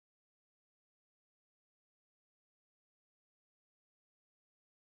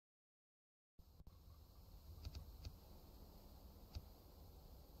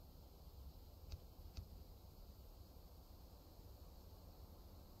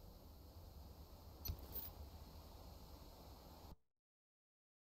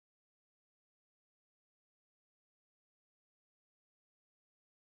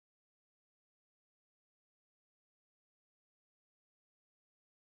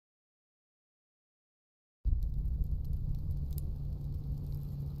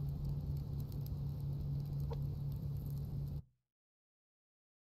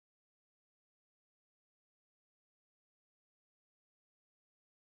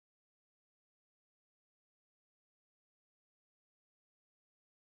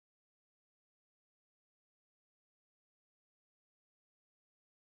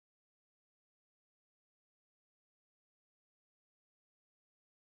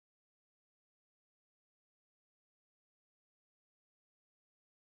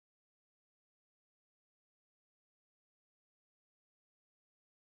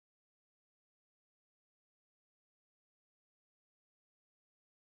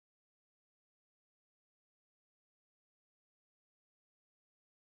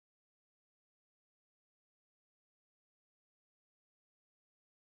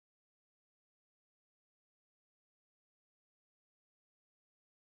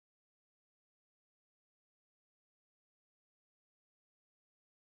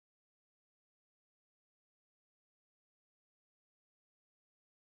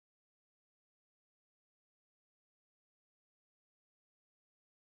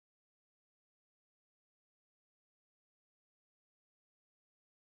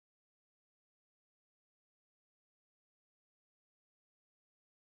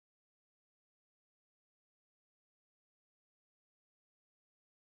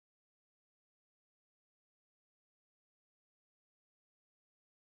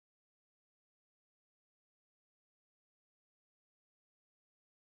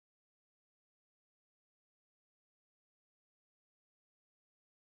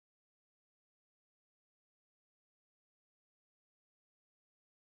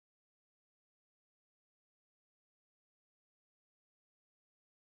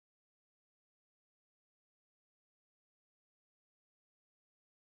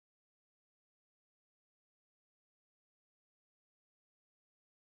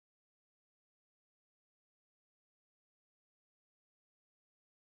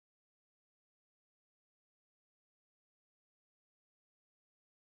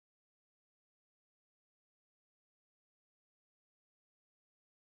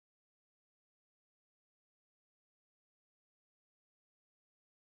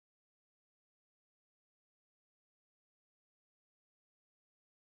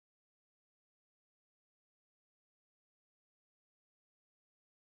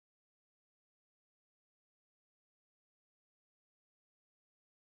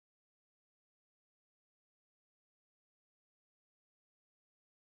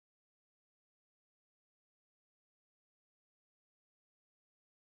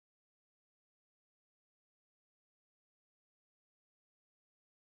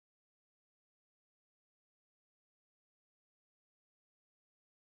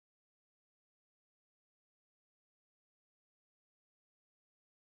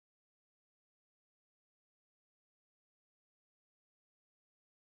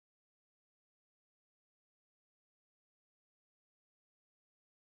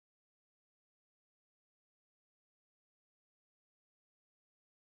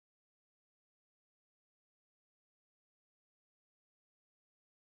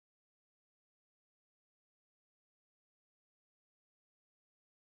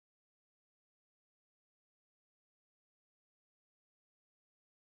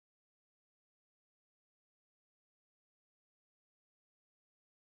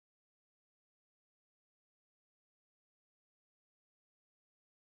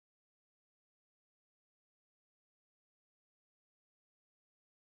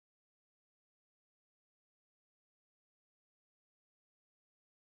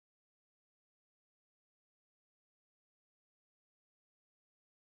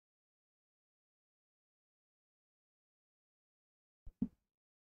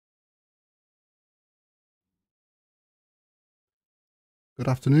Good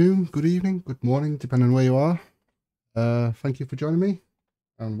afternoon, good evening, good morning, depending on where you are. Thank you for joining me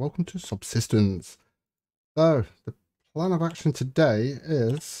and welcome to Subsistence. So, the plan of action today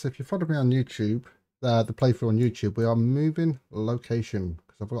is, if you follow me on YouTube, the playthrough on YouTube, we are moving location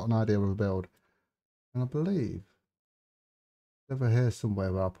because I've got an idea of a build. And I believe over here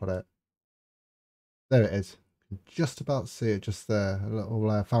somewhere where I put it. There it is. You can just about see it just there. A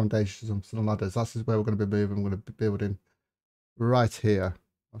little foundations and some ladders. That's where we're going to be moving. We're going to be building right here.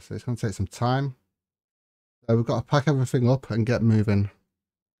 So it's going to take some time. So we've got to pack everything up and get moving.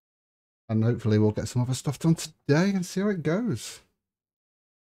 And hopefully we'll get some other stuff done today and see how it goes.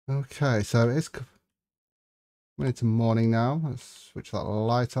 Okay, so it's coming into morning now. Let's switch that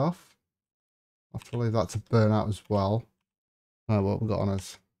light off. I have to leave that to burn out as well. Oh, what we've got on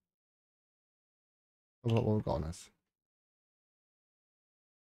us. What we've got on us.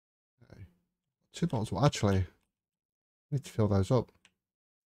 Okay. 2 bottles. Well, actually, I need to fill those up.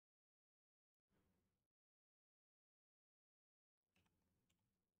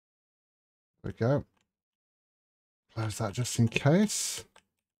 There we go. Close that just in case.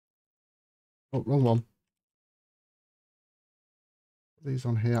 Oh, wrong one. Put these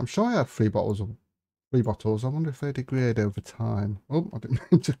on here. I'm sure I had 3 bottles. I wonder if they degrade over time. Oh, I didn't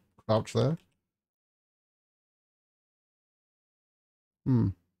mean to crouch there.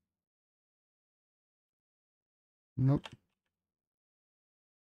 Nope.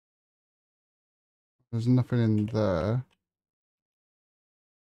 There's nothing in there.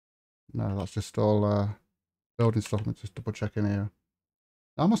 No, that's just all building stuff. I'm just double checking here.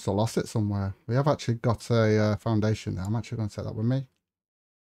 I must have lost it somewhere. We have actually got a foundation there. I'm actually going to take that with me.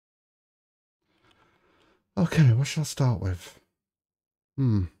 Okay, what shall I start with?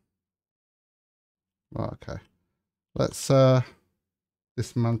 Okay. Let's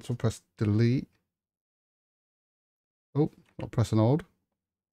dismantle, press delete. Oh, I'll press an hold.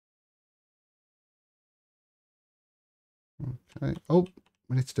 Okay. Oh,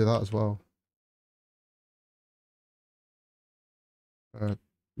 we need to do that as well. There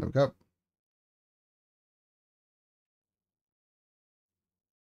we go.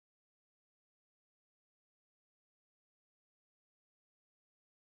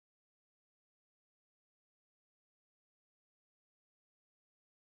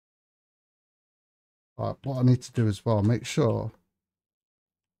 Right, what I need to do as well, make sure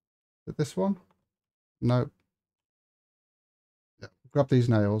that this one. No. Yeah, grab these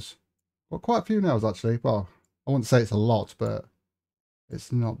nails. Well, quite a few nails actually. Well, I wouldn't say it's a lot, but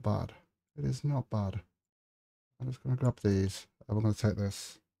it's not bad. It is not bad. I'm just going to grab these. And we're going to take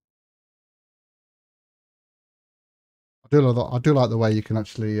this. I do like the way you can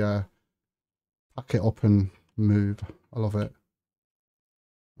actually pack it up and move. I love it.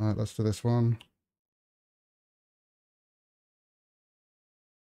 All right, let's do this one.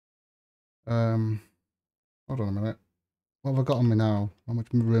 Hold on a minute. What have I got on me now? How much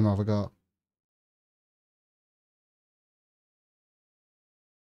room have I got?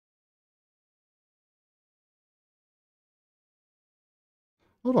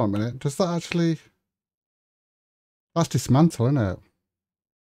 Hold on a minute. Does that actually... That's dismantle, isn't it?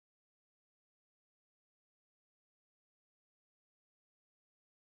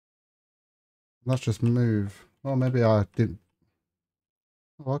 That's just move. Oh, maybe I didn't...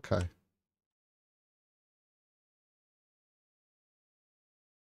 Oh, okay.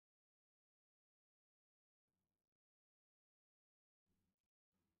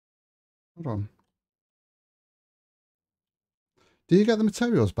 Hold on. Do you get the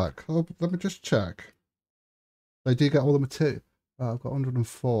materials back? Oh, let me just check. They do get all the material. I've got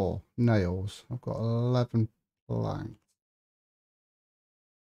 104 nails. I've got 11 planks.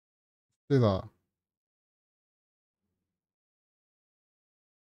 Do that.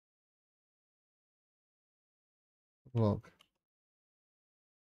 Look.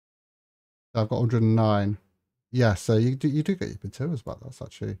 I've got 109. Yeah, so you do get your materials back. That's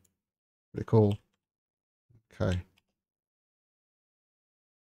actually pretty cool. Okay.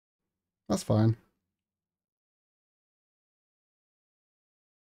 That's fine.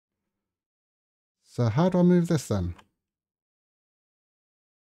 So how do I move this then?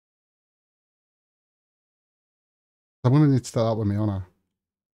 I'm going to need to start out with me, aren't I?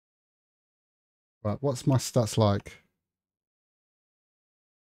 Right, what's my stats like?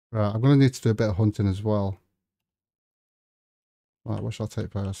 Right, I'm going to need to do a bit of hunting as well. Right, what shall I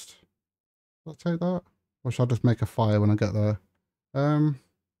take first? Shall I take that? Or shall I just make a fire when I get there? Thing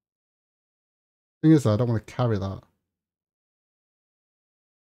is, though, I don't want to carry that.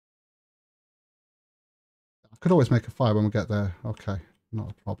 I could always make a fire when we get there. Okay,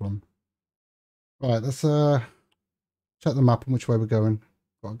 not a problem. Right, let's check the map and which way we're going.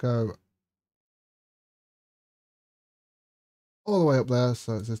 Got to go all the way up there,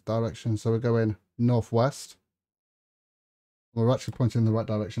 so it's this direction. So we're going northwest. We're actually pointing in the right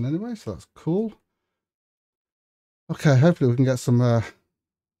direction anyway, so that's cool. Okay, hopefully we can get some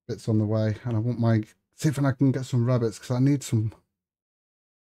bits on the way, and I won't mind see if I can get some rabbits because I need some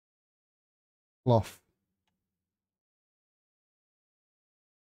cloth.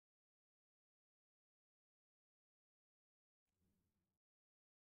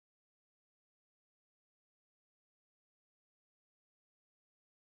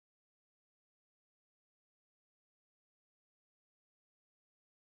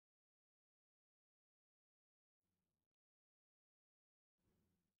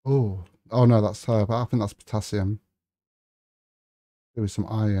 Oh, oh no, that's but I think that's potassium. Maybe some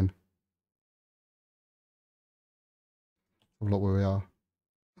iron. Look where we are.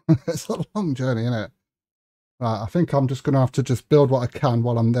 It's a long journey, isn't it? Right, I think I'm just going to have to just build what I can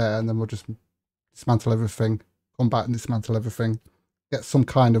while I'm there, and then we'll just dismantle everything, come back and dismantle everything, get some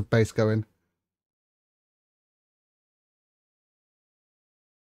kind of base going.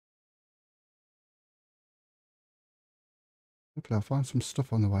 Hopefully I'll find some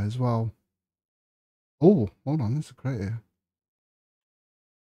stuff on the way as well. Oh, hold on, there's a crate here.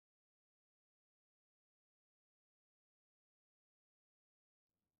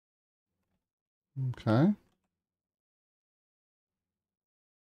 Okay.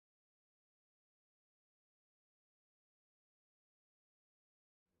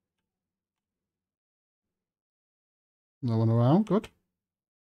 No one around, good.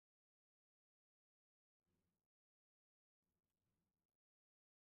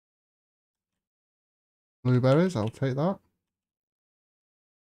 Blueberries, I'll take that.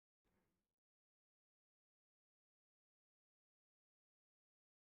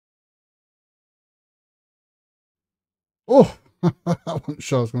 Oh, I wasn't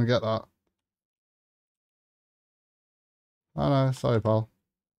sure I was going to get that. Oh no, sorry pal.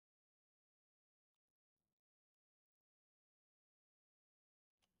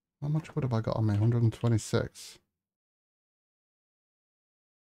 How much wood have I got on me? 126.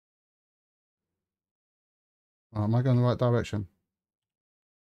 Oh, am I going the right direction?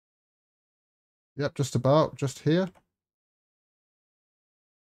 Yep, just about, just here.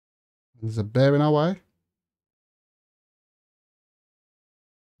 There's a bear in our way.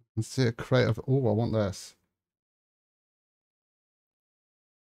 I can see a crate of, oh, I want this.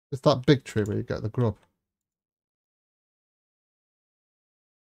 It's that big tree where you get the grub.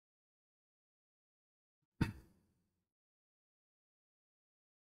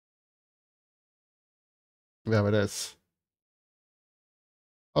 There it is.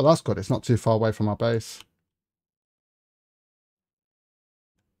 Oh, that's good. It's not too far away from our base.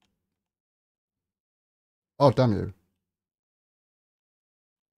 Oh, damn you.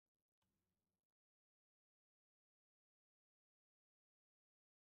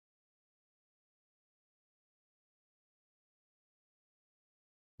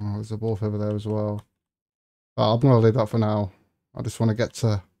 Oh, there's a wolf over there as well. Oh, I'm going to leave that for now. I just want to get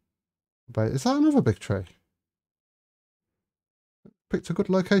to the base. Is that another big tree? Picked a good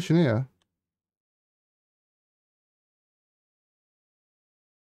location here.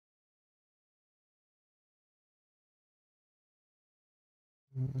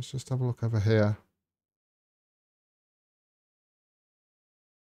 Let's just have a look over here.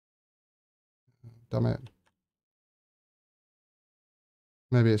 Damn it.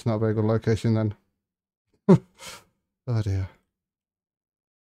 Maybe it's not a very good location then. Oh dear.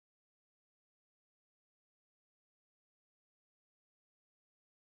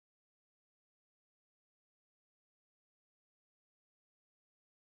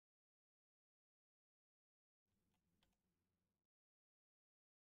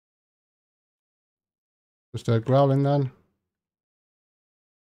 Just growling then.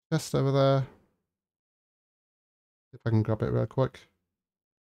 Chest over there. If I can grab it real quick.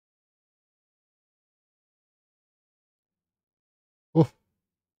 Oh, come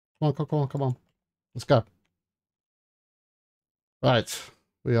on, come on, come on. Let's go. Right,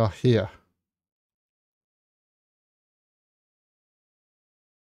 we are here.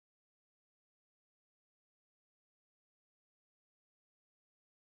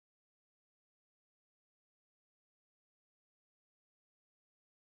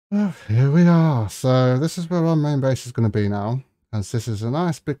 Oh, here we are. So this is where our main base is going to be now. As this is a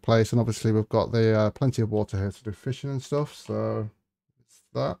nice big place, and obviously we've got the plenty of water here to do fishing and stuff. So it's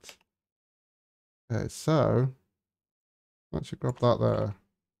that. Okay, so let's grab that there.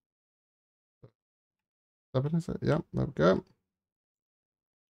 7 is it? Yep, there we go.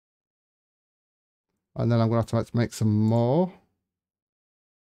 And then I'm going to have to make some more.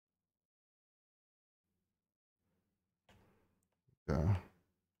 Go.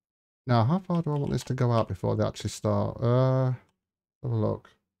 Now, how far do I want this to go out before they actually start? Have a look.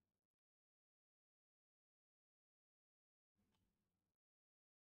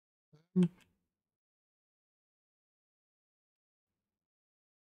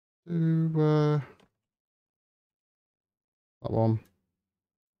 Do that one.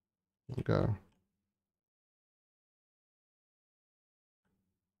 There we go.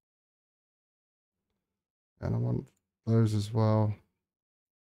 And I want those as well.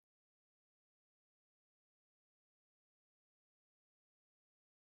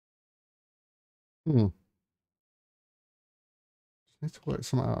 Hmm. Just need to work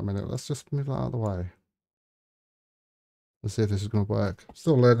something out a minute. Let's just move that out of the way. Let's see if this is going to work.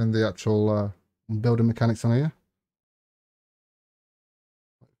 Still learning the actual building mechanics on here.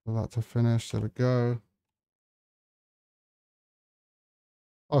 Wait for that to finish. There we go.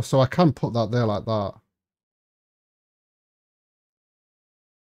 Oh, so I can put that there like that.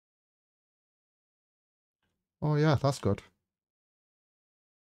 Oh yeah, that's good.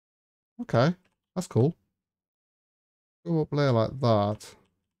 Okay, that's cool. Go up there like that.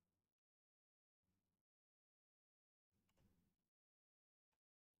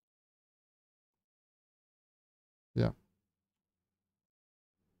 Yeah.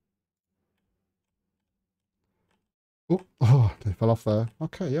 Oh, they fell off there.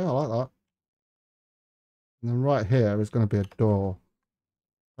 Okay, yeah, I like that. And then right here is going to be a door.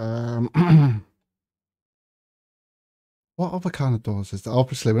 What other kind of doors is there?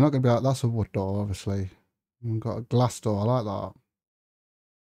 Obviously, we're not going to be like, that's a wood door, obviously. We've got a glass door. I like that.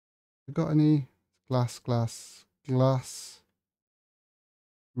 We got any glass,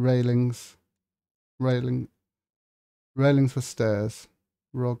 railings, railing, railings for stairs,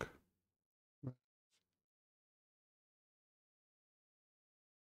 rug.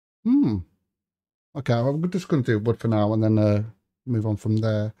 Hmm. Okay, well, we're just going to do wood for now and then move on from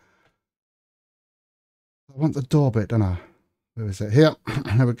there. I want the door bit, don't I? Where is it? Here.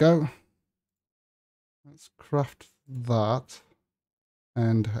 Here we go. Let's craft that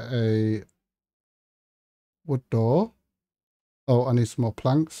and a wood door. Oh, I need some more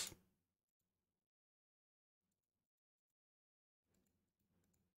planks.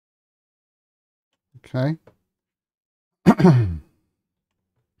 Okay. There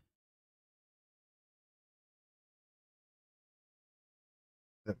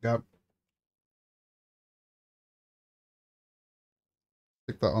we go.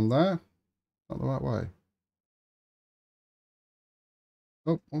 Stick that on there. Not the right way.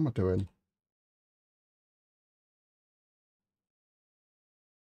 Oh, what am I doing?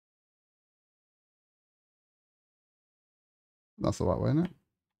 That's the right way, isn't it?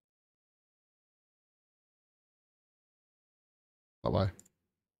 That way.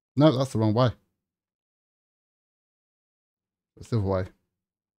 No, that's the wrong way. It's the other way.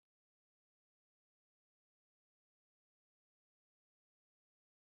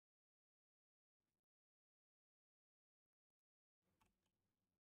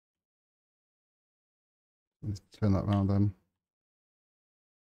 Let's turn that around then.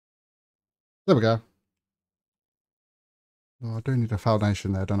 There we go. Oh, I do need a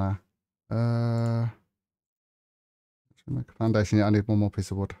foundation there, don't I? Should make a foundation. Yeah, I need one more piece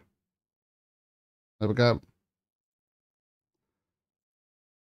of wood. There we go.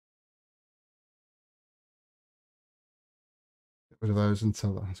 Get rid of those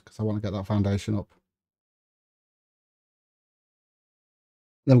until because I want to get that foundation up.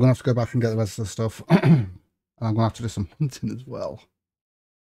 Then I'm gonna have to go back and get the rest of the stuff. And I'm gonna have to do some hunting as well.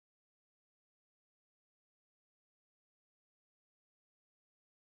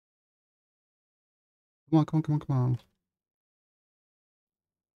 Come on, come on, come on, come on.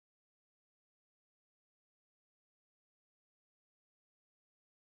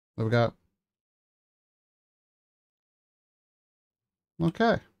 There we go.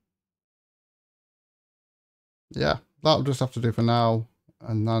 Okay. Yeah, that'll just have to do for now.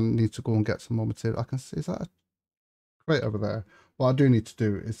 And then I need to go and get some more material. I can see, is that a crate over there? What I do need to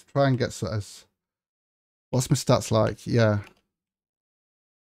do is try and get as what's my stats like? Yeah.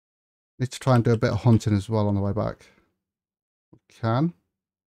 Need to try and do a bit of hunting as well on the way back. Can.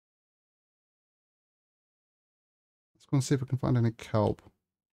 Let's go and see if we can find any kelp.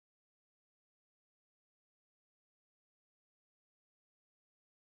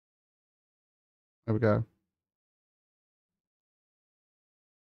 There we go.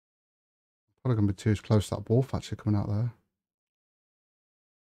 Probably gonna be too close to that wolf actually coming out there.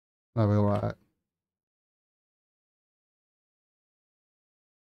 No, we're alright.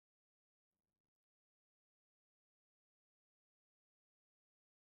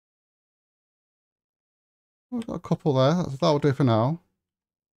 We've got a couple there. That'll do for now.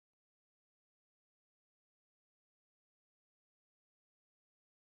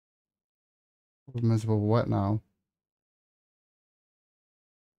 We're miserable wet now.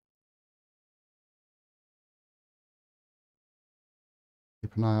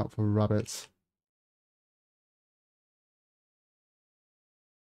 Keep an eye out for rabbits.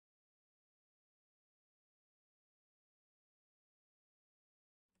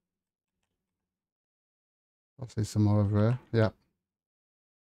 I'll see some more over here. Yeah.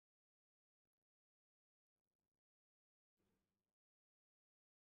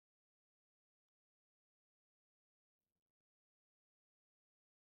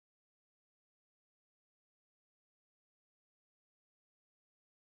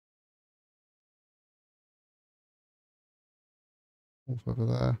 Wolf over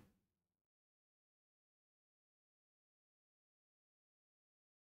there.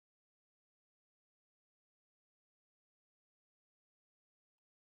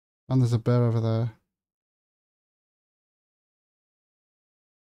 And there's a bear over there.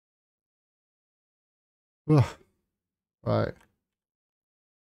 Ugh. Right.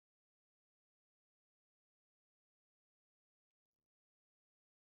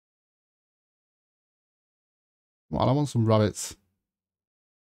 Well, I want some rabbits.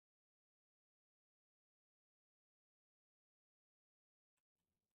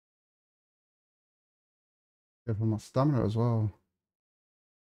 Give them my stamina as well.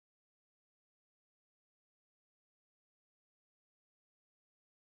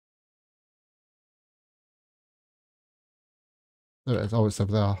 There it is. Oh, it's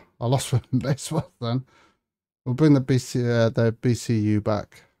over there. I lost where the base was then. We'll bring the BCU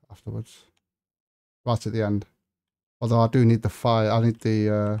back afterwards. Right at the end. Although I do need the fire. I need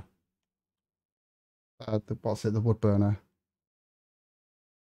the what's it? The wood burner.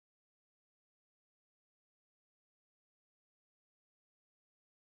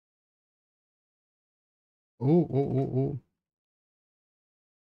 Oh, oh, oh, oh.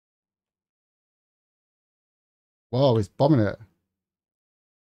 Whoa, he's bombing it.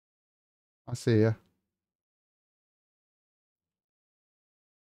 I see you.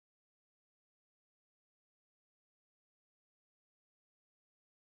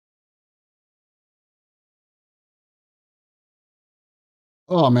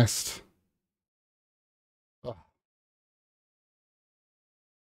 Oh, I missed. Oh, I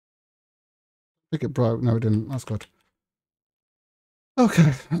think it broke. No, it didn't. That's good.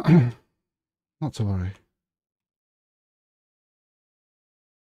 Okay. Not to worry.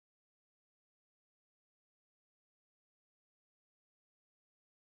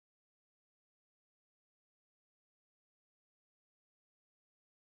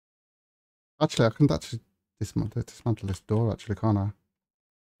 Actually, I can actually dismantle this door, actually, can't I?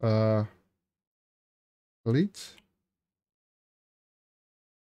 Delete.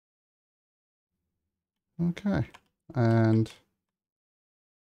 Okay. And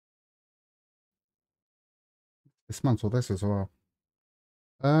dismantle this as well.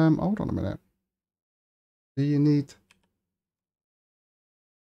 Hold on a minute. Do you need...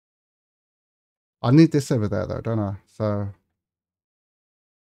 I need this over there, though, don't I? So, I'm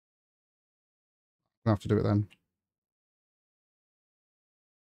gonna have to do it then.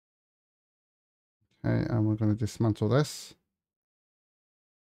 Okay, and we're going to dismantle this.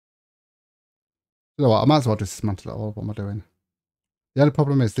 You know what? I might as well dismantle it all. What am I doing? The only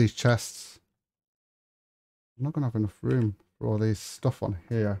problem is these chests. I'm not going to have enough room for all these stuff on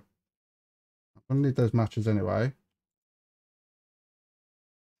here. I'm going to need those matches anyway.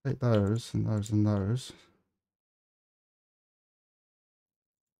 Take those and those and those.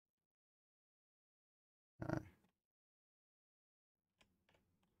 Okay.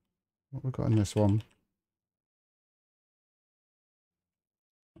 What we got in this one?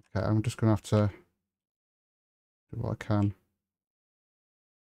 Okay, I'm just going to have to do what I can.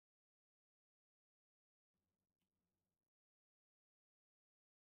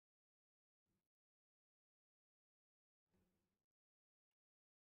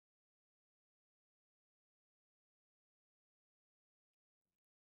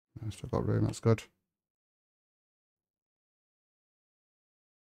 I've still got room, that's good.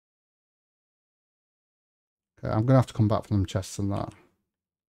 Okay, I'm going to have to come back for them chests and that.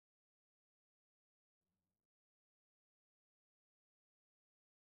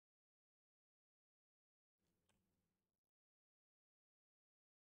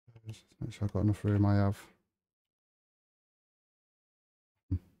 Just make sure I've got enough room I have.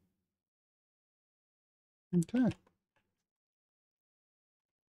 Okay.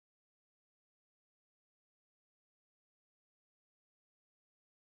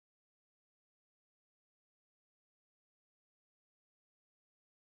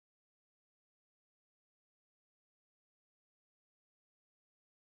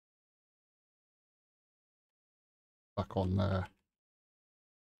 back on there.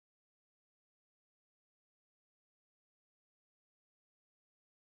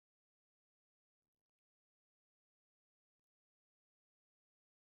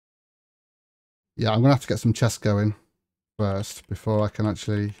 Yeah, I'm going to have to get some chests going first before I can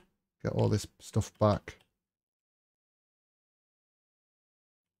actually get all this stuff back.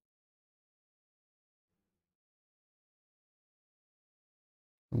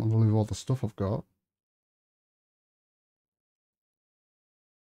 I don't want to leave all the stuff I've got.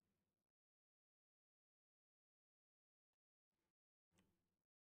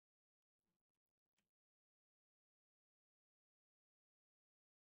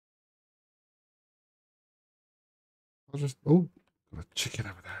 I'll just... Oh, got a chicken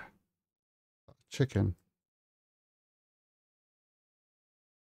over there. Chicken.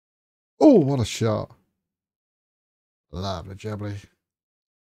 Oh, what a shot. Lovely jubbly.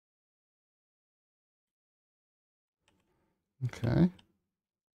 Okay.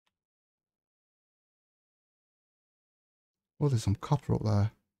 Oh, there's some copper up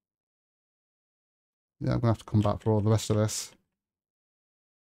there. Yeah, I'm going to have to come back for all the rest of this.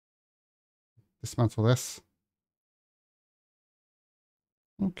 Dismantle this.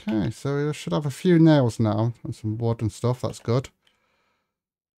 Okay, so I should have a few nails now and some wood and stuff. That's good.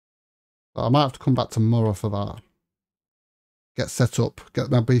 But I might have to come back tomorrow for that. Get set up,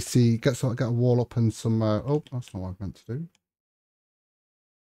 get my BC, get a wall up and some. Oh, that's not what I meant to do.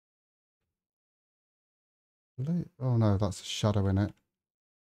 Really? Oh no, that's a shadow in it. Is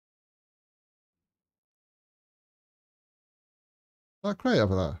that crate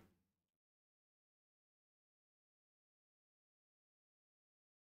over there?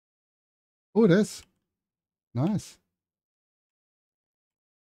 Oh, it is. Nice.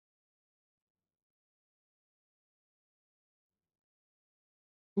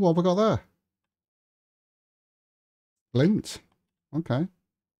 Ooh, what have we got there? Glint. Okay.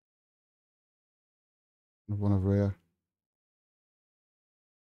 Another one over here.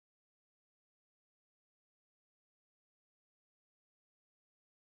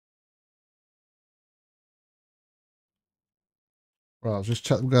 Right, I'll just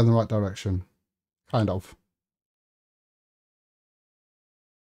check we're going in the right direction. Kind of.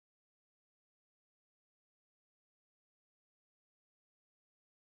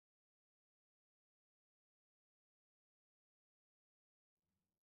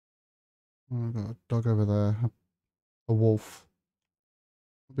 Oh, I've got a dog over there. A wolf.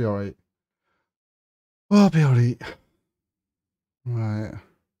 I'll be alright. Oh, I'll be alright. Right.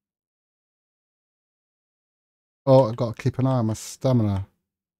 Oh, I've got to keep an eye on my stamina.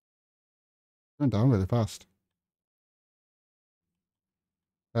 Going down really fast.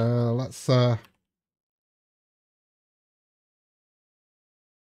 Let's do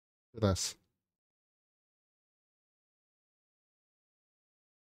this.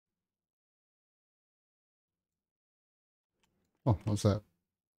 Oh, what's that?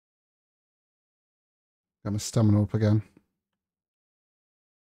 Get my stamina up again.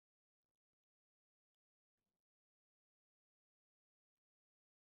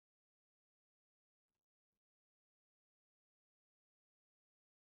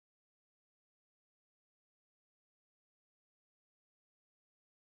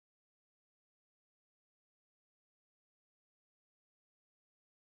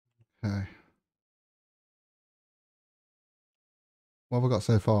 Okay. What have we got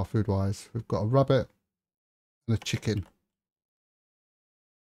so far, food-wise? We've got a rabbit and a chicken.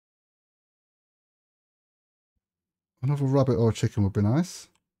 Another rabbit or a chicken would be nice.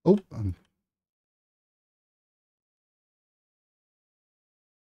 Oh, oh,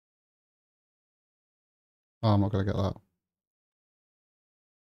 I'm not going to get that.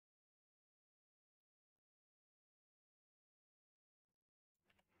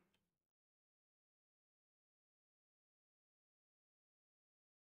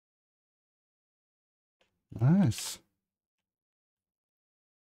 Nice.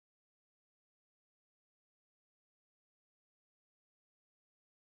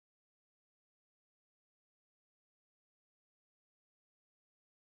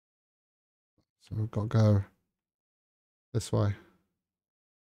 So we've got to go this way.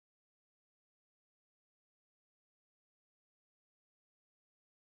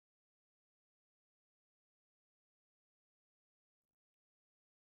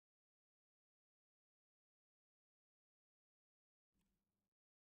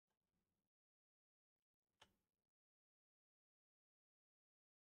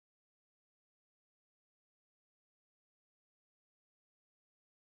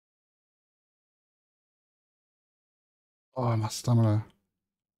 Oh, my stamina.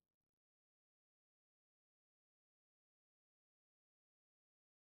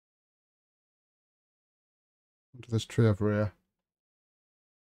 of this tree over here.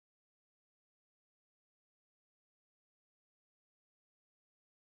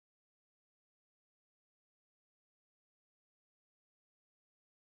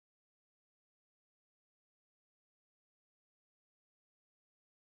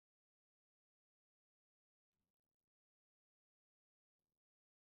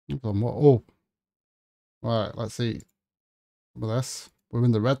 Oh, right, let's see. Some of this. We're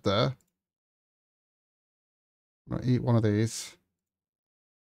in the red there. I'm gonna eat one of these.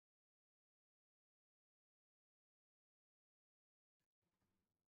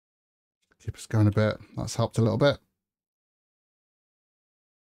 Keep us going a bit. That's helped a little bit.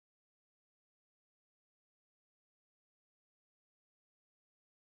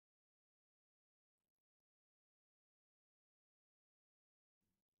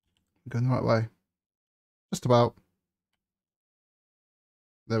 Going the right way. Just about.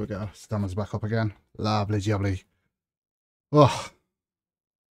 There we go. Stamina's back up again. Lovely jubbly. Oh.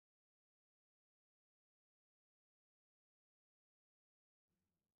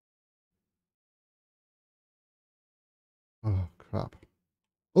 Oh, crap.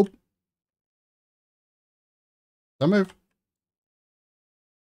 Oh. Don't move.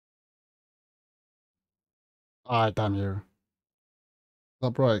 Ah, damn you.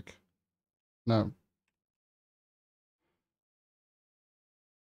 That break? No.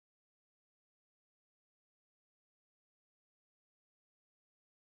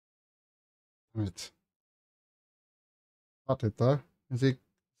 Right. That did though. Is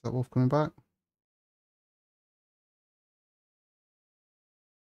that wolf coming back?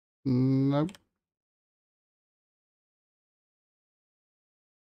 No.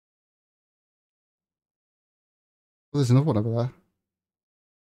 Oh, there's another one over there.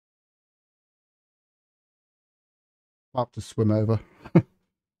 I'll have to swim over.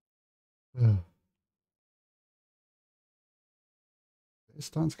 It's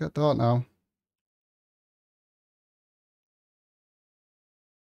starting to get dark now.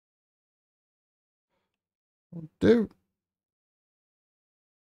 Do.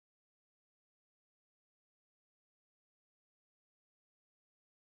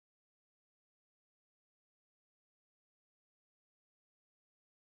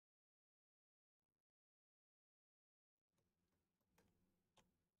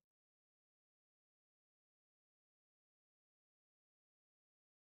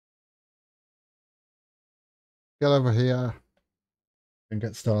 Get over here and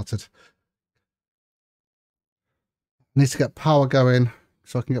get started. I need to get power going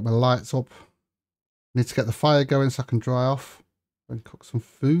so I can get my lights up. I need to get the fire going so I can dry off and cook some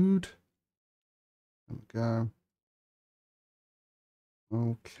food. There we go.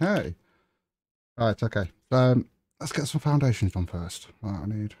 Okay. Right, okay. Let's get some foundations done first. Right, I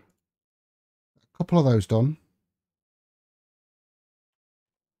need a couple of those done.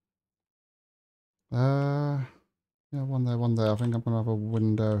 Yeah, one there, one there. I think I'm gonna have a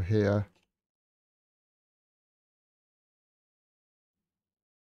window here.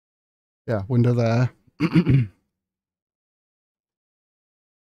 Yeah, window there.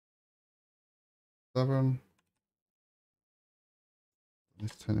 7.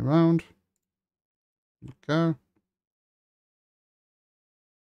 Let's turn it around. There we go.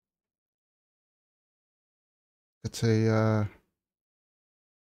 It's a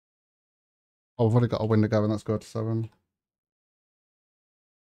oh, I've already got a window going, that's good. 7.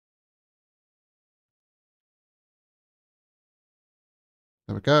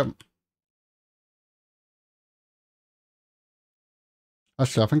 There we go.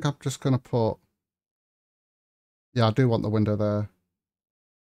 Actually, I think I'm just gonna put, yeah, I do want the window there.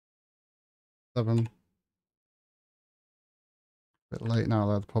 7. Bit late now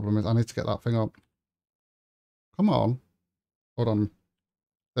though, the problem is I need to get that thing up. Come on. Hold on.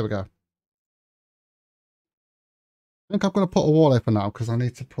 There we go. I think I'm gonna put a wall open now because I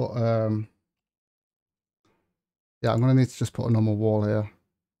need to put yeah, I'm gonna need to just put a normal wall here.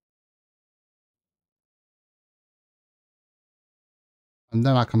 And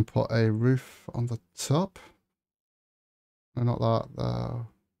then I can put a roof on the top. No, not that. The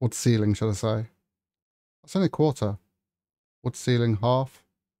wood ceiling, should I say. That's only a quarter. Wood ceiling, half.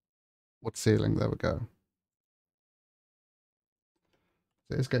 Wood ceiling, there we go.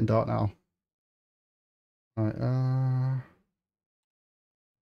 It is getting dark now. Right,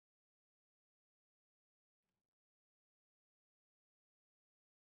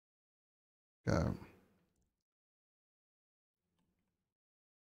 go.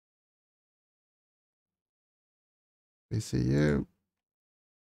 VCU.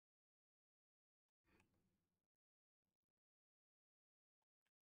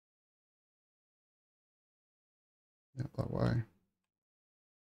 that way.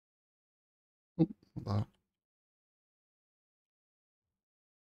 Oh, not that.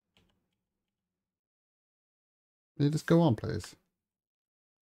 Can you just go on, please?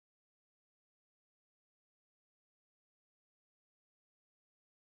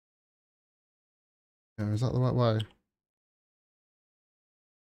 Yeah, is that the right way? Is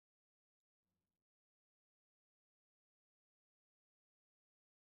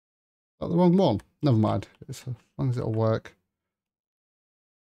that the wrong one? Never mind. As long as it'll work.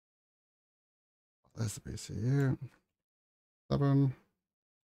 There's the BCU. 7.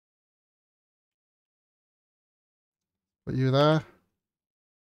 Put you there.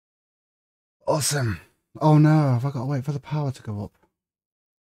 Awesome. Oh no, have I got to wait for the power to go up?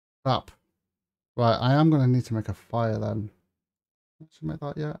 Crap. Right, I am going to need to make a fire then. Should I make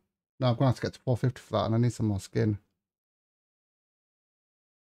that yet? No, I'm going to have to get to 450 for that, and I need some more skin.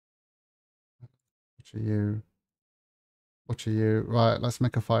 What are you? What are you? Right, let's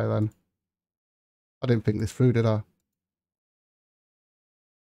make a fire then. I didn't think this through, did I?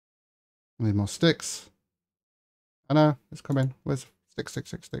 I need more sticks. I know, it's coming. Where's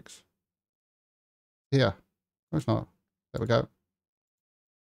sticks? Here. No, it's not. There we go.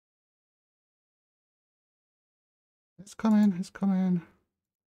 It's coming, it's coming.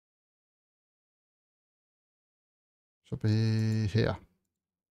 Should be here.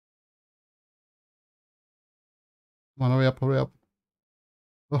 Come on, hurry up, hurry up.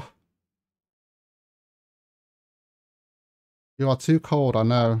 Oh, you are too cold, I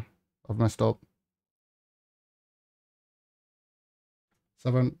know. I've messed up.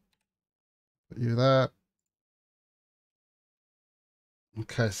 7. Put you there.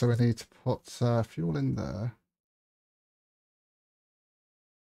 Okay, so we need to put fuel in there.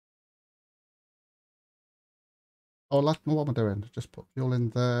 Oh, what am I doing? Just put fuel in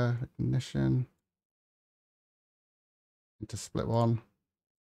there. Ignition. Need to split one.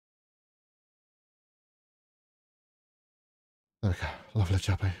 There we go. Lovely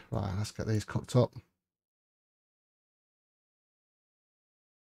jobby. Right, let's get these cooked up.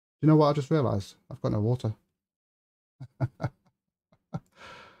 You know what I just realised? I've got no water. I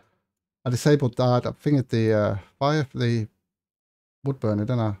disabled that. I fingered the fire for the wood burner,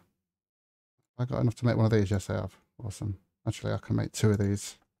 didn't I? I got enough to make one of these. Yes, I have. Awesome. Actually, I can make 2 of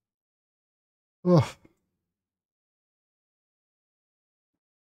these. Oh.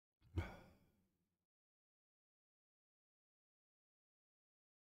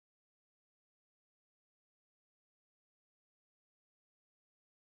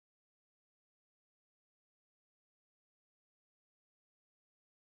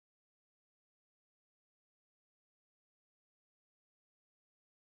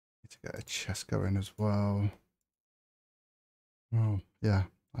 Need to get a chest going as well. Oh, yeah.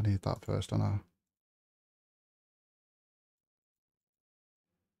 I need that first, don't I?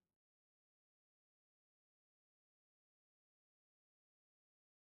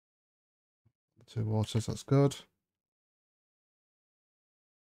 The 2 waters, that's good.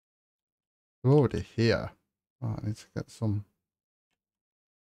 We're already here. Right, I need to get some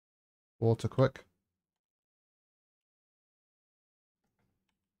water quick.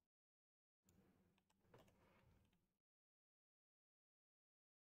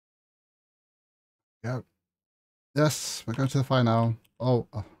 Go. Yes, we're going to the fire now. Oh,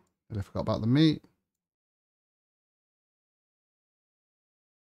 I forgot about the meat.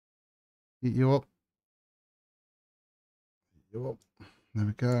 Heat you up. Heat you up. There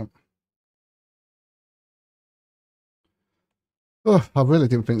we go. Oh, I really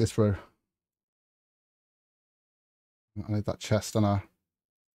didn't think this through. I need that chest, don't I?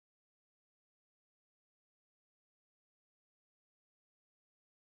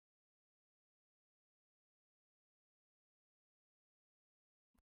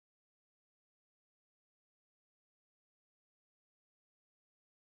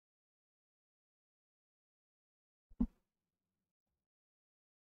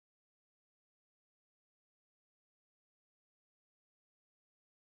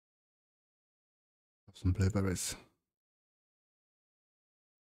 Have some blueberries.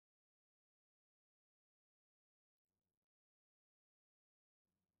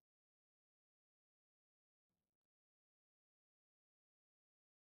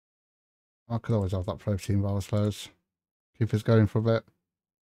 I could always have that protein bar, I suppose. Keep us going for a bit.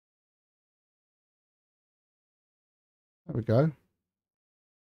 There we go.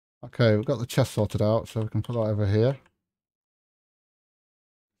 Okay, we've got the chest sorted out, so we can put that over here.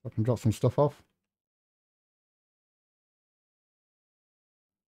 I can drop some stuff off.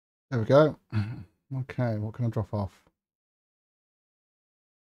 There we go. Okay, what can I drop off?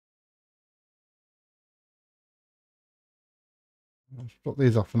 Let's drop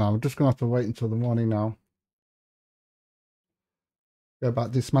these off for now. We're just going to have to wait until the morning now. Go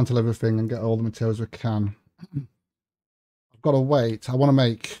back, dismantle everything and get all the materials we can. I've got to wait. I want to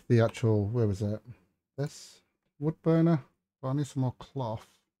make the actual, where was it? This wood burner. But I need some more cloth.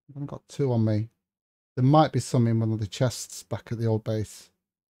 I've only got 2 on me. There might be some in one of the chests back at the old base.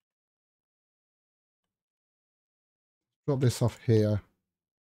 Drop this off here.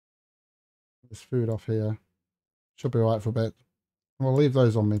 This food off here. Should be alright for a bit. We'll leave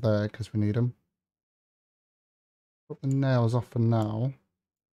those on me there because we need them. Put the nails off for now.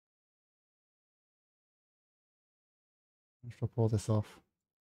 Let's drop all this off.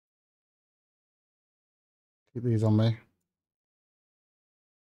 Keep these on me.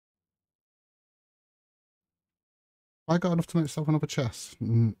 I got enough to make myself another chest.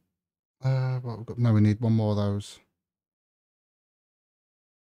 What we've got? No, we need one more of those.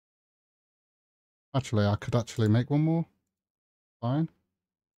 Actually, I could actually make one more. Fine.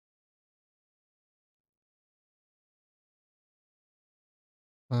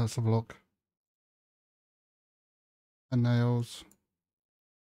 Let's have a look. And nails.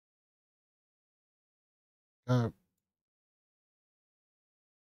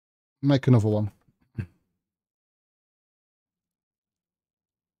 Make another one.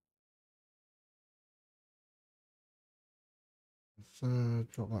 Let's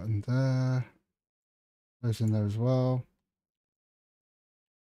drop that in there. Those in there as well.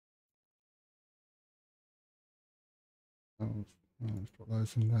 Let's put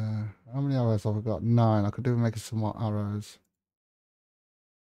those in there. How many arrows have I got? 9. I could do making some more arrows.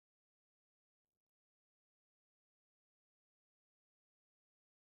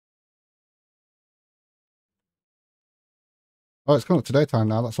 Oh, it's coming up to daytime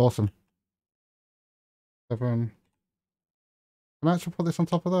now. That's awesome. 7. Can I actually put this on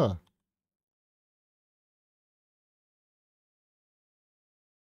top of there?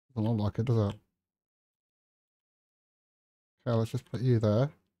 Doesn't look like it, does it? Okay, let's just put you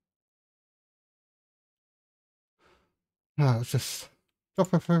there. Let's just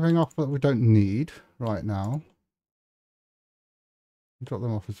drop everything off that we don't need right now. Drop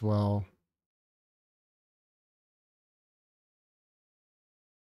them off as well.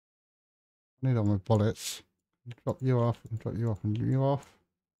 I need all my bullets. Drop you off and drop you off and you off.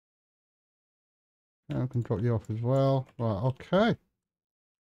 Yeah, I can drop you off as well. Right, okay.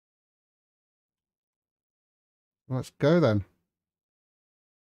 Let's go then.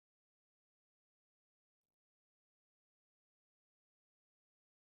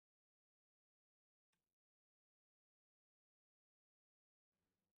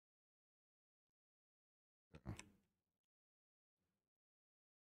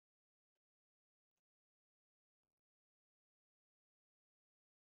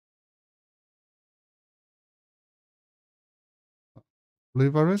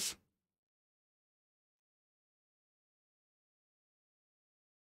 Blueberries.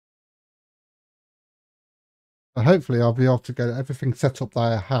 Hopefully I'll be able to get everything set up that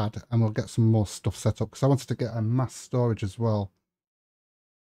I had and we'll get some more stuff set up because I wanted to get a mass storage as well.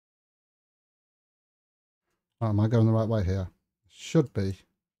 Right, am I going the right way here? Should be.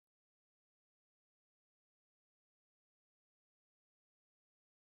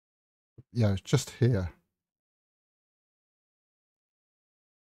 Yeah, it's just here.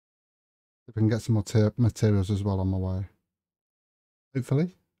 If we can get some more materials as well on my way.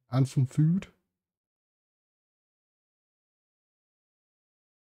 Hopefully. And some food.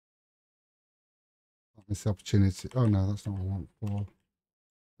 Let me see opportunity. Oh no, that's not what I want for.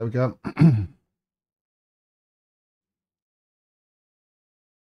 There we go.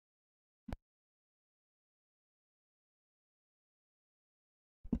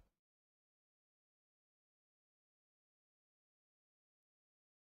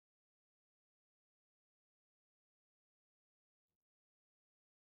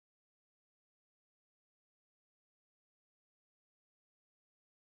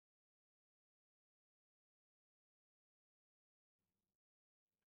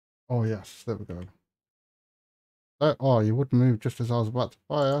 Oh yes, there we go. Oh, you would move just as I was about to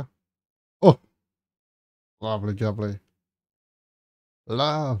fire. Oh, lovely jubbly.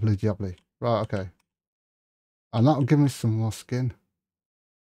 Lovely jubbly. Right, okay. And that'll give me some more skin.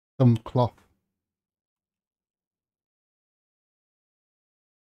 Some cloth.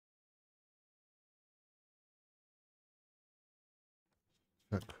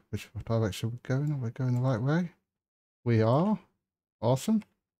 Check which direction we're going. Are we going the right way? We are. Awesome.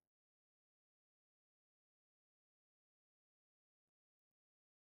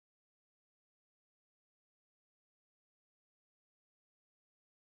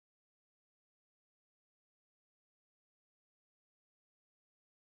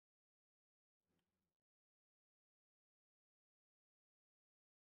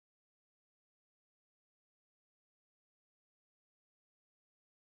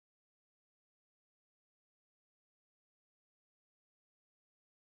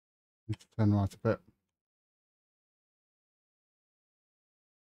 Need to turn right a bit.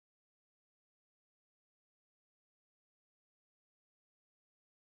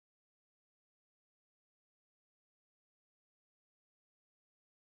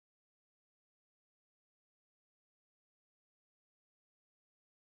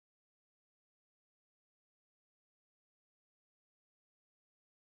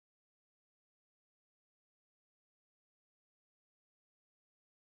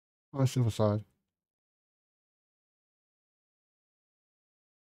 Where's the other side?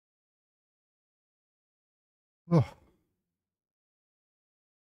 Oh,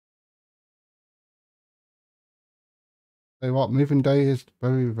 tell you what, moving day is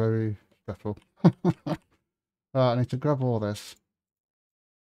very, very stressful. Right, I need to grab all this.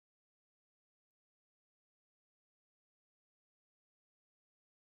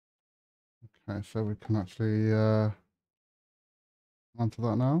 Okay, so we can actually onto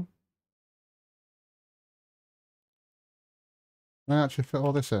that now. Can I actually fit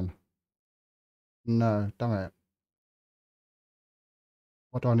all this in? No, damn it.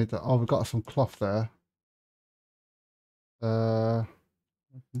 What do I need to... Oh, we've got some cloth there. Uh,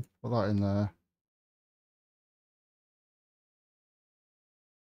 put that in there.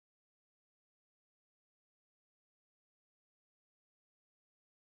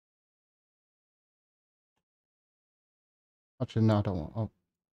 Actually, no, I don't want...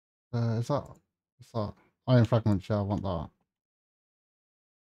 Oh, is that... What's that? Iron fragment, yeah, I want that.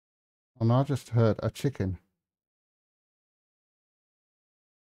 Oh no, I just heard a chicken.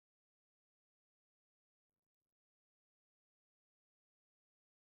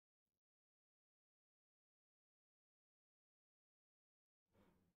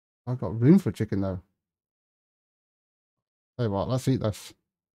 I've got room for chicken though. Tell you what, let's eat this.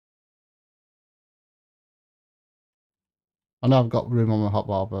 I know I've got room on my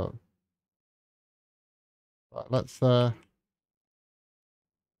hotbar, but right, let's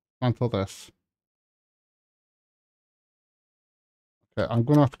mantle this. Okay, I'm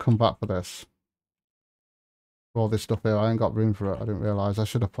gonna have to come back for this. For all this stuff here, I ain't got room for it. I didn't realise. I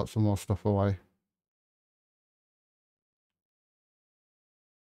should have put some more stuff away.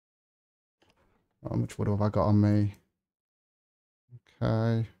 How much wood have I got on me?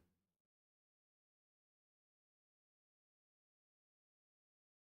 Okay.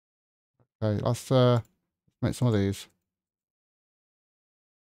 Okay, let's make some of these.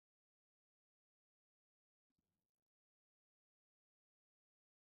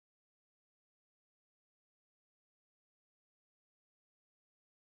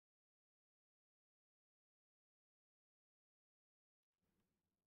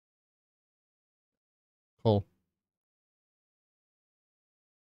 Cool.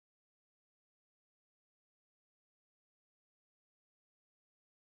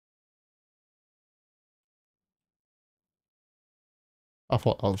 I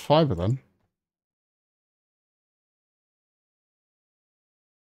thought that was fibre then.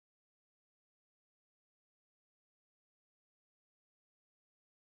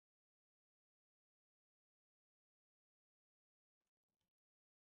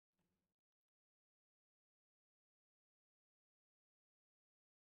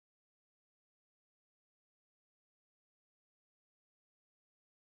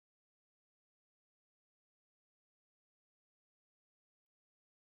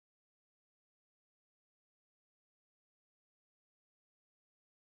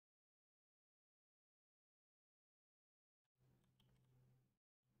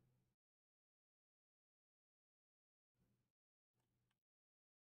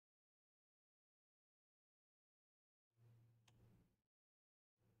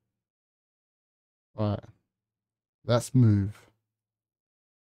 Right. Let's move.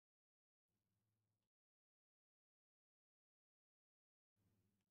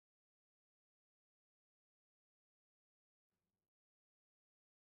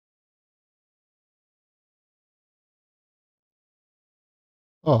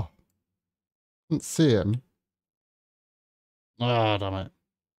 Oh, didn't see him. Ah, damn it.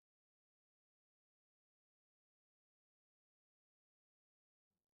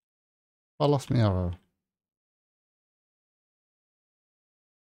 I lost my arrow.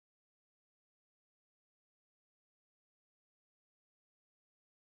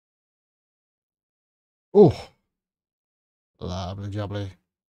 Oh, lovely jubbly.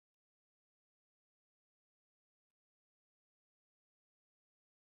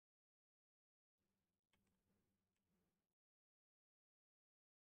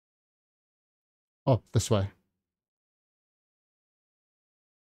 Oh, this way.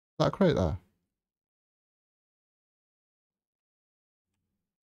 Is that a crate there?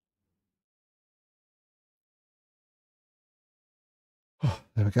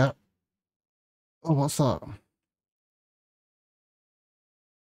 There we go. Oh, what's that?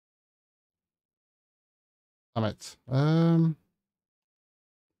 Damn it. What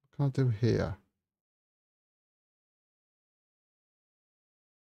can I do here?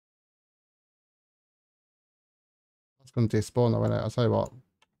 That's going to despawn though, isn't it? I'll tell you what.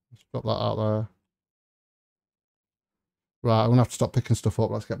 Let's drop that out there. Right, I'm going to have to stop picking stuff up.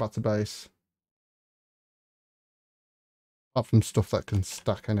 Let's get back to base. Apart from stuff that can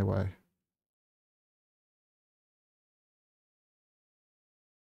stack anyway.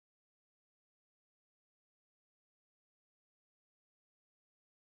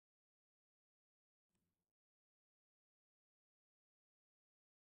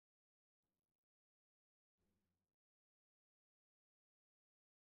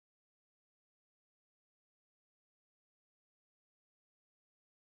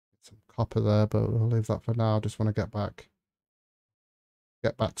 Some copper there, but we'll leave that for now. I just want to get back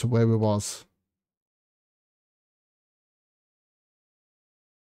to where we was.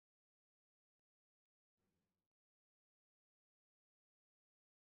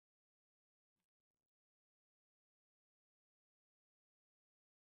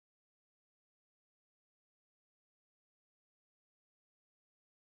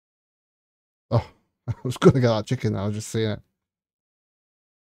 Oh, I was going to get that chicken now. I was just seeing it.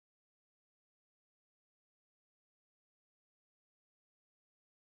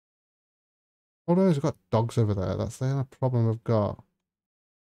 Oh no, we've got dogs over there. That's the only problem we've got.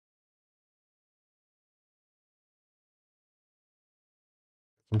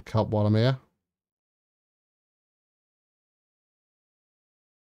 Some kelp while I'm here.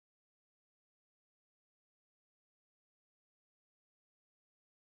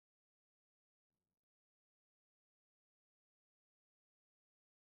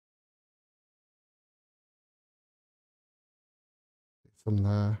 Some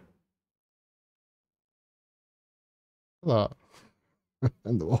there. Look at that.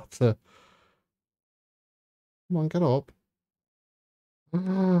 In the water. Come on, get up. We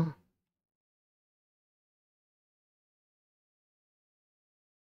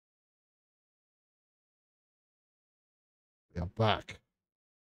are back.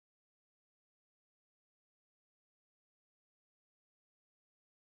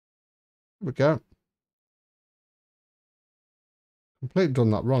 Here we go. Completely done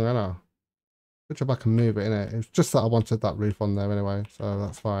that wrong, haven't I? Good job I can move it, innit? It's just that I wanted that roof on there anyway, so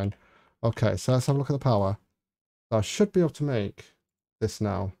that's fine. Okay, so let's have a look at the power. So I should be able to make this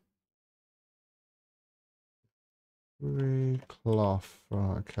now. 3 cloth.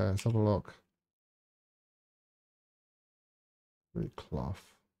 Right, okay, let's have a look. 3 cloth.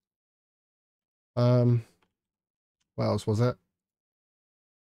 What else was it?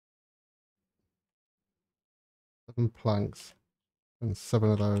 7 planks. And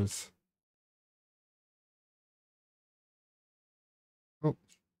 7 of those. Oh.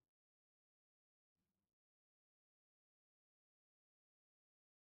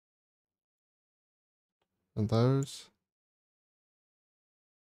 And those.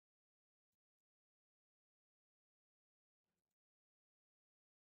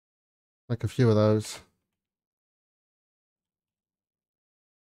 Make a few of those.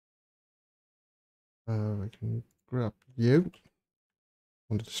 We can grab you.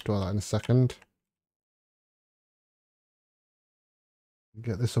 I want to destroy that in a second.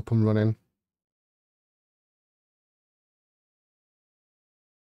 Get this up and running.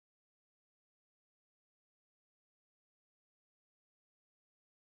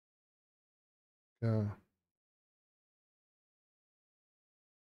 Yeah.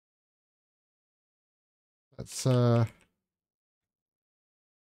 Let's put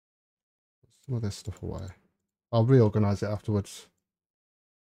some of this stuff away. I'll reorganize it afterwards.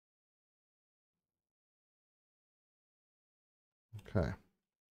 Okay.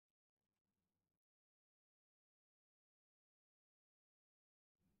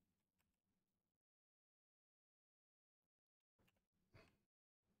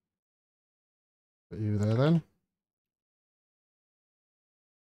 Put you there then.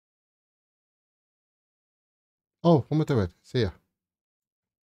 Oh, what am I doing? See ya.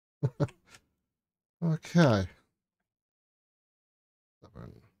 Okay.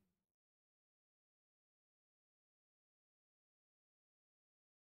 7.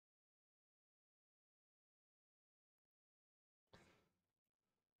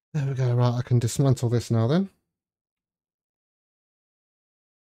 There we go. Right, I can dismantle this now then.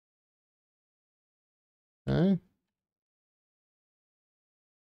 Okay.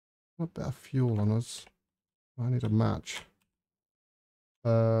 A bit of fuel on us. I need a match.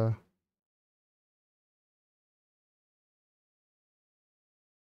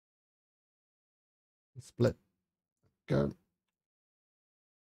 Split. Go.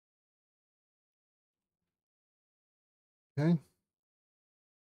 Okay.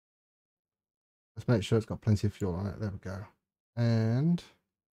 Let's make sure it's got plenty of fuel on it. There we go. And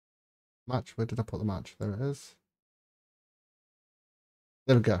match. Where did I put the match? There it is.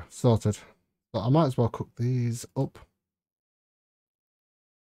 There we go. Sorted. So I might as well cook these up.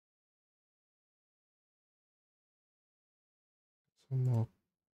 Some more.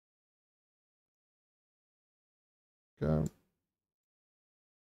 Go.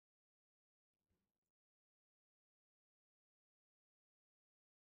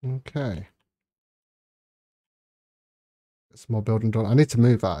 Okay. Get some more building done. I need to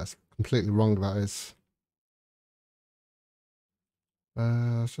move that. It's completely wrong, that is.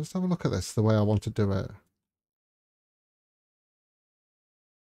 Let's just have a look at this the way I want to do it.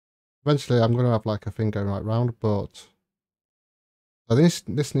 Eventually, I'm going to have like a thing going right round, but I think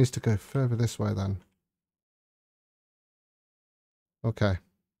this needs to go further this way then. Okay.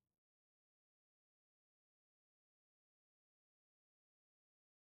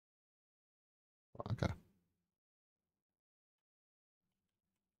 Okay.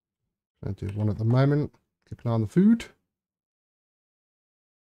 Going to do one at the moment. Keep an eye on the food.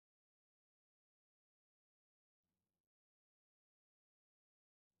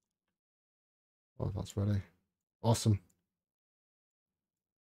 Oh, that's ready. Awesome.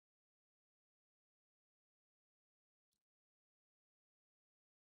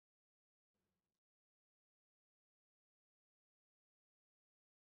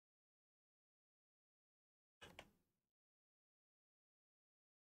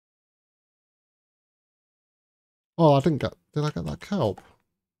 Oh, I didn't get. Did I get that kelp?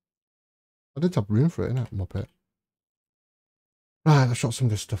 I did have room for it in it, Muppet. Right, let's shut some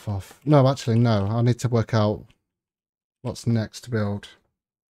of this stuff off. No, actually, no. I need to work out what's next to build.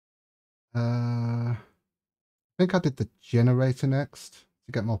 I think I did the generator next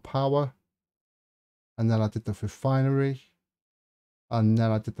to get more power. And then I did the refinery. And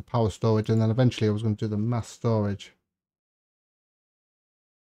then I did the power storage. And then eventually I was going to do the mass storage.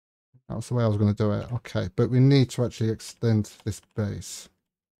 That's the way I was going to do it. Okay, but we need to actually extend this base.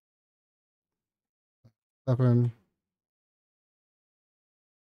 7.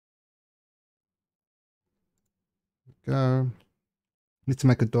 Go. Need to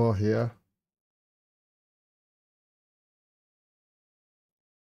make a door here.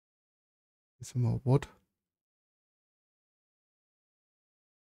 Some more wood.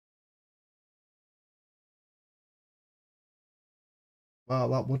 Wow,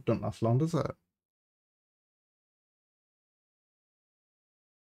 that wood don't last long, does it?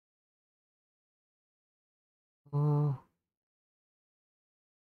 Oh.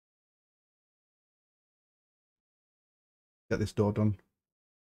 Get this door done.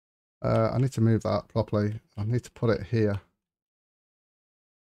 I need to move that properly. I need to put it here.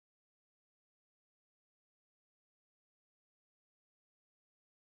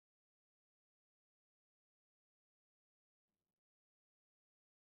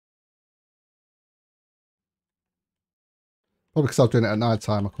 Probably because I was doing it at night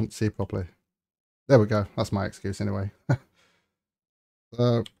time, I couldn't see properly. There we go. That's my excuse anyway.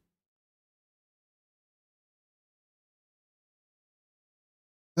 So,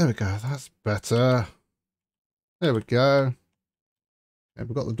 there we go. That's better. There we go. Yeah,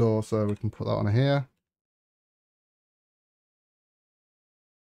 we've got the door, so we can put that on here.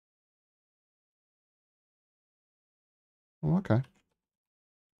 Oh, okay.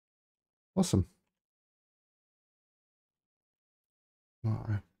 Awesome.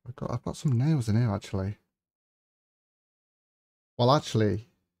 Right. I've got some nails in here actually. Well, actually,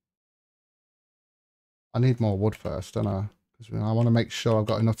 I need more wood first, don't I? Because I want to make sure I've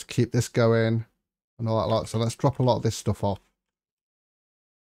got enough to keep this going and all that lot. So let's drop a lot of this stuff off.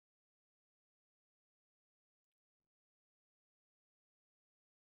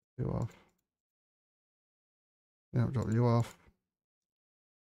 You off. Yeah, drop you off.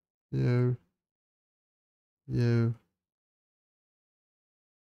 You. You.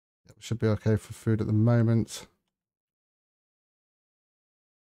 Yeah, should be okay for food at the moment.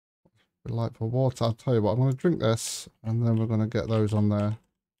 Like for water, I'll tell you what, I'm going to drink this and then we're going to get those on there.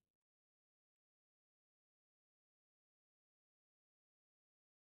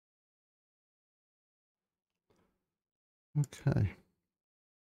 Okay.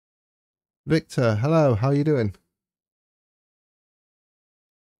 Victor, hello, how are you doing?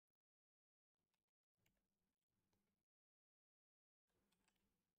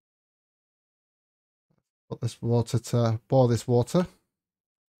 Put this water to boil this water.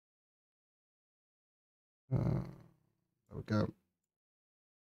 There we go.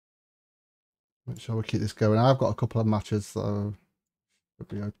 Make sure we keep this going. I've got a couple of matches, so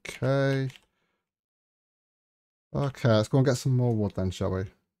it'll be okay. Okay, let's go and get some more wood then, shall we?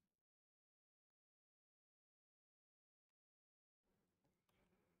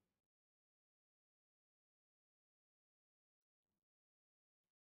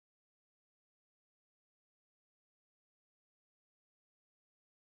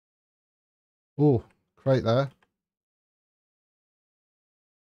 Oh, crate there.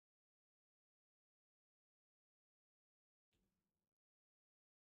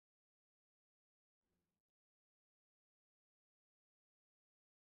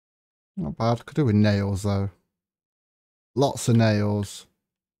 Not bad. Could do with nails though. Lots of nails.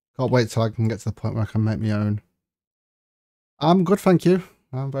 Can't wait till I can get to the point where I can make my own. I'm good, thank you.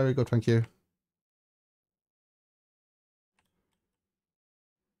 I'm very good, thank you.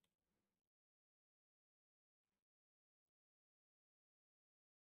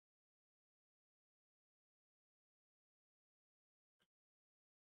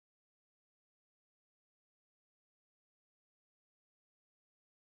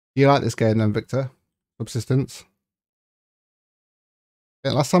 You like this game then, Victor? Subsistence?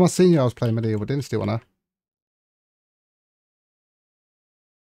 Yeah, last time I seen you, I was playing Medieval Dynasty, wasn't I?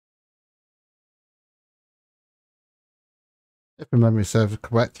 If my memory serves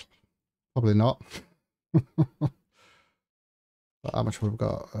correct. Probably not. But how much we've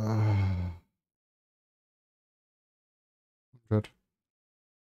got? 100.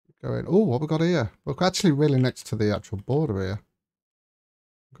 Going. Oh, what we got here? We're actually really next to the actual border here.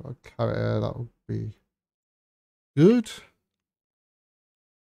 Got a carrot here. That would be good.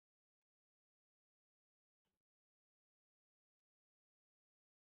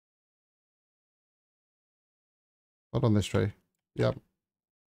 Not on this tree. Yep.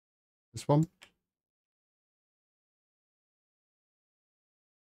 This one.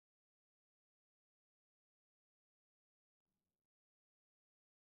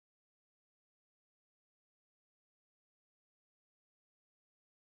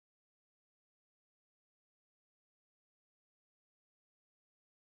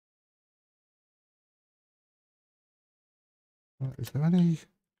 Is there any?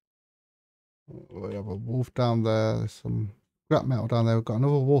 We have a wolf down there. There's some scrap metal down there. We've got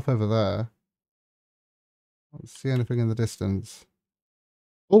another wolf over there. I don't see anything in the distance.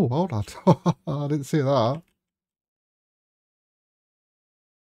 Oh, hold on. I didn't see that.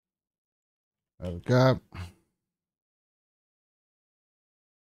 There we go.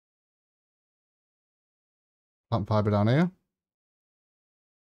 Plant fiber down here.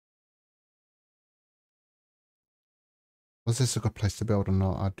 Was this a good place to build or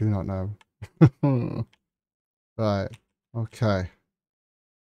not? I do not know. Right. Okay.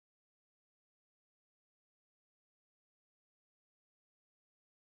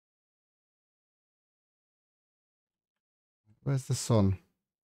 Where's the sun?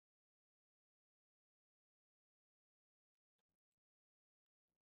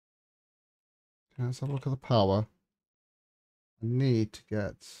 Okay, let's have a look at the power. I need to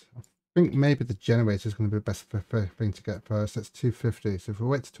get... I think maybe the generator is going to be the best thing to get first. That's 250. So if we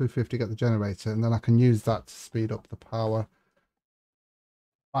wait to 250, get the generator, and then I can use that to speed up the power.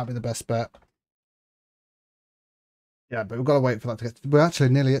 Might be the best bet. Yeah, but we've got to wait for that to get... We're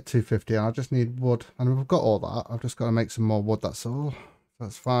actually nearly at 250, and I just need wood. And we've got all that. I've just got to make some more wood, that's all.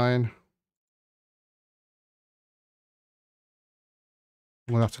 That's fine.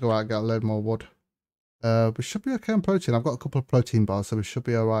 I'm going to have to go out and get a load more wood. We should be okay on protein. I've got a couple of protein bars, so we should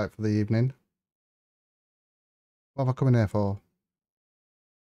be alright for the evening. What have I come in here for?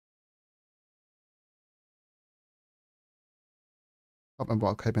 I can't remember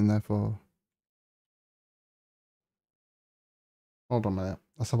what I came in there for. Hold on a minute.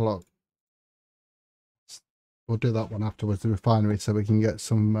 Let's have a look. We'll do that one afterwards, the refinery, so we can get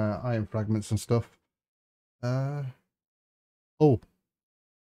some iron fragments and stuff. Oh,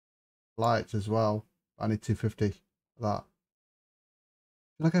 lights as well. I need 250 for that.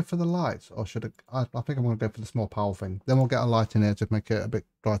 Should I go for the lights, or should I think I'm going to go for the small power thing. Then we'll get a light in here to make it a bit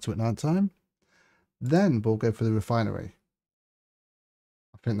brighter at night time. Then we'll go for the refinery.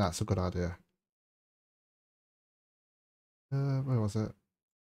 I think that's a good idea. Where was it?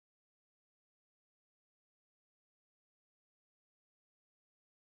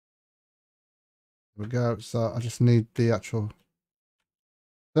 There we go. So I just need the actual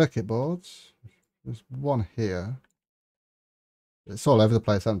circuit boards. There's one here. It's all over the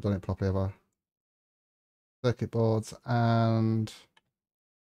place. I haven't done it properly, have I? Circuit boards and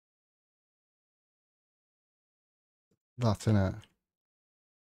that in it.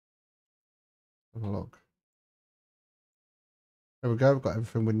 Have a look. There we go. We've got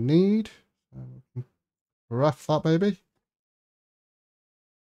everything we need. Rough that baby.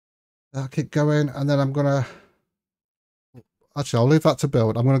 I'll keep going, and then I'm gonna. Actually, I'll leave that to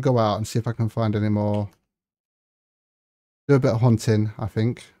build. I'm gonna go out and see if I can find any more. Do a bit of hunting, I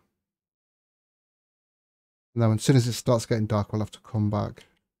think. And then as soon as it starts getting dark, we'll have to come back.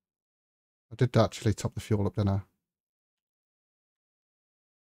 I did actually top the fuel up, didn't I?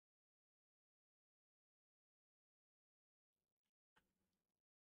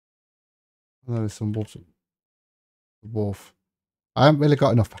 And then there's some wolves. Wolf. I haven't really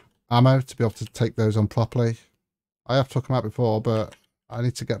got enough ammo to be able to take those on properly. I have took them out before, but I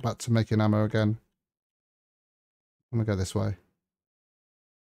need to get back to making ammo again. I'm gonna go this way.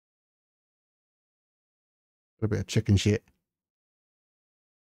 A bit of chicken shit.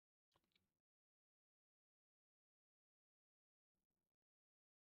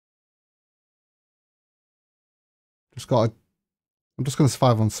 I'm just gonna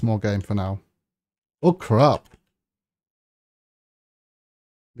survive on small game for now. Oh crap.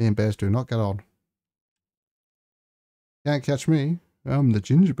 Me and bears do not get on. Can't catch me. I'm the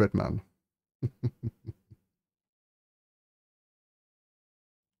gingerbread man.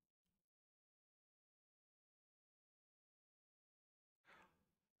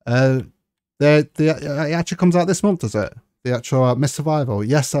 uh, it actually comes out this month, does it? The actual Miss Survival.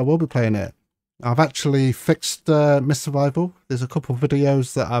 Yes, I will be playing it. I've actually fixed Miss Survival. There's a couple of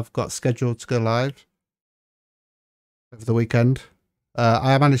videos that I've got scheduled to go live over the weekend.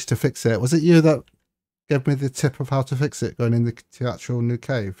 I managed to fix it. Was it you that gave me the tip of how to fix it going in the actual new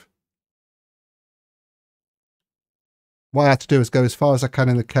cave? What I had to do is go as far as I can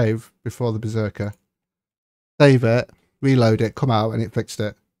in the cave before the berserker, save it, reload it, come out, and it fixed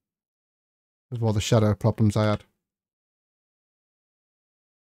it. With all the shadow problems I had.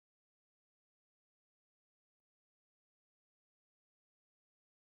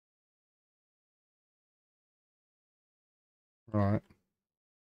 Right.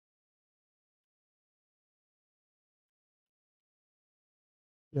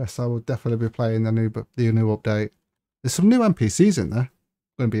 Yes, I will definitely be playing the new update. There's some new NPCs in there.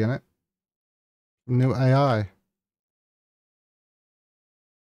 Going to be in it. New AI.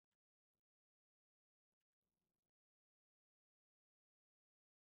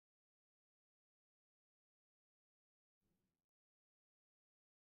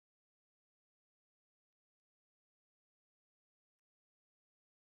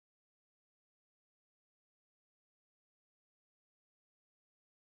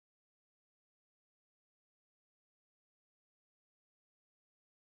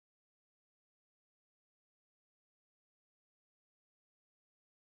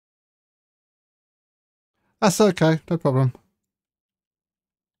 That's okay, no problem.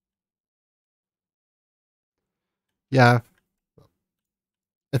 Yeah.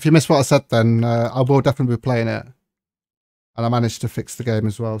 If you missed what I said, then I will definitely be playing it. And I managed to fix the game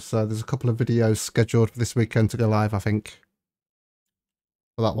as well. So there's a couple of videos scheduled for this weekend to go live, I think.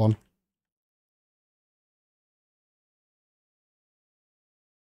 For that one.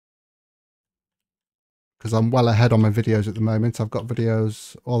 Because I'm well ahead on my videos at the moment. I've got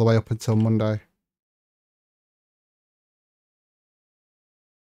videos all the way up until Monday.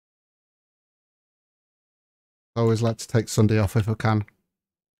 I always like to take Sunday off if I can.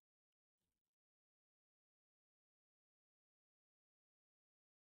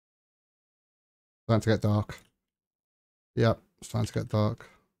 Starting to get dark. Yep, it's starting to get dark.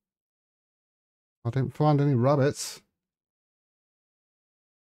 I didn't find any rabbits.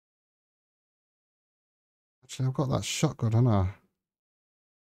 Actually, I've got that shotgun, haven't I? I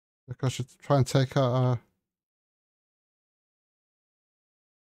think I should try and take out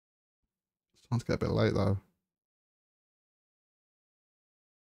It's starting to get a bit late, though.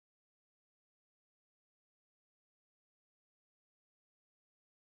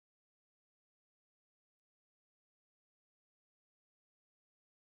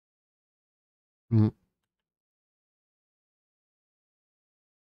 Mm.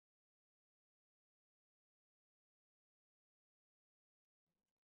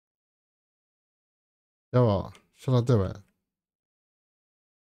 You know what? Shall I do it?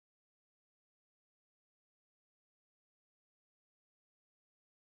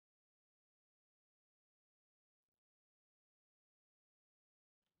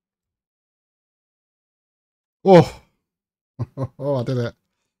 Oh! Oh, I did it.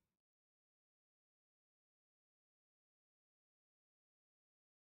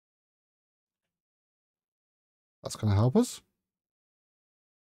 That's going to help us.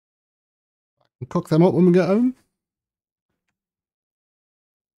 We'll cook them up when we get home.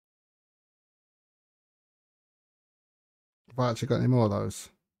 Have I actually got any more of those?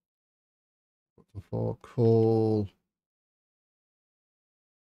 For cool. Did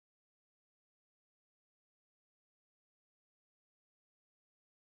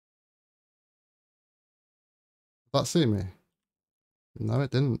that see me? No,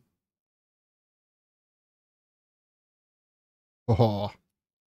 it didn't. Oh.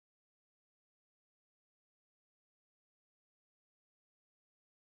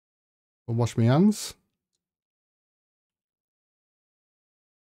 I'll wash my hands.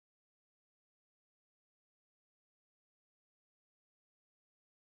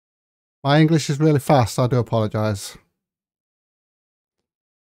 My English is really fast. I do apologise.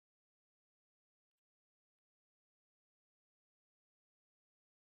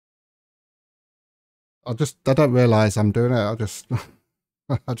 I don't realise I'm doing it.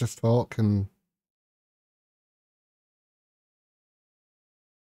 I just talk and.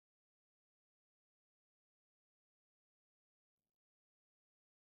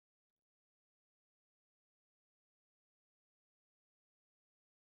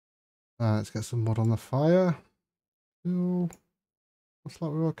 Let's get some wood on the fire. Ooh, looks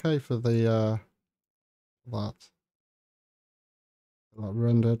like we're okay for the that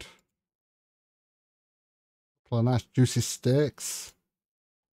rendered. Couple of nice juicy steaks.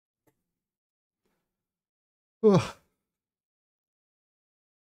 Ugh.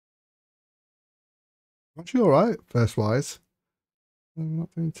 Actually, all right. First wise, I'm not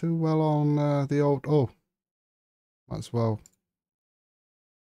doing too well on the old. Oh, might as well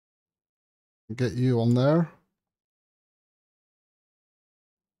get you on there.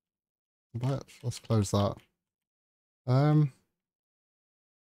 But let's close that. But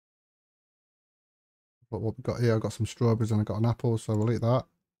what we've got here, I've got some strawberries and I've got an apple, so we'll eat that.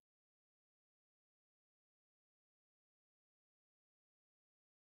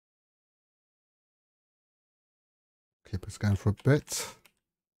 Keep us going for a bit.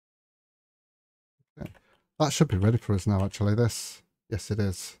 Okay. That should be ready for us now, actually, this. Yes, it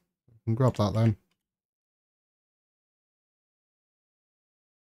is. We can grab that then.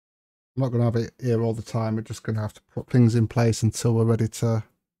 I'm not going to have it here all the time. We're just going to have to put things in place until we're ready to...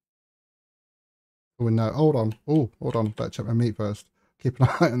 Oh, no. Hold on. Oh, hold on. Better check my meat first. Keep an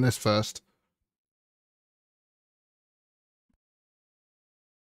eye on this first.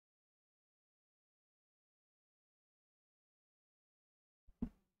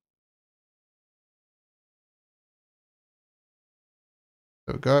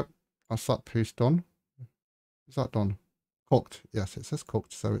 There we go. That's that piece done. Is that done? Cooked. Yes, it says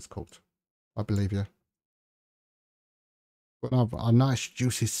cooked, so it's cooked. I believe you. We're going to have a nice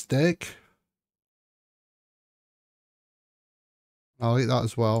juicy steak. I'll eat that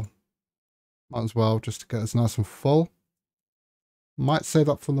as well. Might as well, just to get us nice and full. Might save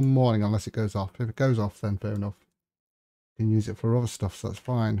that for the morning unless it goes off. If it goes off, then fair enough. You can use it for other stuff, so that's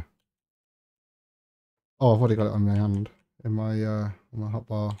fine. Oh, I've already got it on my hand. In my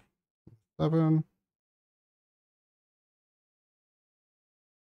hotbar. 7.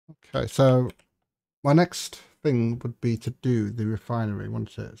 Okay, so my next thing would be to do the refinery,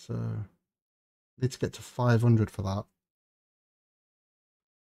 wouldn't it? So I need to get to 500 for that.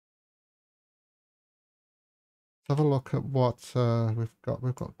 Let's have a look at what we've got.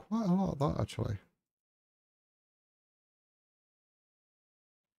 We've got quite a lot of that, actually.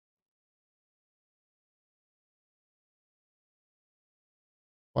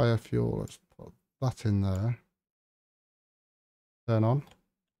 Biofuel, let's put that in there. Turn on.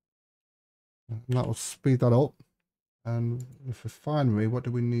 And that will speed that up. And with refinery, what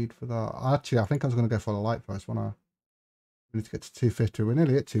do we need for that? Actually, I think I was going to go for the light first, when I need to get to 250. We're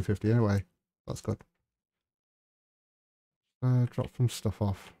nearly at 250 anyway. That's good. Drop some stuff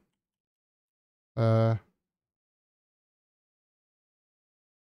off.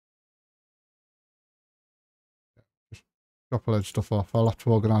 Just drop a load of stuff off. I'll have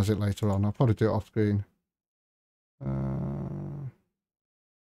to organise it later on. I'll probably do it off screen. I'll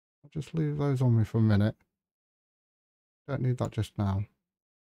just leave those on me for a minute. Don't need that just now.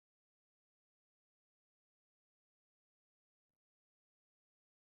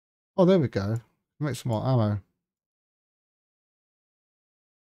 Oh, there we go. Make some more ammo.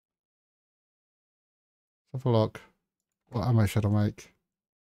 Let's have a look. What ammo should I make?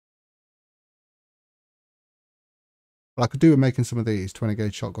 Well, I could do with making some of these 20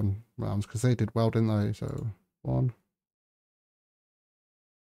 gauge shotgun rounds because they did well, didn't they? So, 1.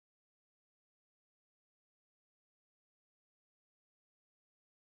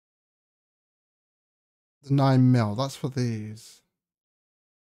 The 9mm, that's for these.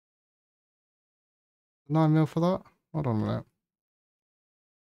 9mm for that? Hold on a minute.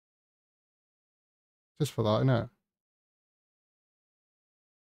 Just for that, innit?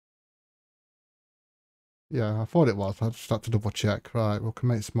 Yeah, I thought it was. I just had to double check. Right, we can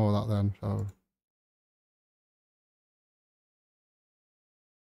make some more of that then. So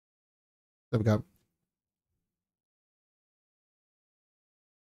there we go.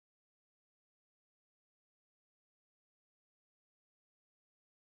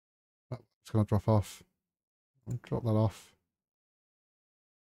 Oh, it's going to drop off. I'll drop that off.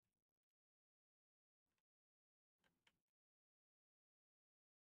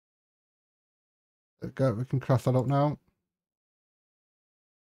 There we go. We can craft that up now.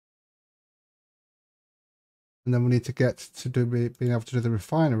 And then we need to get to being able to do the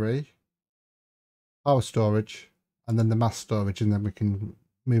refinery, power storage, and then the mass storage, and then we can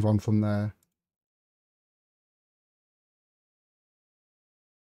move on from there.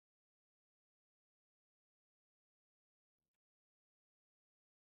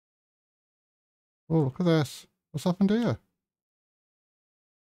 Oh, look at this. What's happened here?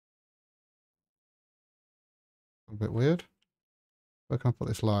 A bit weird. Where can I put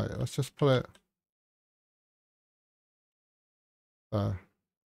this light? Let's just put it there.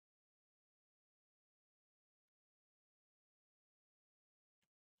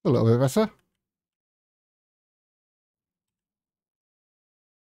 A little bit better.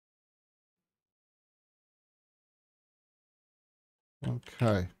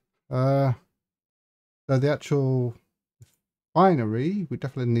 Okay. So the actual refinery, we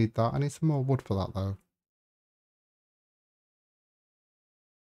definitely need that. I need some more wood for that though.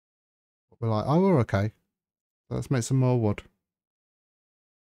 We're like, oh, we're okay. So let's make some more wood.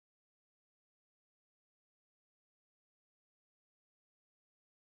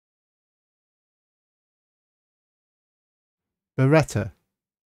 Beretta.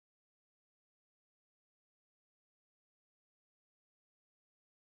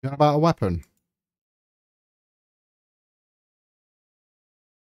 You know about a weapon?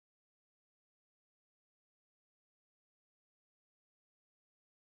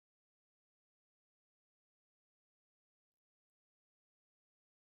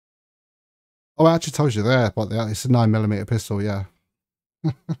 Oh, I actually told you there, but it's a 9mm pistol, yeah.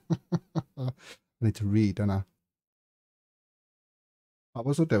 I need to read, don't I? What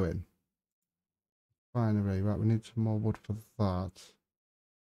was I doing? Refinery, right, we need some more wood for that.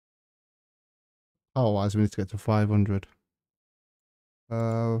 Otherwise, we need to get to 500.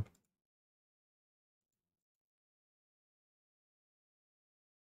 Well,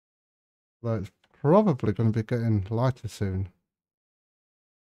 it's probably going to be getting lighter soon.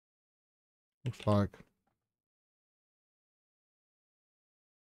 Looks like.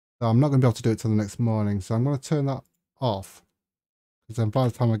 So I'm not going to be able to do it till the next morning, so I'm going to turn that off. Because then by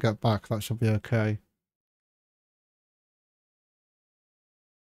the time I get back, that should be okay.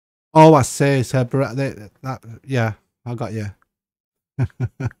 Oh, I see. So, yeah, I got you.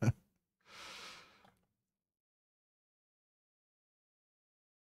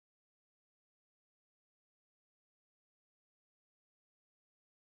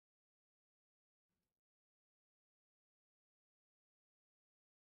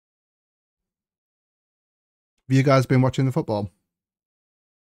 Have you guys been watching the football?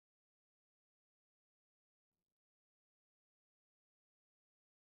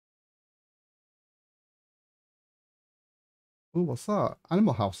 Oh, what's that?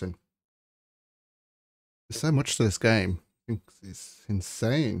 Animal housing. There's so much to this game. It's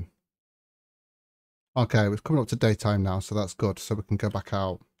insane. Okay, we're coming up to daytime now, so that's good. So we can go back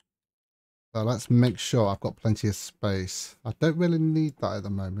out. So let's make sure I've got plenty of space. I don't really need that at the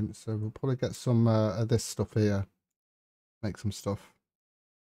moment, so we'll probably get some of this stuff here. Make some stuff.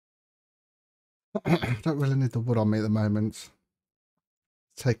 Don't really need the wood on me at the moment.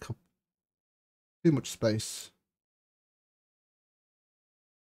 Take up too much space.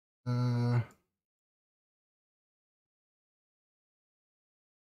 I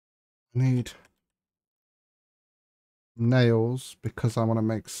need nails because I want to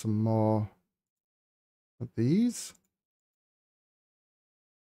make some more of these.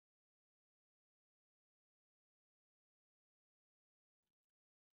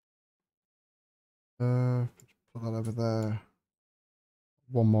 Put that over there.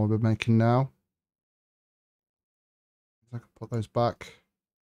 One more we're making now. I can put those back.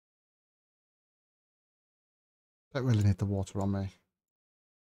 Don't really need the water on me.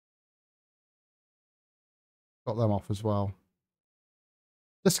 Got them off as well.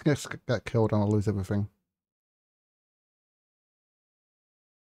 Just in case I get killed and I'll lose everything.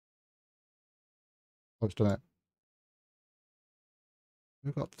 Oh, it's done it.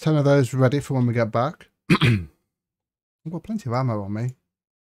 We've got 10 of those ready for when we get back. I've got plenty of ammo on me.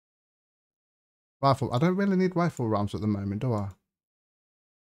 Rifle. I don't really need rifle rounds at the moment, do I?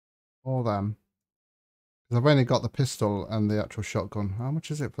 All them. I've only got the pistol and the actual shotgun. How much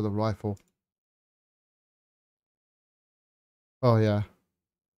is it for the rifle? Oh yeah,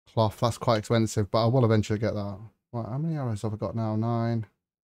 cloth. That's quite expensive, but I will eventually get that. Right, how many arrows have I got now? 9.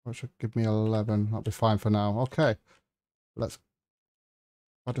 That should give me 11. That'll be fine for now. Okay, let's.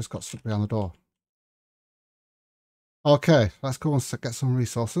 I just got stuck behind the door. Okay, let's go and get some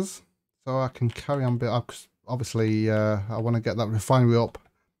resources so I can carry on. Obviously, I want to get that refinery up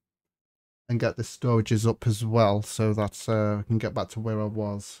and get the storages up as well, so that I can get back to where I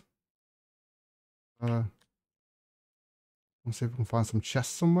was. Let's see if we can find some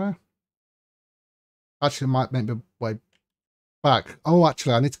chests somewhere. Actually, might make my way back. Oh,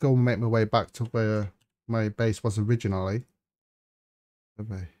 actually, I need to go and make my way back to where my base was originally.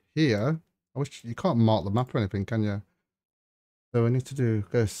 Over here. I wish you can't mark the map or anything, can you? So I need to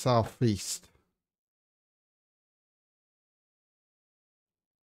go southeast.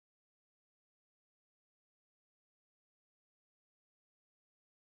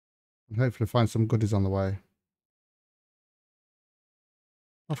 And hopefully find some goodies on the way.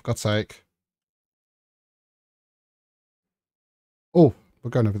 Oh, for God's sake. Oh, we're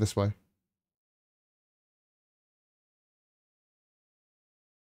going over this way.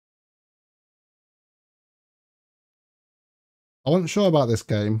 I wasn't sure about this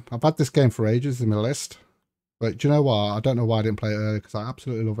game. I've had this game for ages in my list. But do you know what? I don't know why I didn't play it earlier because I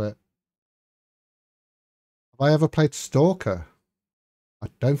absolutely love it. Have I ever played Stalker? I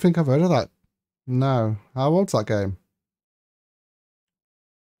don't think I've heard of that. No. How old's that game?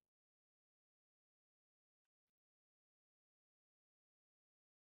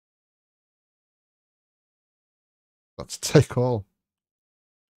 Let's take all.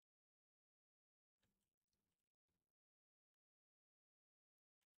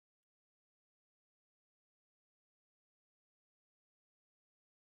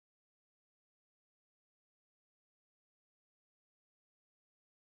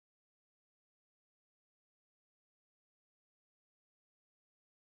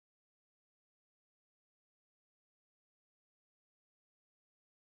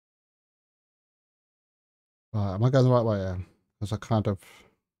 Right, am I going the right way here? Because I kind of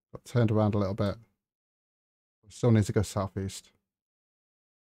got turned around a little bit. Still need to go southeast.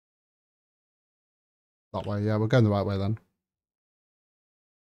 That way, yeah, we're going the right way then.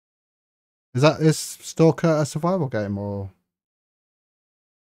 Is Stalker a survival game or?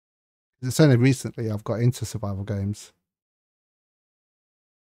 It's only recently I've got into survival games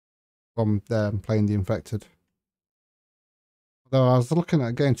from playing The Infected. Though I was looking at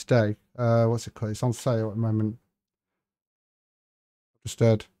a game today. What's it called? It's on sale at the moment. Just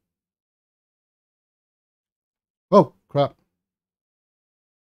heard. Oh crap!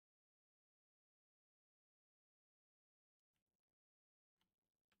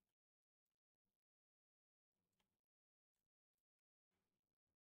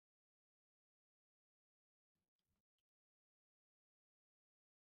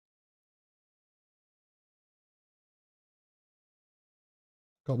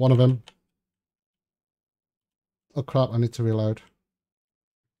 Got one of them. Oh crap! I need to reload.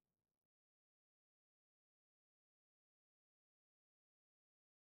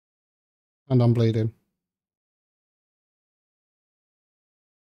 And I'm bleeding.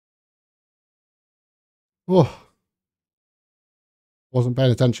 Oh, wasn't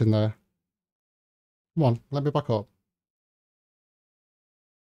paying attention there. Come on, let me back up.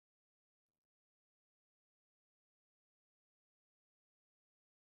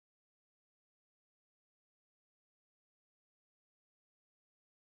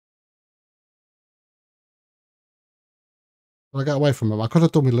 I got away from him. I could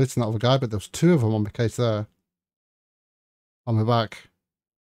have done with looting that other guy, but there was 2 of them on my case there. On my back.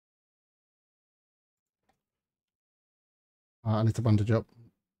 I need to bandage up.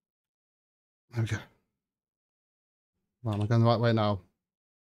 Okay. Right, am I going the right way now?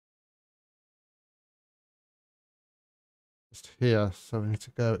 Just here, so we need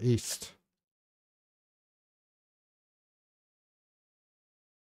to go east.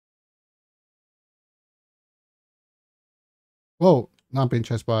 Whoa, now I'm being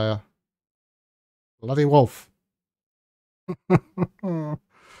chased by a bloody wolf. Oh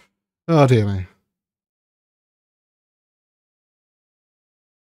dear me.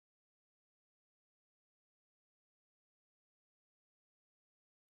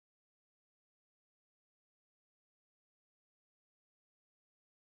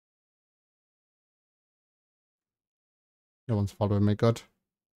 No one's following me, good.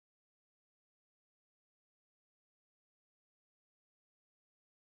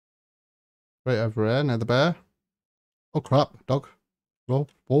 Right over here, near the bear. Oh crap, dog.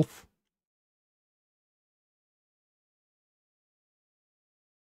 Wolf.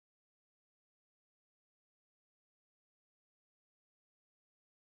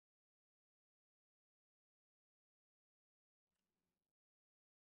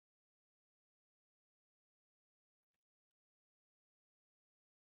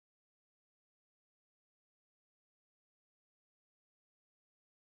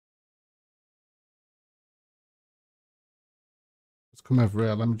 Let's come over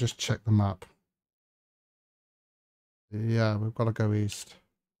here. Let me just check the map. Yeah, we've got to go east.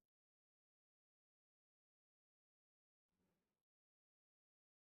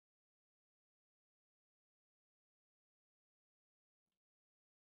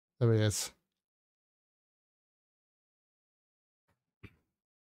 There he is.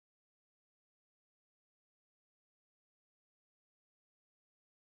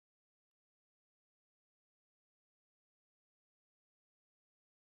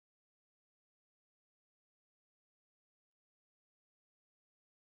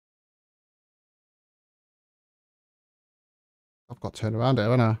 I've got to turn around here,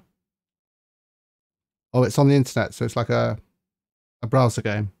 haven't I? Oh, it's on the internet, so it's like a browser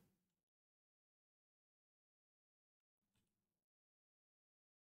game.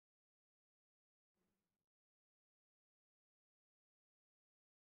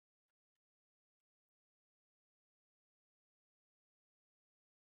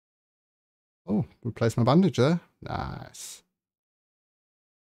 Oh, replace my bandage there. Nice.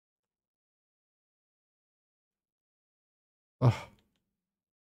 Oh,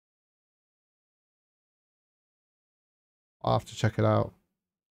 I'll have to check it out.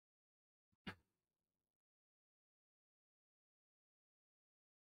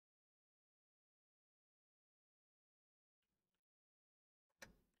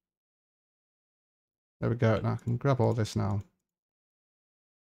 There we go. Now I can grab all this now.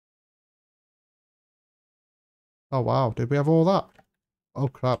 Oh, wow. Did we have all that? Oh,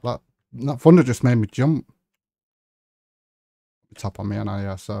 crap. That thunder just made me jump. Tap on me, and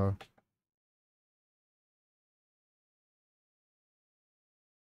yeah, so...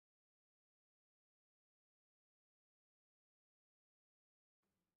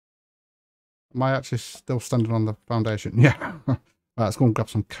 Am I actually still standing on the foundation? Yeah. Right, let's go and grab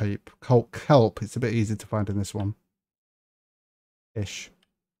some kelp. It's a bit easy to find in this one. Ish.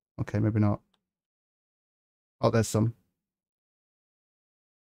 Okay, maybe not. Oh, there's some.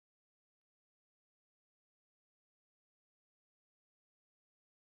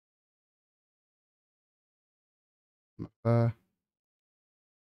 Oh,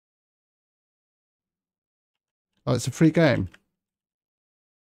 it's a free game.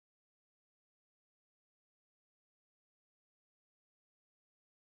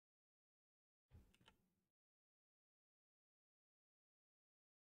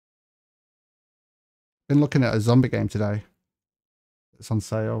 Been looking at a zombie game today. It's on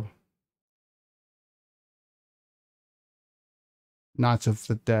sale. Night of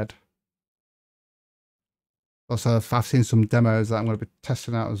the Dead. Also, I've seen some demos that I'm going to be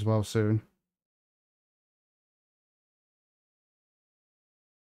testing out as well soon.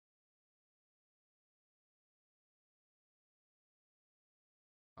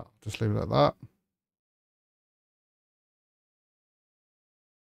 I'll just leave it at that.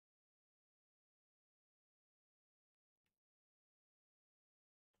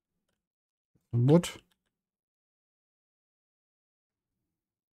 Some wood.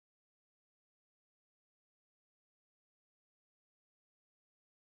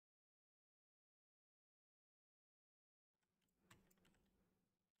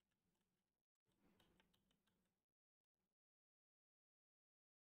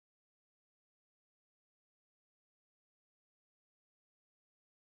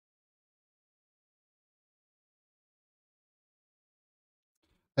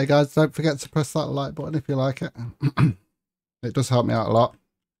 Hey guys, don't forget to press that like button if you like it. It does help me out a lot.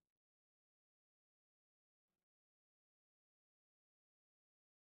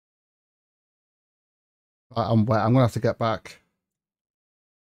 Right, I'm wet. I'm going to have to get back.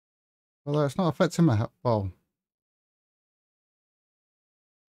 Although it's not affecting my health. Well,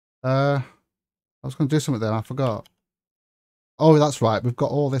 I was going to do something then. I forgot. Oh, that's right. We've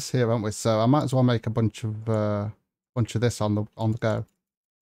got all this here, haven't we? So I might as well make a bunch of this on the go.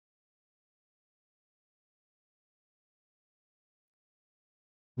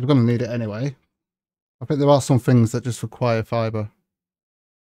 We're going to need it anyway. I think there are some things that just require fiber.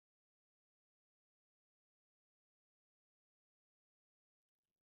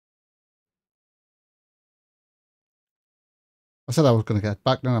 I said I was going to get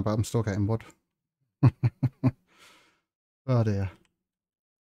back now, but I'm still getting wood. Oh dear.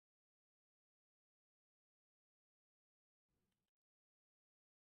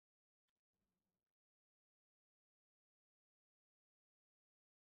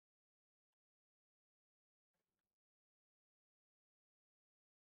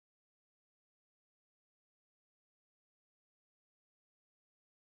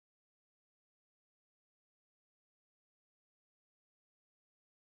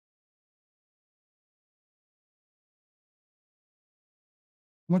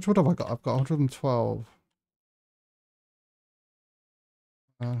 much wood have I got? I've got 112.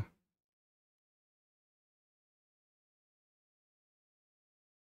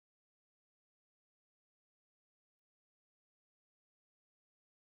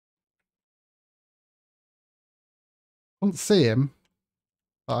 Couldn't see him,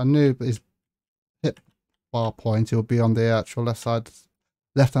 but I knew his hit bar point, he'll be on the actual left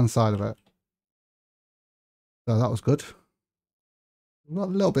hand side of it. So that was good. Got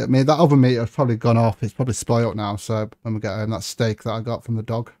a little bit of meat. That other meat has probably gone off. It's probably spoiled now. So when we get home, that steak that I got from the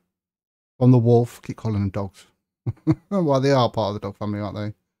dog, from the wolf, keep calling them dogs. Well, they are part of the dog family, aren't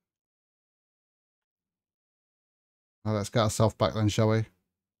they? Well, let's get ourselves back then, shall we?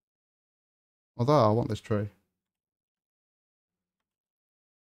 Although I want this tree.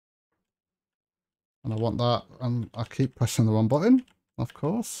 And I want that. And I keep pressing the wrong button, of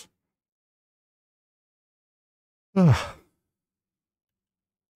course. Ugh.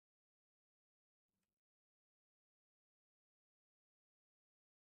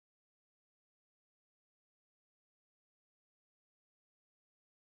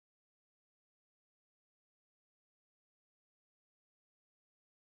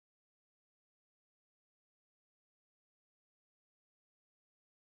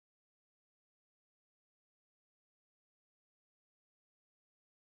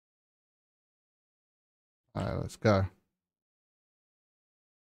 Alright, let's go.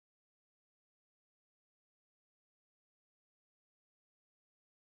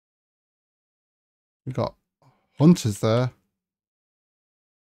 We got hunters there.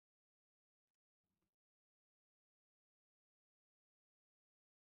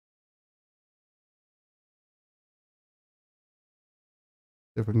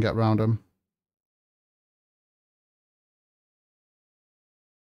 See if we can get around them.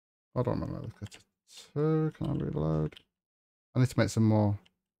 I don't remember. Look at two. Can I reload? I need to make some more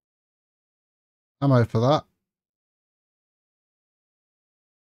ammo for that.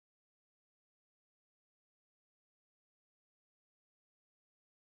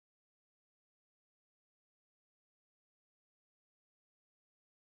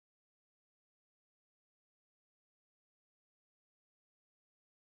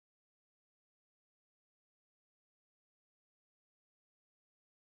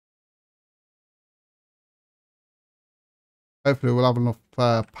 Hopefully we'll have enough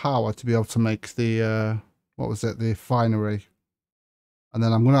power to be able to make the, what was it, the finery. And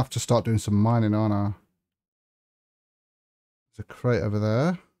then I'm going to have to start doing some mining, aren't I? There's a crate over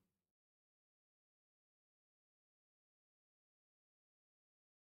there.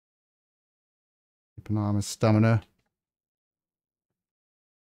 Keep an eye on my stamina.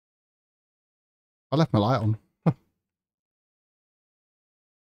 I left my light on.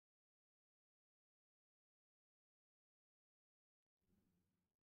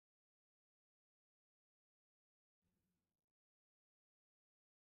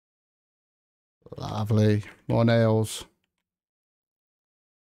 Lovely. More nails.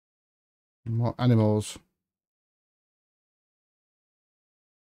 More animals.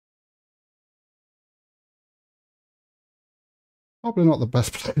 Probably not the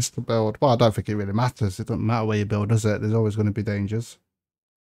best place to build. Well, I don't think it really matters. It doesn't matter where you build, does it? There's always going to be dangers.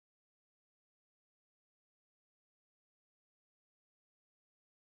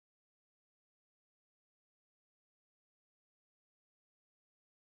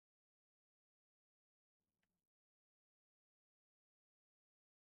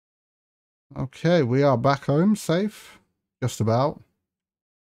 Okay, we are back home, safe. Just about.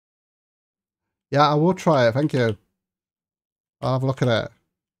 Yeah, I will try it. Thank you. I'll have a look at it.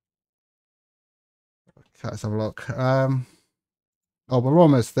 Okay, let's have a look. Oh, we're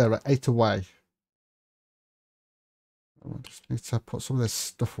almost there at 8 away. I just need to put some of this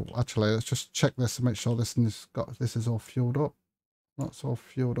stuff. Actually, let's just check this and make sure this is all fueled up. That's all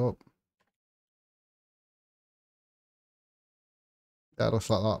fueled up. Yeah, it looks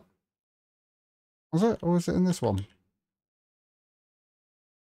like that. Was it? Or is it in this one?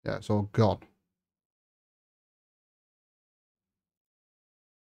 Yeah, it's all gone.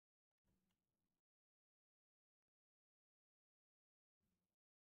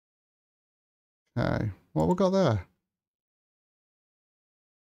 Okay, what we got there?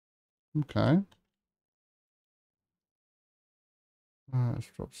 Okay. Let's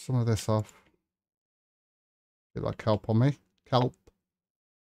drop some of this off. Get that kelp on me. Kelp.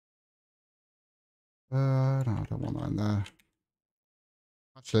 No, I don't want that in there.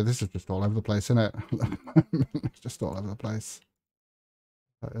 Actually, this is just all over the place, isn't it? It's just all over the place.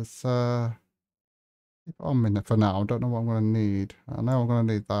 It's keep it on me for now. I don't know what I'm going to need. I know I'm going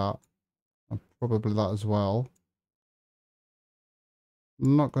to need that. And probably that as well.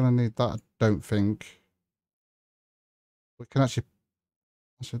 I'm not going to need that, I don't think. We can actually,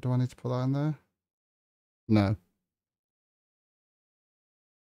 do I need to put that in there? No.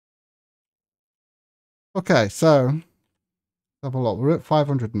 Okay, so, have a look. We're at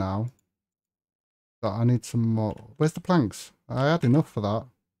 500 now. But I need some more. Where's the planks? I had enough for that.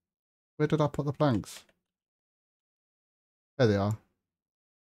 Where did I put the planks? There they are.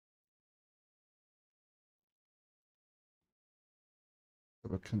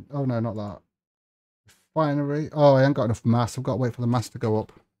 Oh no, not that. Refinery. Oh, I ain't got enough mass. I've got to wait for the mass to go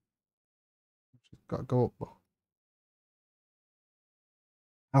up. Got to go up.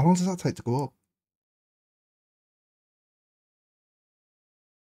 How long does that take to go up?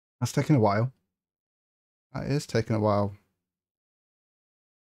 That's taking a while. That is taking a while.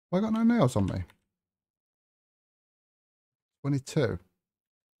 Have I got no nails on me? 22.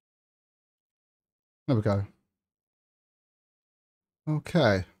 There we go.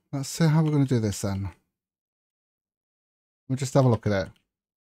 Okay, let's see how we're going to do this then. We'll just have a look at it.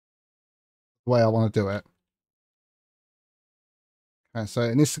 The way I want to do it. Okay, so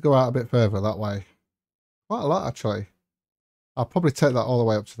it needs to go out a bit further that way. Quite a lot actually. I'll probably take that all the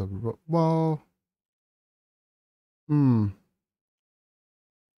way up to the... Well... Well,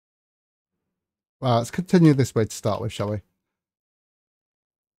 let's continue this way to start with, shall we?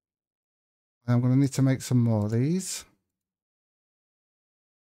 I'm going to need to make some more of these.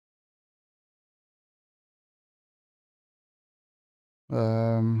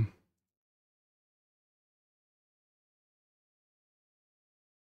 A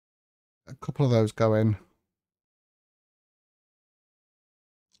couple of those go in.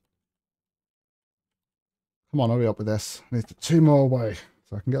 Come on, hurry up with this. I need 2 more away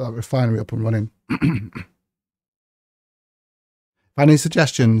so I can get that refinery up and running. Any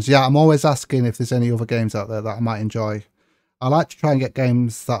suggestions? Yeah, I'm always asking if there's any other games out there that I might enjoy. I like to try and get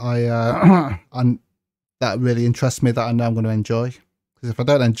games that and that really interest me, that I know I'm going to enjoy. Because if I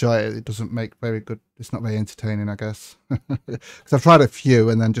don't enjoy it, it doesn't make very good. It's not very entertaining, I guess. Because I've tried a few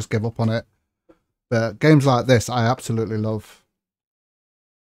and then just give up on it. But games like this, I absolutely love.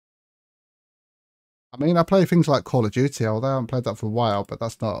 I mean, I play things like Call of Duty, although I haven't played that for a while, but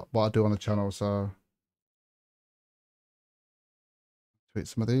that's not what I do on the channel, so. Tweet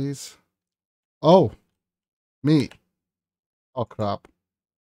some of these. Oh, meat. Oh, crap.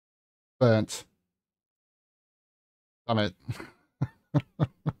 Burnt. Damn it.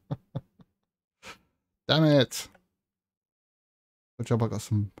 Damn it. Good job I got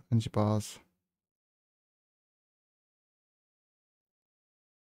some energy bars.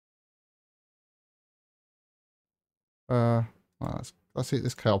 Let's eat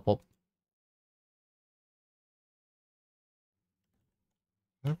this kale pop.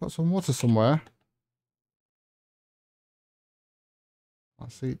 I've got some water somewhere.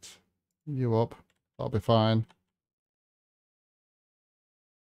 Let's eat you up. That'll be fine.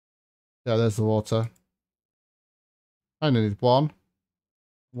 Yeah, there's the water. I only need one.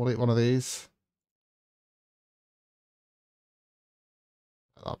 We'll eat one of these.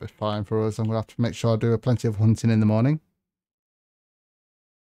 That'll be fine for us. I'm going to have to make sure I do plenty of hunting in the morning.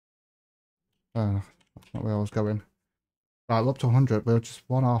 That's not where I was going. Right, we're up to 100. We're just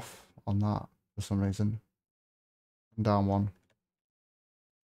one off on that for some reason. I'm down one.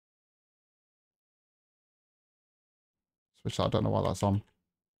 Switch that. I don't know why that's on.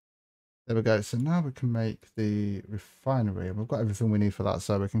 There we go. So now we can make the refinery. And we've got everything we need for that,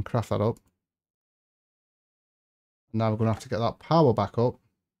 so we can craft that up. Now we're going to have to get that power back up.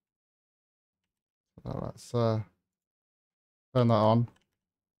 So let's turn that on.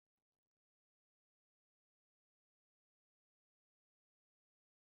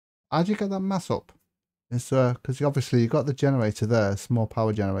 How do you get that mass up? It's because obviously you've got the generator there, small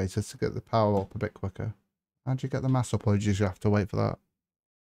power generator, to get the power up a bit quicker. How do you get the mass up, or do you just have to wait for that?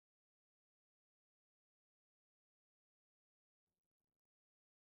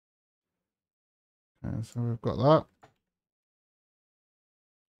 Okay, so we've got that.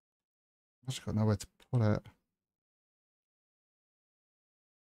 I've just got nowhere to put it.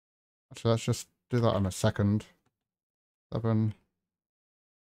 Actually, let's just do that in a second. 7.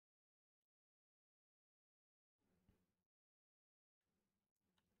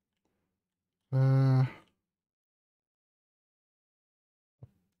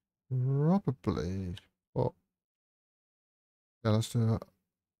 Probably. Oh, yeah, let's do that.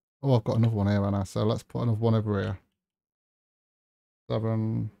 Oh, I've got another one here, Anna. So let's put another one over here.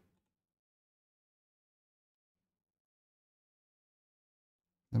 7.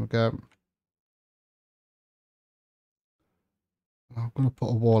 There we go. I'm going to put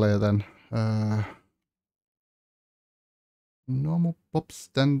a wall here then. Normal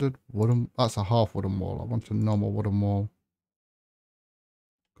substandard wooden. That's a half wooden wall. I want a normal wooden wall.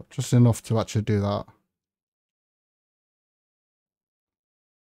 Got just enough to actually do that.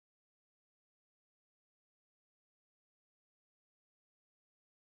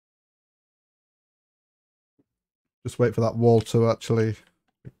 Just wait for that wall to actually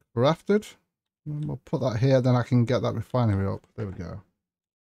be crafted. And we'll put that here, then I can get that refinery up. There we go.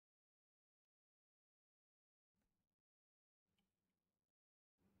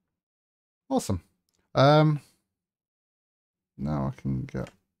 Awesome. Now I can get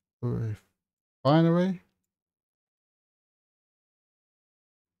the refinery.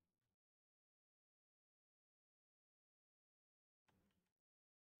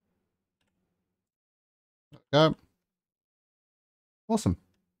 Go. Awesome.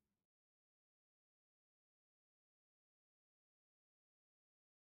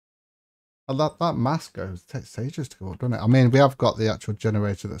 And that mass takes ages to go up, doesn't it? I mean, we have got the actual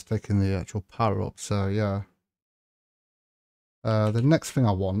generator that's taking the actual power up, so yeah. The next thing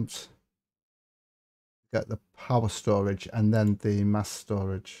I want, get the power storage and then the mass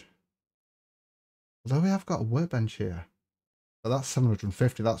storage. Although we have got a workbench here. But that's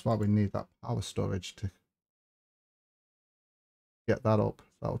 750, that's why we need that power storage to get that up.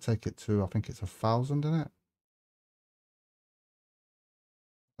 That will take it to, I think it's 1,000 in it.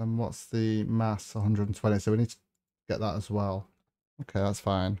 And what's the mass? 120, so we need to get that as well. Okay, that's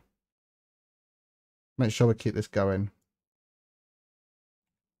fine. Make sure we keep this going.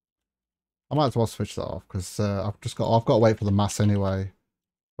 I might as well switch that off because I've got to wait for the mass anyway.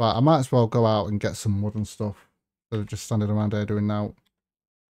 Right, I might as well go out and get some wood and stuff. Instead of just standing around here doing that.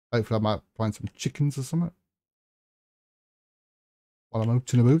 Hopefully I might find some chickens or something while I'm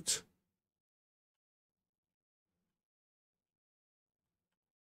out and about.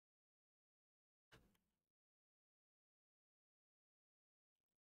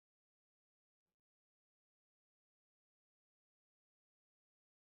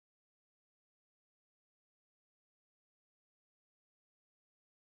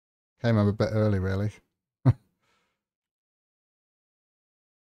 Came home a bit early, really.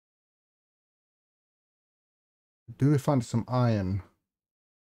 Do we find some iron?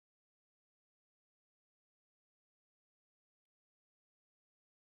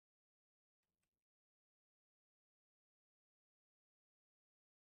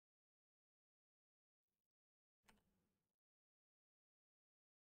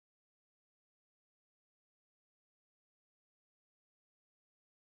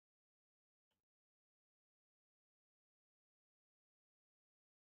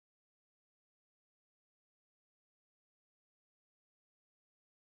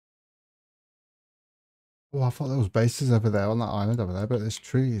 Oh, I thought there was bases over there on that island over there, but there's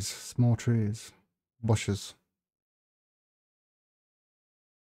trees, small trees, bushes.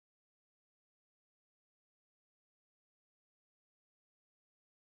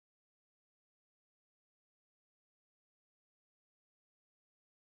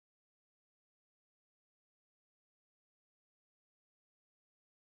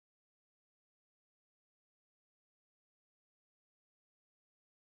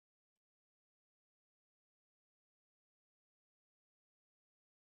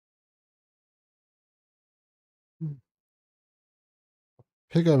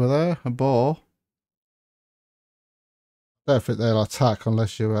 Pig over there, a boar. Don't think they'll attack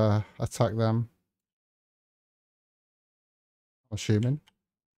unless you attack them. I'm assuming.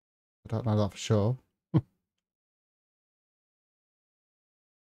 I don't know that for sure.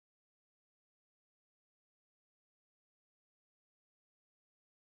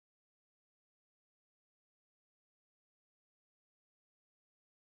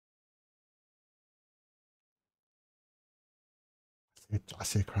 I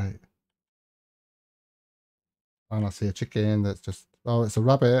see a crate. And I see a chicken that's just, oh, it's a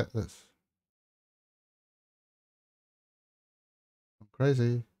rabbit that's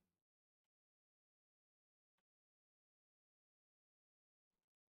crazy.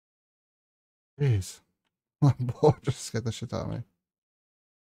 Jeez. My boar just scared the shit out of me.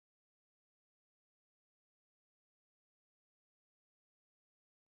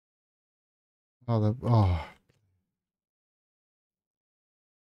 Oh,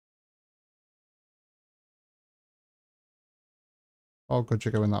 oh, good,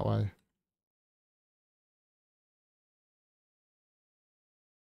 you're going that way.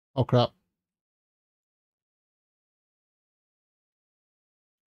 Oh, crap.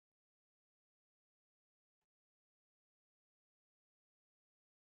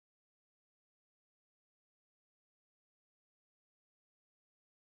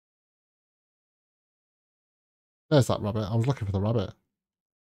 There's that rabbit. I was looking for the rabbit.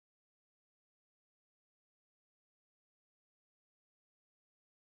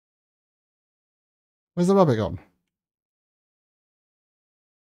 Where's the rabbit gone?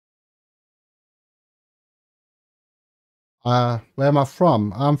 Where am I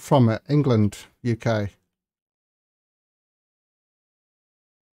from? I'm from England, UK.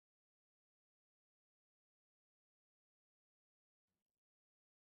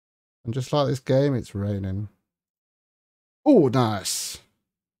 And just like this game, it's raining. Oh, nice.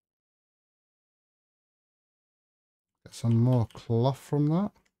 Get some more cloth from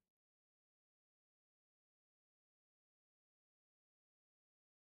that.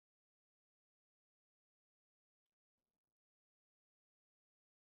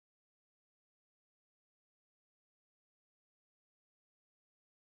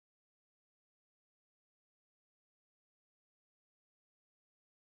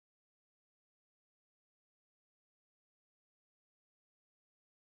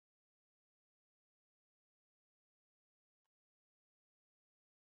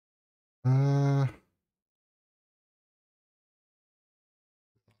 Uh,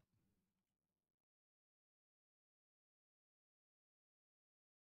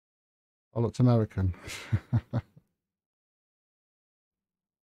 I looked American.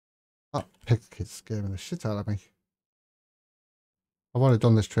 That pig kid's scaring the shit out of me. I've already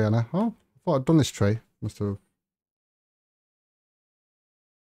done this tree, Anna. Oh, I thought I'd done this tree. Must have.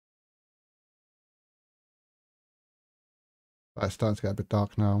 Right, it's starting to get a bit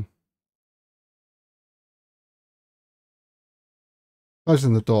dark now.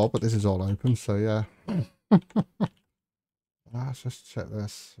 Closing the door, but this is all open, so yeah. Let's just check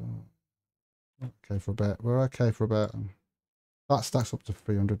this. Okay for a bit. We're okay for a bit. That stacks up to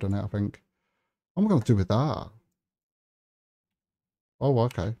 300, doesn't it, I think? What am I going to do with that? Oh,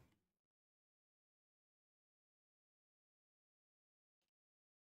 okay.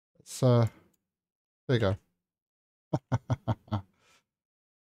 It's, there you go.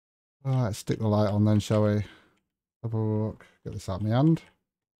 Alright, stick the light on then, shall we? Have a look. Get this out of my hand.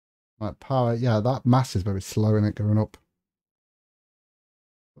 Right, power. Yeah, that mass is very slow in it going up.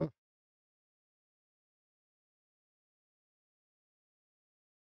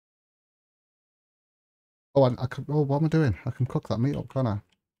 Oh, I can, oh, what am I doing? I can cook that meat up, can't I?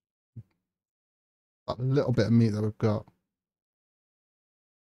 That little bit of meat that we've got.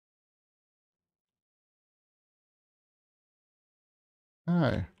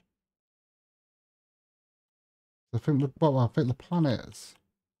 Hey. I think the plan is.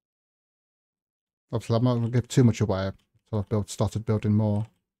 Obviously, I'm not going to give too much away until I've started building more.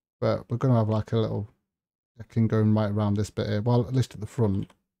 But we're going to have like a little decking going right around this bit here. Well, at least at the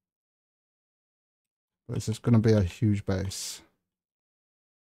front. But it's just going to be a huge base.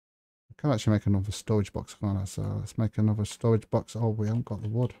 I can actually make another storage box, can't I? So let's make another storage box. Oh, we haven't got the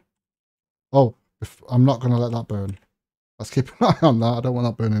wood. Oh, I'm not going to let that burn. Let's keep an eye on that. I don't want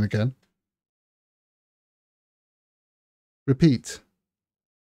that burning again. Repeat.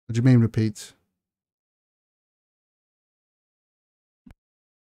 What do you mean repeat?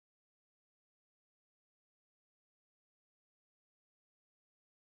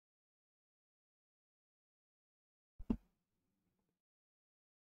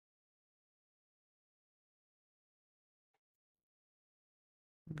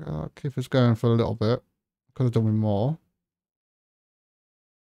 Keep us going for a little bit. Could have done with more.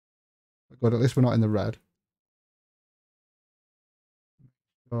 Good, at least we're not in the red.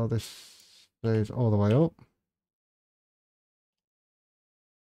 Oh, this stays all the way up.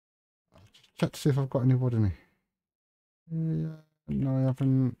 Check to see if I've got any wood in here. Yeah, no, I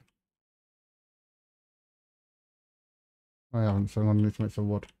haven't. I haven't, so I'm going to need to make some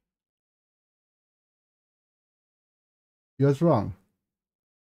wood. Yours wrong?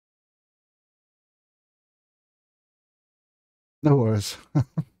 No worries.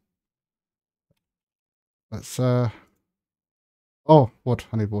 Let's, oh, wood.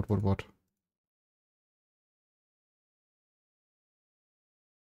 I need wood, wood, wood.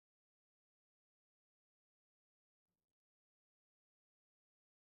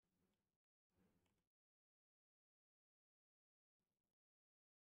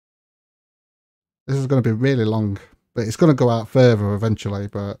 This is going to be really long, but it's going to go out further eventually,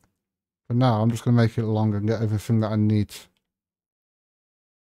 but for now, I'm just going to make it long and get everything that I need.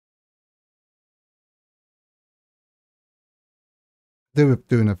 They were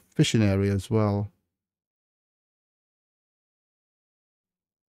doing a fishing area as well.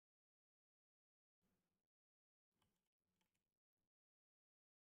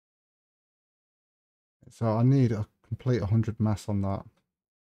 So I need a complete 100 mass on that.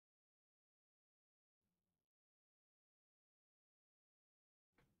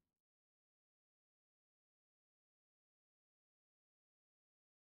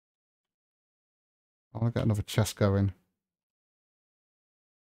 I want to get another chest going.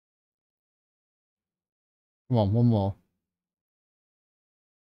 Come on, one more.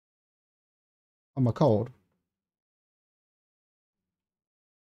 Am I cold?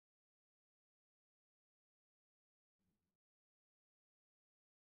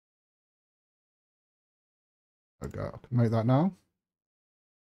 Okay, I can make that now.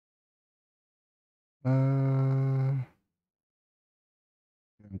 I'm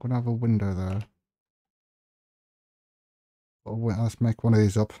gonna have a window there. Oh, wait, let's make one of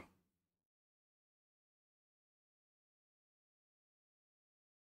these up.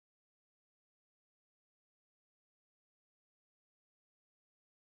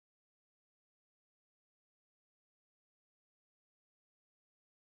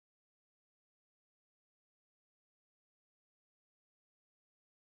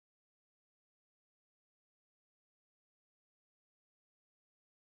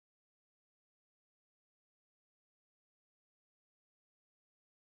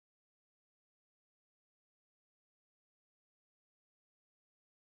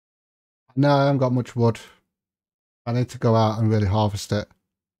 No, I haven't got much wood. I need to go out and really harvest it.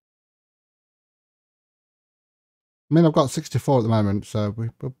 I mean, I've got 64 at the moment, so we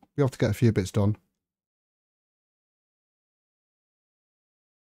have to get a few bits done.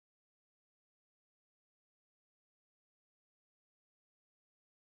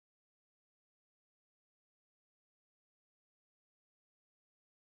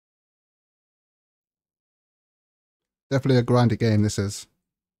 Definitely a grindy game, this is.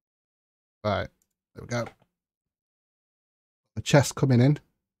 Right, there we go. The chest coming in.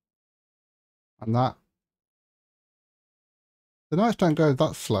 And that. The nights don't go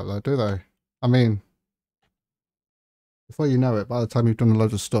that slow though, do they? I mean, before you know it, by the time you've done a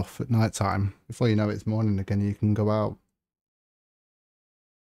load of stuff at night time, before you know it's morning again, you can go out.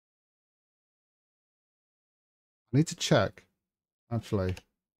 I need to check, actually.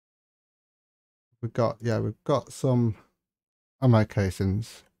 We've got some ammo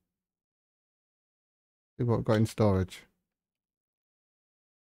casings. See what we've got in storage.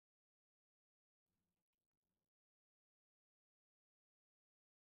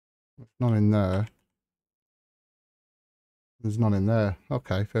 There's none in there. There's none in there.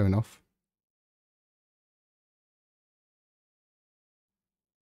 Okay, fair enough.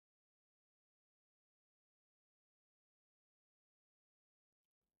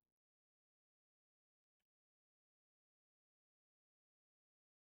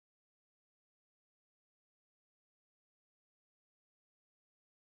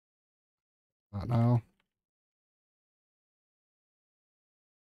 Right now.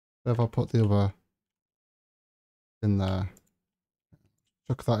 Where have I put the other in there?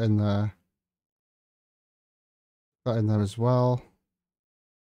 Chuck that in there. That in there as well.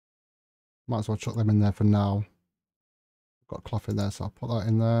 Might as well chuck them in there for now. Got cloth in there, so I'll put that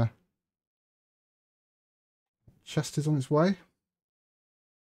in there. Chest is on its way.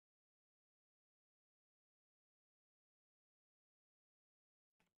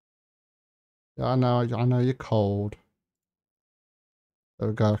 Yeah, I know you're cold. There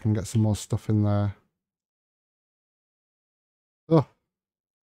we go, I can get some more stuff in there. Oh,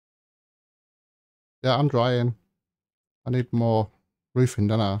 yeah, I'm drying. I need more roofing,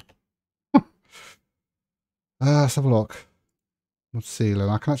 don't I? Let's have a look. Wood ceiling.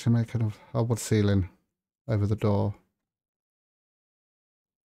 I can actually make a wood ceiling over the door.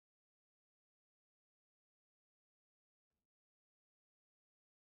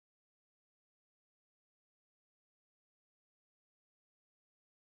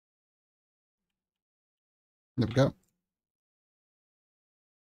 There we go.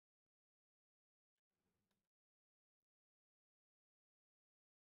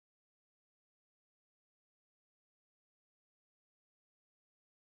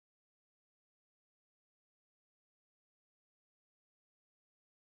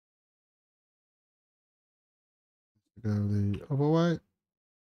 Go the other way.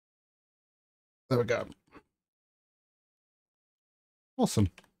 There we go. Awesome.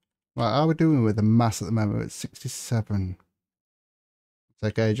 Right, how are we doing with the mass at the moment? It's 67.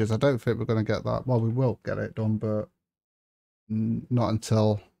 Take ages. I don't think we're going to get that. Well, we will get it done, but not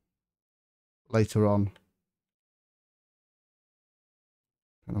until later on.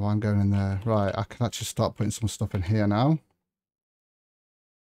 Don't know why I'm going in there. Right, I can actually start putting some stuff in here now.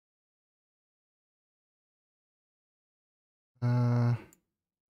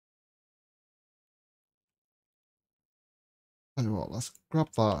 Tell you what, let's grab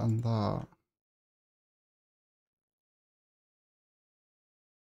that and that.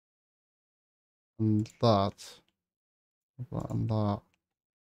 And that. And that.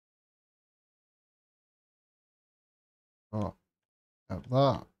 Oh, got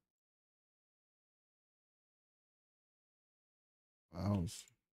that. What else?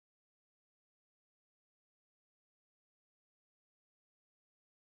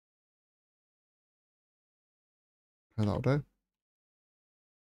 Okay, that'll do.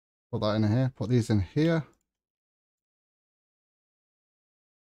 Put that in here. Put these in here.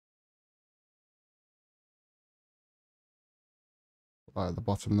 Put that at the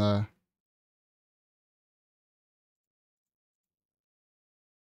bottom there.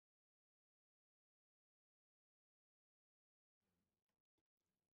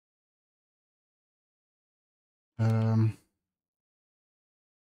 Um,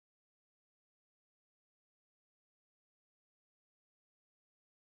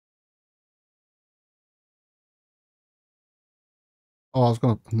 oh, I was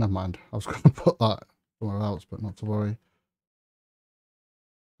gonna, never mind. I was gonna put that somewhere else, but not to worry.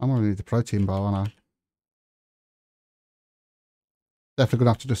 I'm gonna need the protein bar, aren't I? Definitely gonna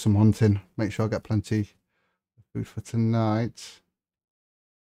have to do some hunting. Make sure I get plenty of food for tonight.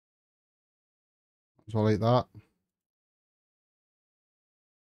 As well eat that.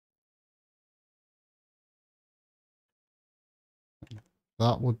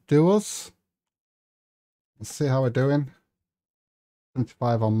 That would do us. Let's see how we're doing.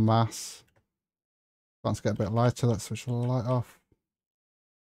 75 on mass. Starting to get a bit lighter. Let's switch the light off.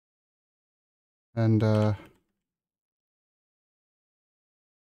 And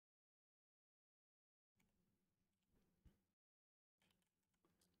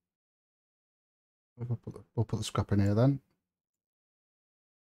we'll put the scrap in here then.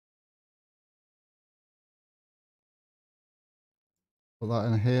 Put that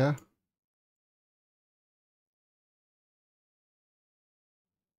in here.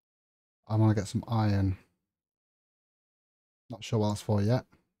 I want to get some iron. Not sure what that's for yet.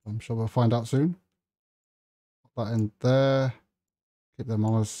 I'm sure we'll find out soon. Put that in there. Keep them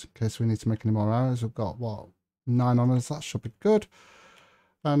on us in case we need to make any more arrows. We've got, what, 9 on us. That should be good.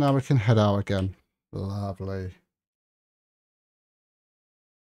 And now we can head out again. Lovely.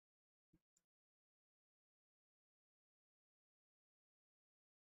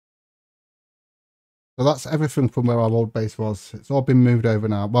 So that's everything from where our old base was. It's all been moved over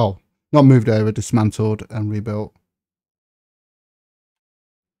now. Well, not moved over, dismantled and rebuilt.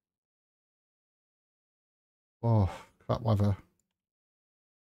 Oh, crap weather.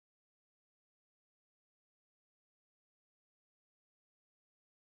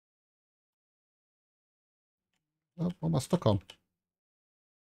 Oh, what am I stuck on?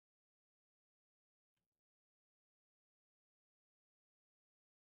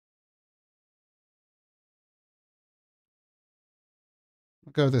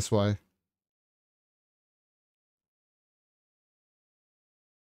 I'll go this way.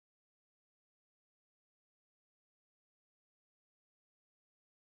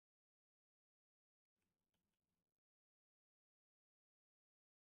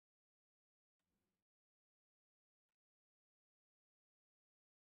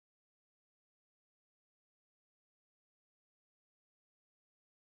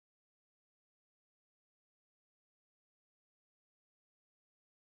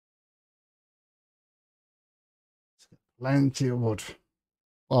 Plenty of wood.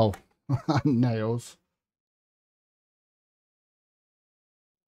 Oh, nails.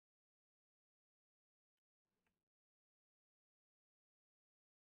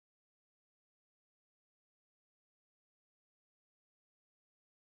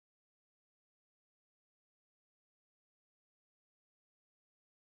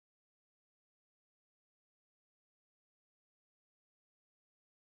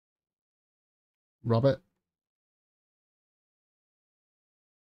 Rabbit.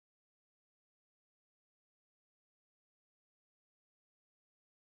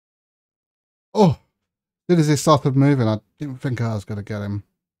 Oh, as soon as he started moving, I didn't think I was going to get him.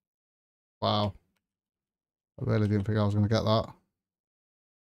 Wow. I really didn't think I was going to get that.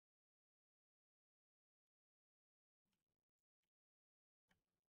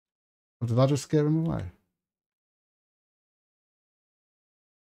 Or did I just scare him away?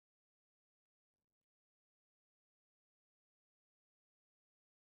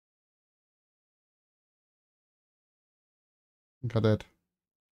 I think I did.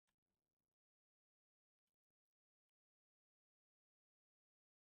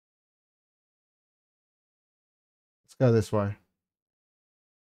 Let's go this way.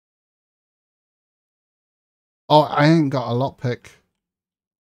 Oh, I ain't got a lockpick.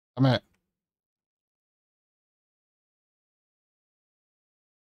 I'm it.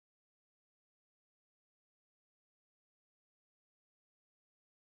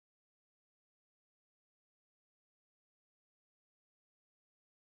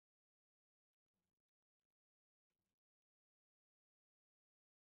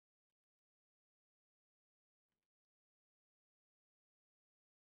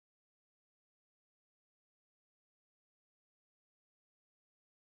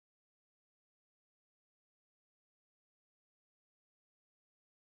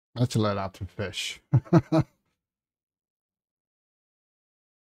 Let's let out to fish.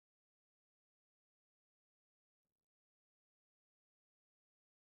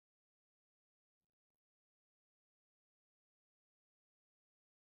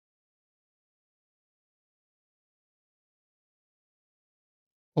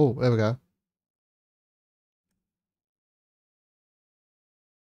 Oh, there we go.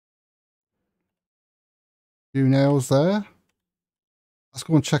 Few nails there. Let's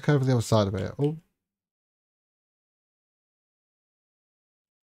go and check over the other side of it. Oh,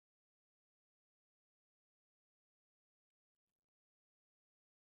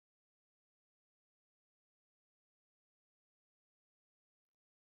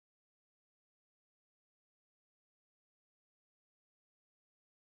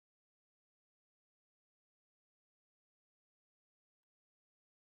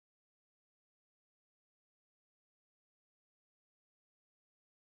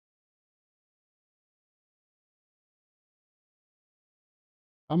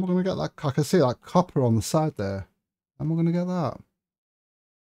 how am I going to get that? I can see that copper on the side there. How am I going to get that?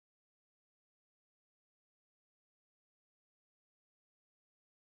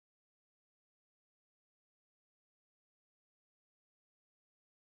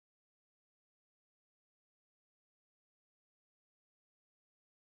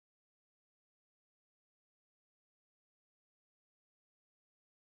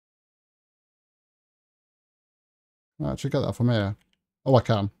 I actually get that from here. Oh, I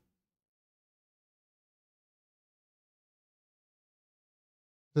can.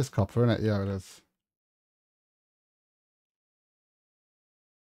 This copper, isn't it? Yeah, it is.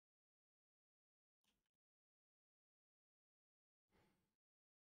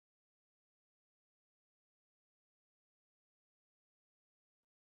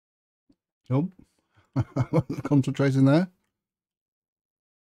 Nope. Concentrating there.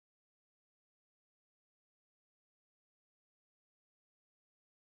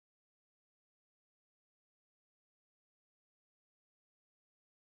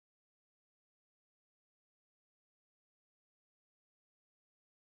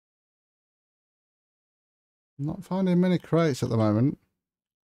 Not finding many crates at the moment.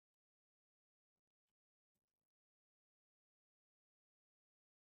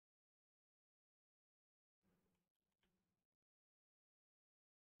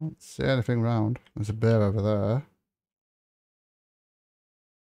 Don't see anything round. There's a bear over there.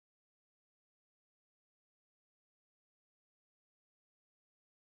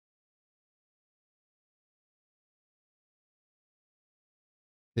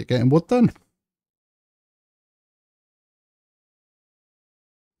 It getting wood then?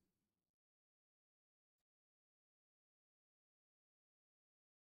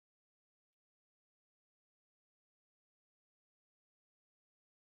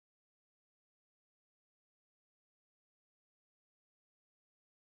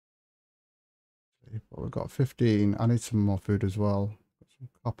 But we've got 15. I need some more food as well. Got some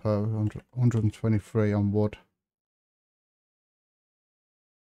copper, 123 on wood.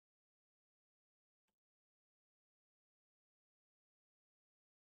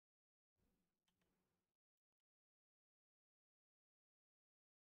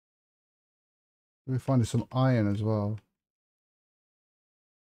 We're finding some iron as well.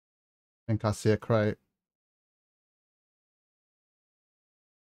 I think I see a crate.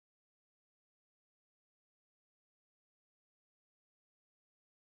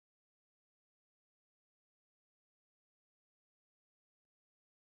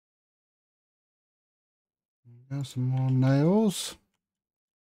 There's some more nails.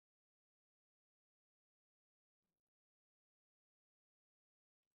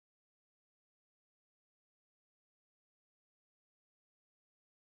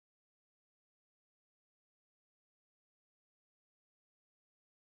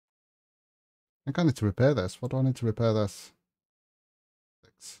 I think I need to repair this. What do I need to repair this?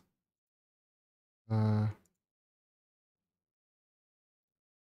 6. Uh,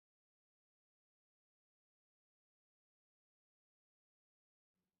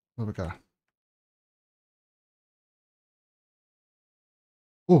 where we go?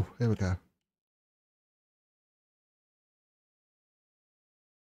 Oh, here we go.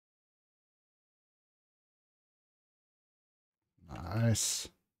 Nice.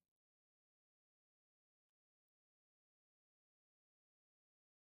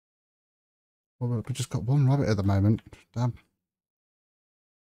 Well, we've just got one rabbit at the moment. Damn.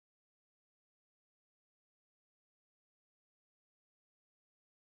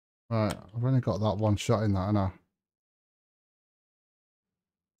 Right, I've only got that one shot in that, and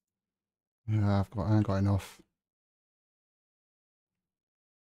yeah, I ain't got enough.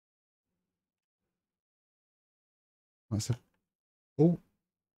 That's it. Oh.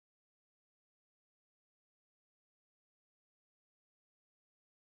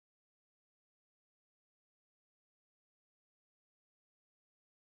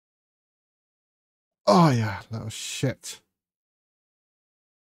 Oh yeah, little shit.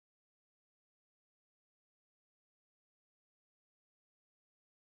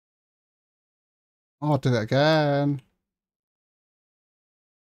 Oh, I did it again.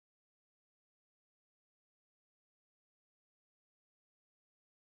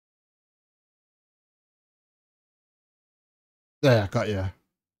 There, got you.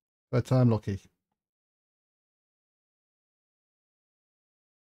 Third time lucky.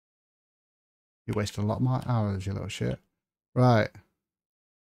 You wasted a lot of my hours, you little shit. Right.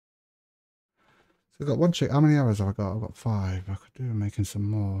 So I've got one chick. How many hours have I got? I've got 5. I could do with making some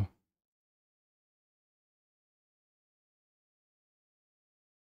more.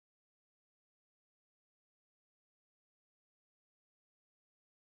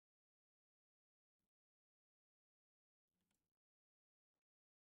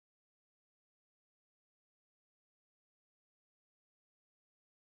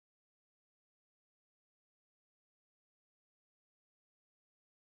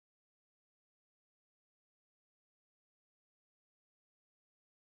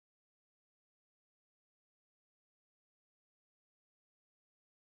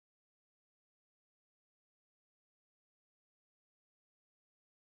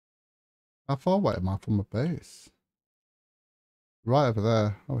 How far away am I from my base? Right over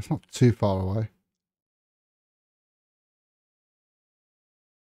there. Oh, it's not too far away.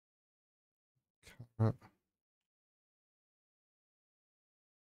 Right.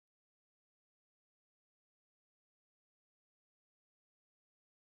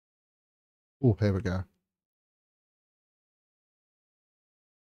 Oh, here we go.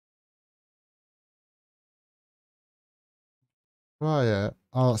 Right, yeah.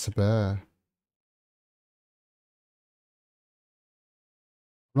 Oh, that's a bear.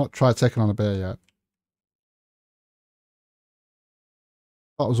 I've not tried taking on a bear yet. If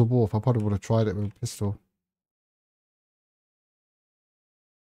that was a wolf, I probably would have tried it with a pistol.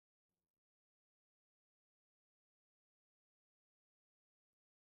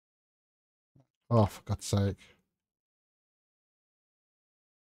 Oh, for God's sake.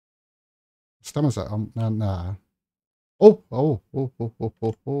 Stammer's that? Nah. Oh, oh, oh, oh, oh,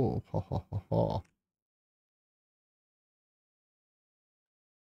 oh, oh, ho, ho, ho, ho.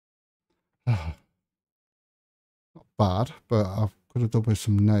 Not bad, but I've got to done with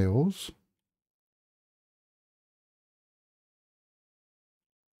some nails.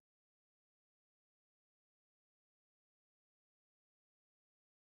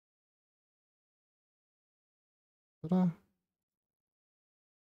 Did I?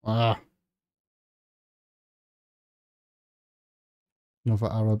 Ah,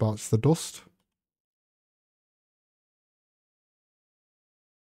 another arrow bites the dust.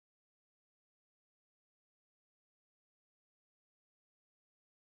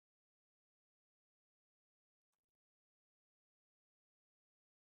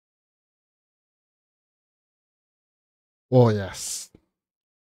 Oh, yes.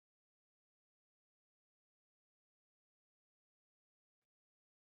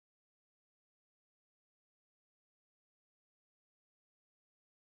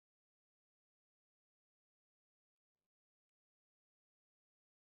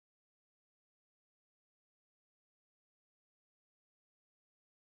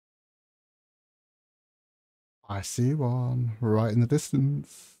 I see one right in the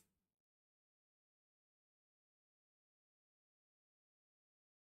distance.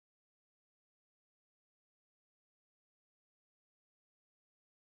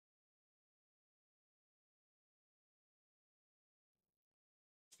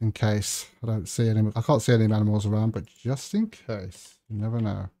 In case I don't see any, I can't see any animals around, but just in case, you never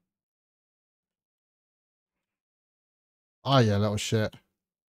know. Oh yeah, little shit.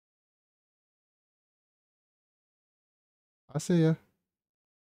 I see you.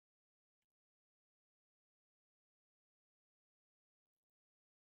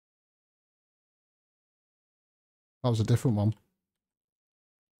 That was a different one.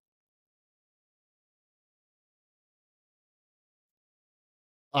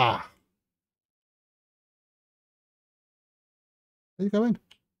 Ah, where you going?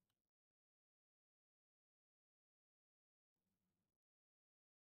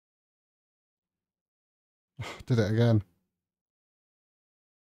 Did it again.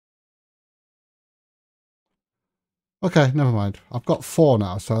 Okay, never mind. I've got 4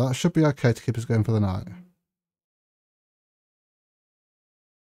 now, so that should be okay to keep us going for the night.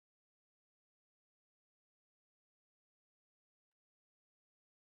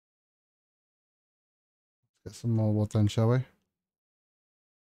 Get some more wood then, shall we?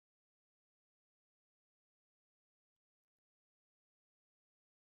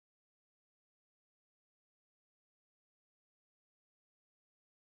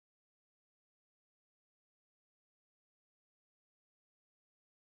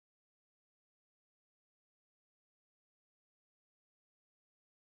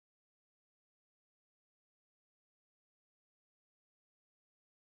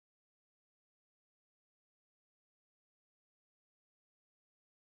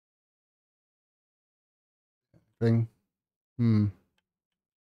 Thing. Hmm.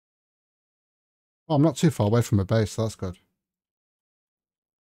 Oh, I'm not too far away from my base, so that's good.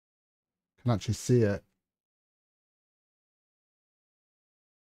 Can actually see it.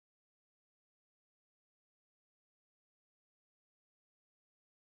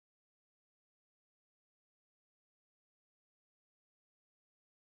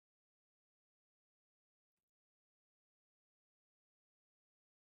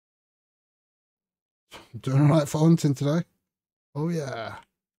 Doing alright for hunting today. Oh yeah.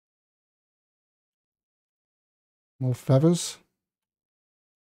 More feathers.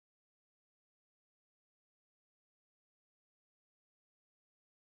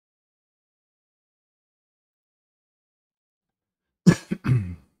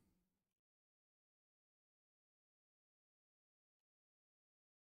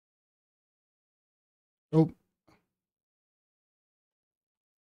 Oh,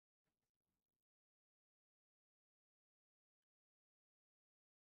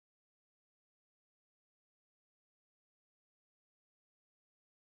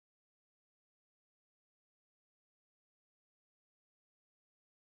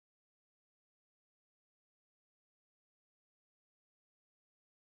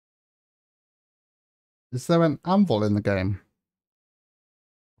 is there an anvil in the game?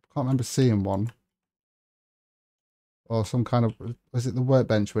 I can't remember seeing one. Or some kind of, is it the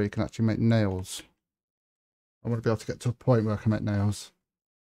workbench where you can actually make nails? I want to be able to get to a point where I can make nails.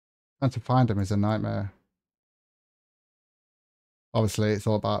 And to find them is a nightmare. Obviously, it's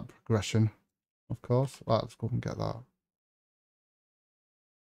all about progression, of course. Right, let's go and get that.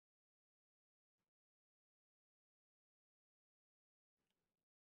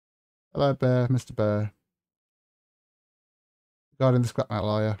 Hello, Bear, Mr. Bear. Guarding the scrap metal,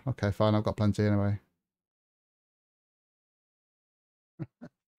 are you? Okay, fine, I've got plenty anyway.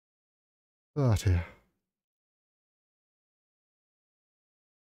 Oh dear.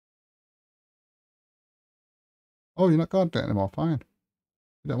 Oh, you're not guarding it anymore, fine.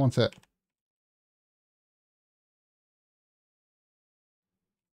 You don't want it.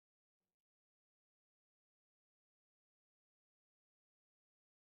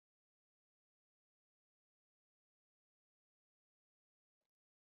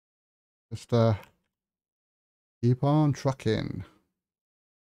 Just keep on trucking.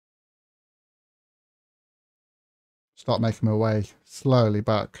 Start making my way slowly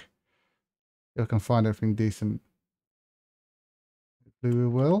back. If I can find anything decent. We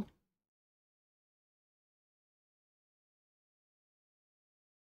will.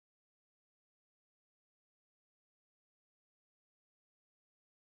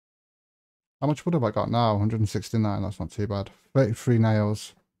 How much wood have I got now? 169, that's not too bad. 33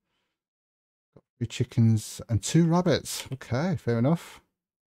 nails. Got 3 chickens and 2 rabbits. Okay, fair enough.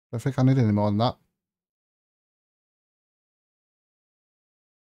 Don't think I need any more than that.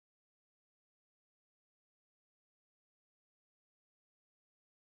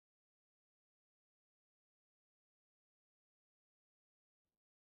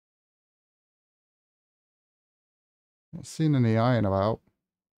 Not seen any iron about.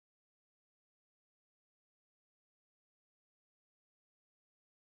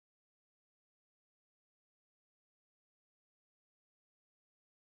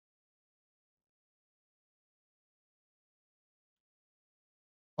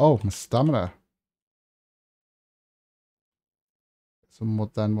 Oh, my stamina. Get some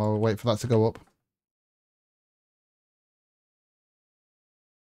wood then while we wait for that to go up.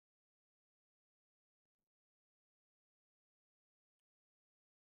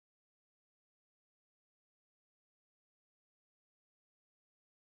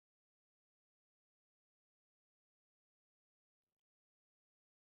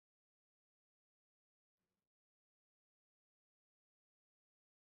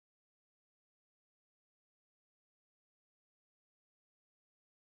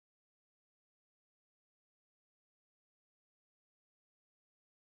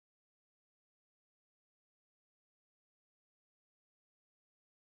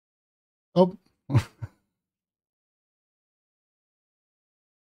 Oh.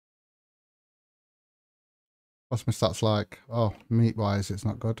 What's my stats like? Oh, meat-wise, it's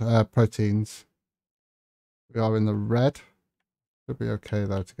not good. Proteins. We are in the red. Should be okay,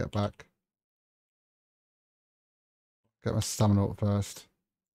 though, to get back. Get my stamina up first.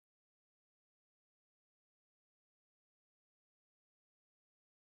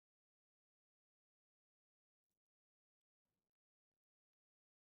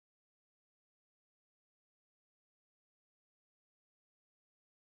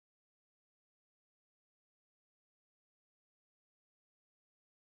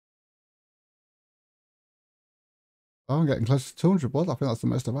 Oh, I'm getting close to 200 blood. I think that's the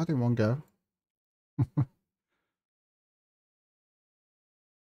most I've had in one go.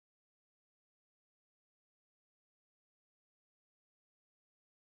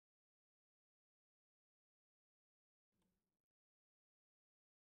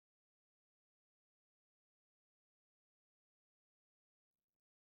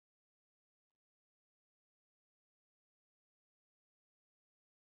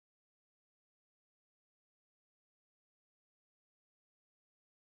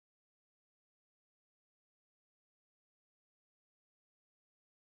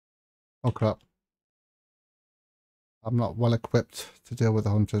 Oh, crap. I'm not well equipped to deal with the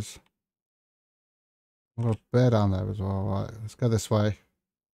hunters. There's a bear down there as well. Right, let's go this way.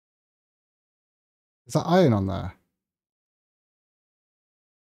 Is that iron on there?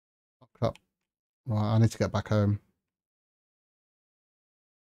 Oh, crap. Right, I need to get back home.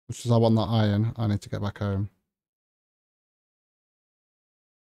 Much as I want that iron, I need to get back home.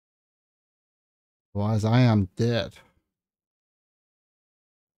 Otherwise, I am dead.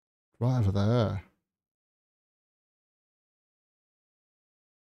 Right over there.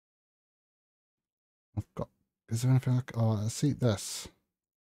 I've got... Is there anything like... Oh, let's eat this.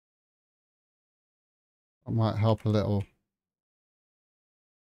 That might help a little.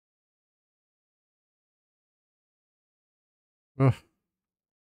 Ugh.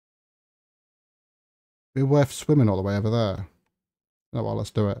 Be worth swimming all the way over there. No, well,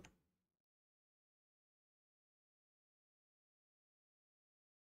 let's do it.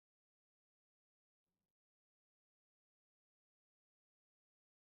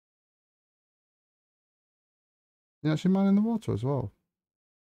 You actually mine in the water as well.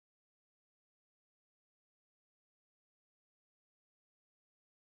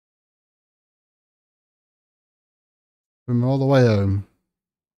 Swim all the way home.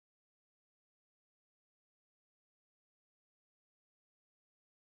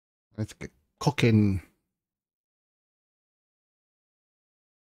 I need to get cooking.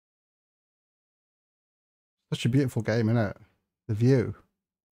 Such a beautiful game, isn't it? The view.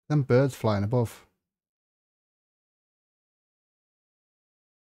 Them birds flying above.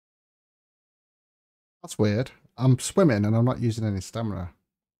 That's weird. I'm swimming and I'm not using any stamina.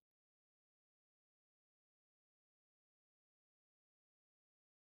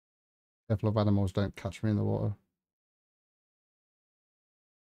 Careful of animals don't catch me in the water.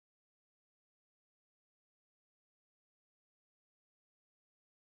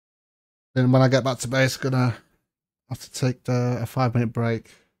 Then when I get back to base, gonna have to take a 5-minute break.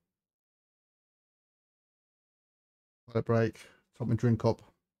 Let it break. Top my drink up.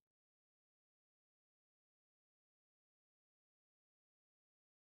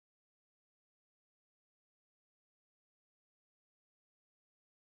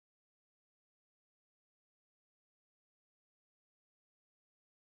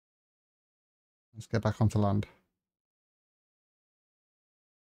 Let's get back onto land.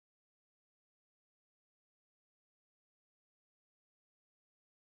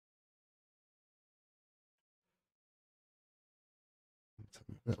 Take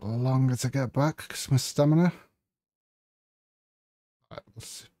a bit longer to get back because my stamina. Right,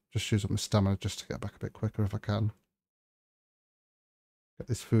 let's just use up my stamina just to get back a bit quicker if I can. Get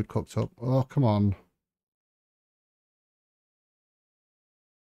this food cooked up. Oh, come on.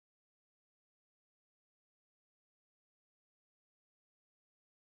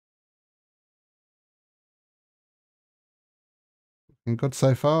 Looking good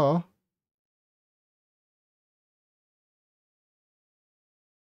so far.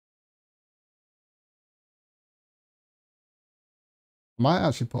 I might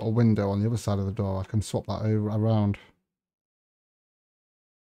actually put a window on the other side of the door. I can swap that over around.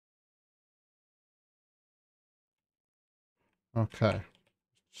 Okay.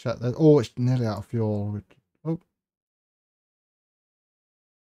 Check that. Oh, it's nearly out of fuel. Oh,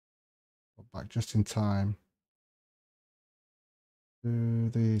 got back just in time. Do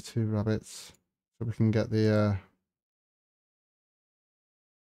the 2 rabbits so we can get the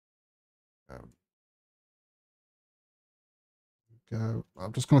go.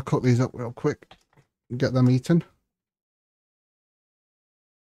 I'm just gonna cook these up real quick. get them eaten.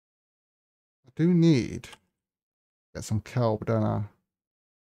 I do need to get some kelp, don't I? I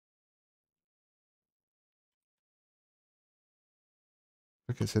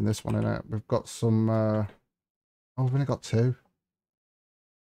think it's in this one, innit? We've got some, oh, we've only got two.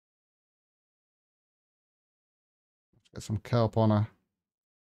 Let's get some kelp on her.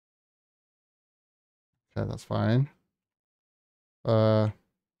 Okay, that's fine.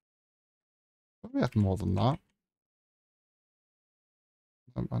 We have more than that.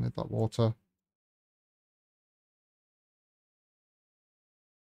 I need that water.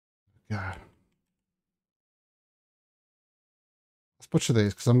 Yeah. Let's butcher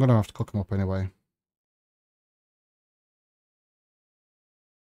these because I'm going to have to cook them up anyway.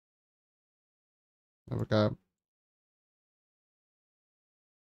 There we go.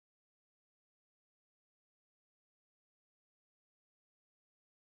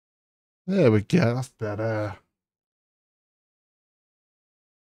 There we go. That's better.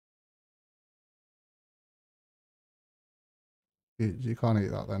 You can't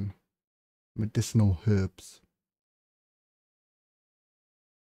eat that then. Medicinal herbs.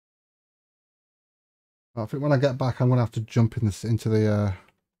 I think when I get back, I'm going to have to jump in this into the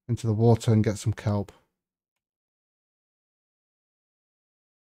water and get some kelp.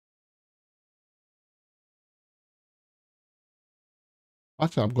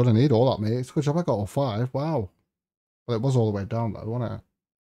 Actually, I'm going to need all that, mate. It's because I've got all 5. Wow. Well, it was all the way down though, wasn't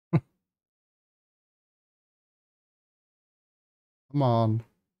it? Come on.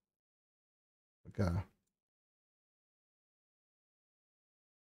 Okay.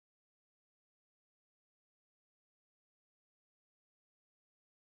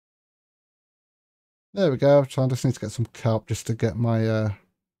 There we go. So I just need to get some kelp just to get my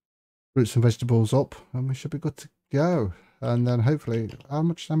roots and vegetables up, and we should be good to go. And then hopefully, how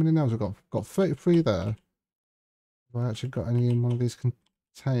many nails have we got? Got 33 there. Have I actually got any in one of these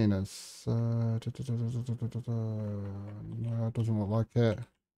containers? No, it doesn't look like it.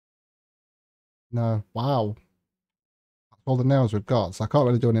 No. Wow. That's all the nails we've got, so I can't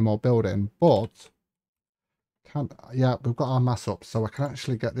really do any more building, but yeah, we've got our mass up, so I can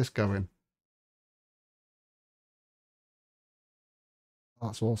actually get this going.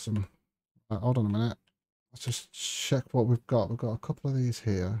 That's awesome. Hold on a minute. Let's just check what we've got. We've got a couple of these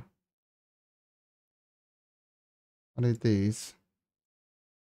here. I need these.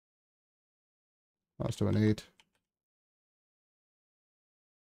 What else do I need?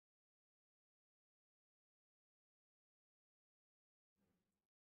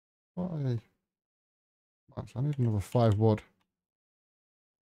 Why? I need another 5 wood.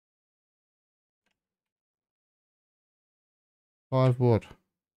 5 wood.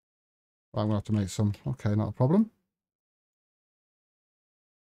 Right, I'm going to have to make some. Okay, not a problem.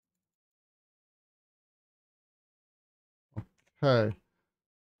 Okay.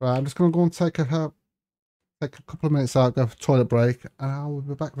 Right, I'm just going to go and take a couple of minutes out, go for a toilet break, and I will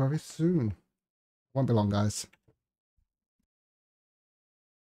be back very soon. Won't be long, guys.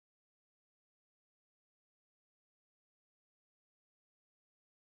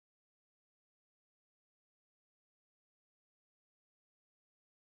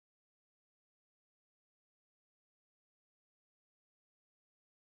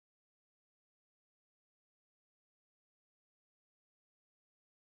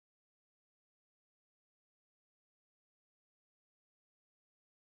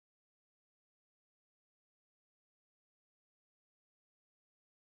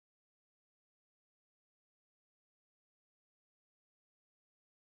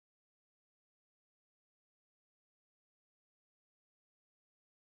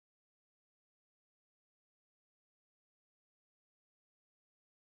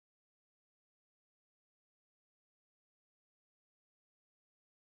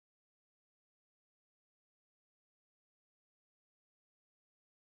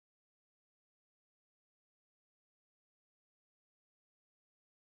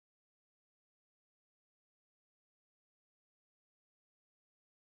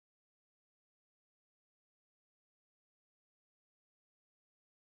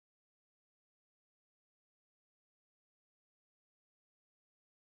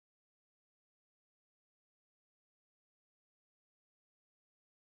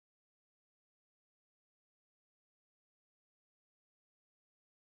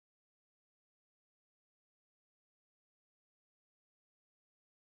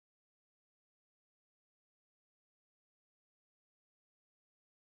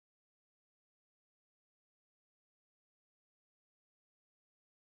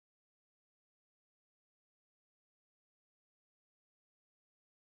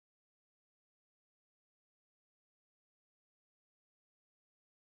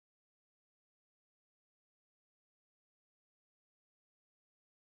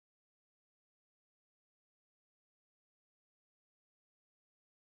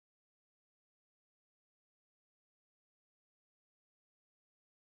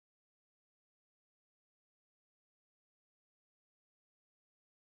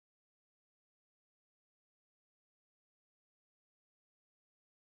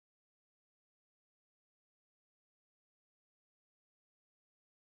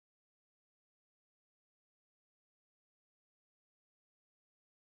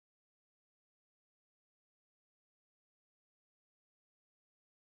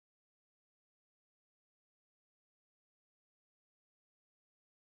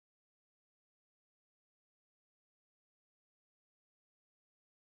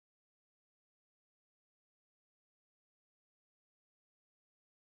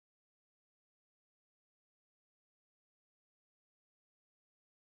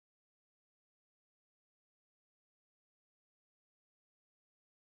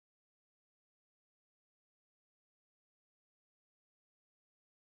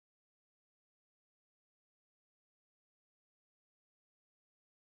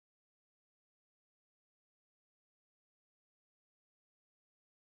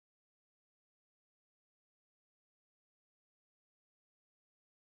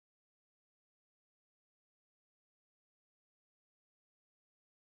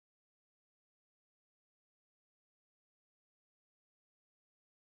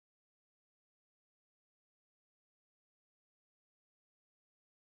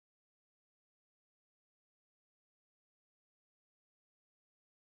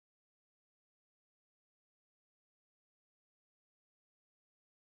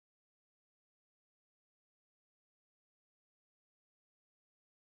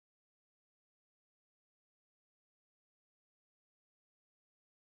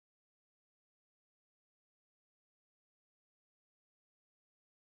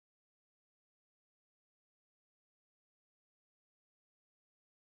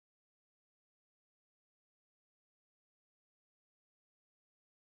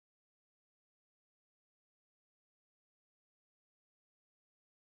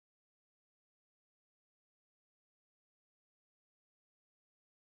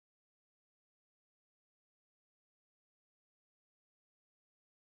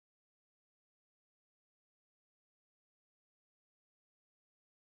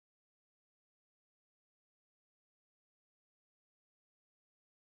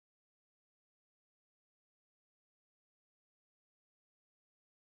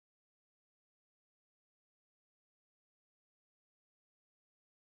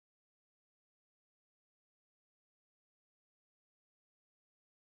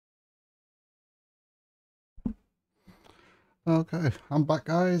 Okay, I'm back,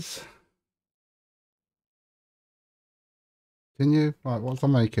 guys. Continue. Right, what's I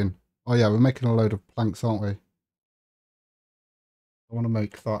making? Oh yeah, we're making a load of planks, aren't we? I want to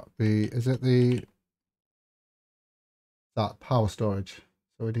make that the, is it the, that power storage?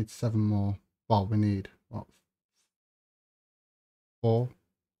 So we need 7 more. Well, we need, what, 4?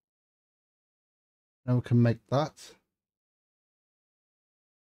 Then we can make that.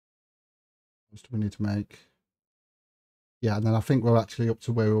 What do we need to make? Yeah, and then I think we're actually up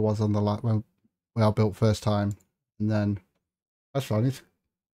to where we was on the when we are built first time. And then, that's fine.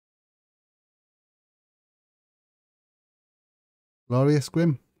 Glorious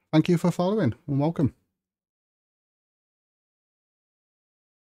Grim, thank you for following and welcome.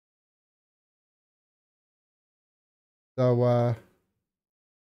 So, I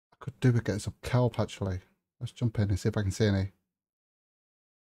could do with getting some kelp actually. Let's jump in and see if I can see any.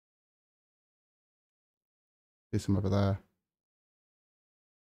 See some over there.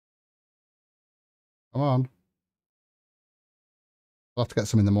 Come on. I'll have to get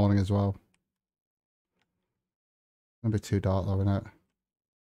some in the morning as well. It's gonna be too dark though, isn't it?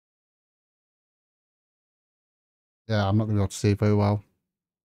 Yeah, I'm not gonna be able to see very well.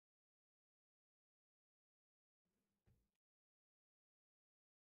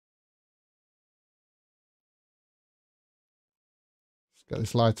 Let's get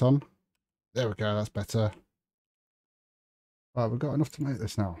this light on. There we go, that's better. Right, we've got enough to make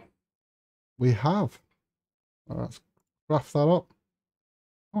this now. We have. Right, let's craft that up.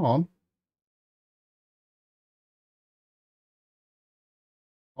 Come on.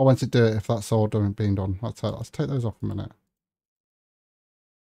 I want to do it if that's all done and being done. Let's take those off a minute.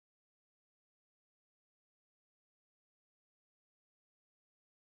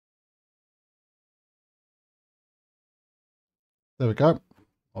 There we go.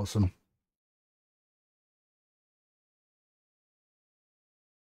 Awesome.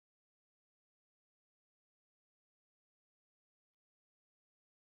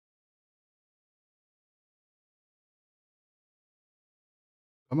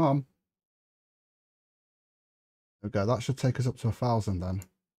 Come on. There we go. That should take us up to 1,000 then.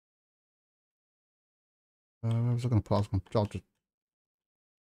 Where was I going to put? I'll just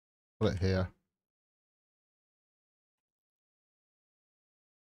put it here.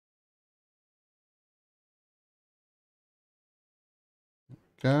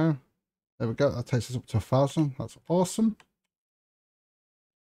 Go. There we go. That takes us up to 1,000. That's awesome.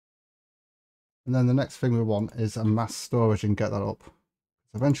 And then the next thing we want is a mass storage and get that up.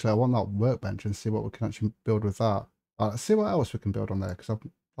 So eventually I want that workbench and see what we can actually build with that. Let's see what else we can build on there because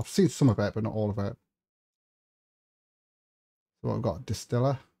I've seen some of it, but not all of it. So what we've got,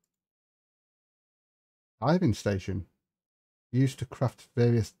 distiller, diving station, used to craft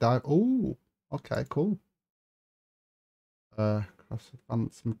various dive. Oh, okay, cool. Craft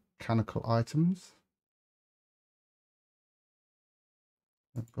advanced mechanical items.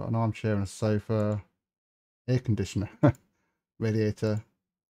 I've got an armchair and a sofa, air conditioner, radiator,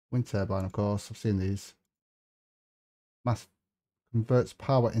 wind turbine, of course. I've seen these. Mass converts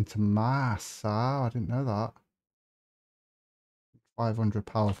power into mass. Ah, I didn't know that. 500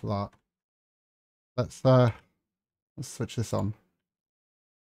 power for that. Let's switch this on.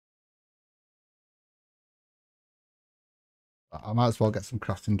 I might as well get some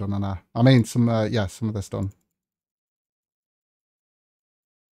crafting done on her. I mean, yeah, some of this done.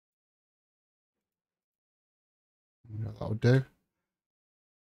 Yeah, that would do.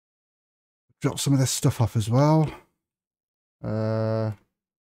 Drop some of this stuff off as well. Might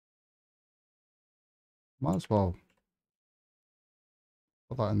as well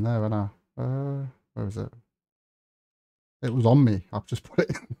put that in there, and where is it? It was on me. I've just put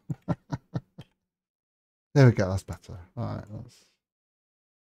it in. There we go. That's better. All right, let's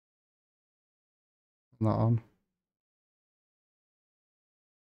put that on.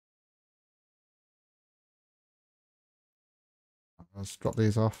 Let's drop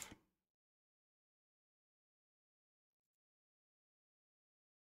these off.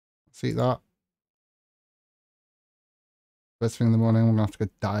 Let's eat that. First thing in the morning, I'm gonna have to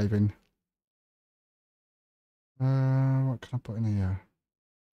go diving. What can I put in here?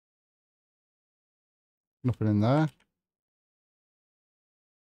 Nothing in there.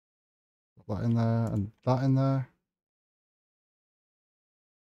 Put that in there and that in there.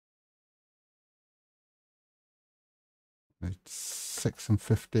 It's 6 and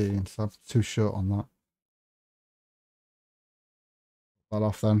 15, so I'm too short on that. Put that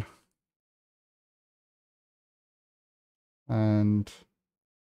off then. And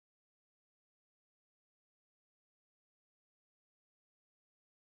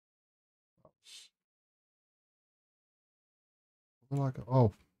Like,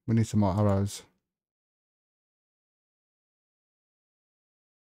 oh, we need some more arrows.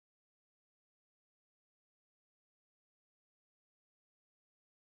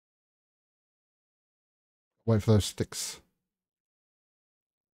 Wait for those sticks.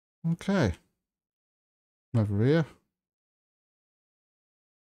 Okay. Over here.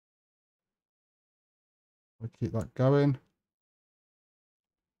 We'll keep that going.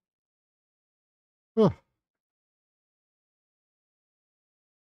 Oh,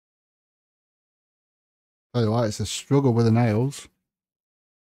 tell you what, it's a struggle with the nails.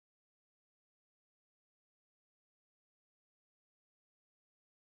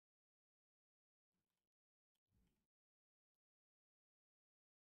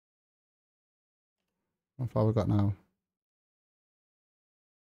 How far we got now?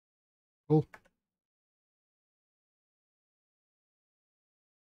 Cool.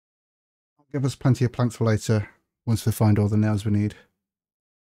 Give us plenty of planks for later once we find all the nails we need.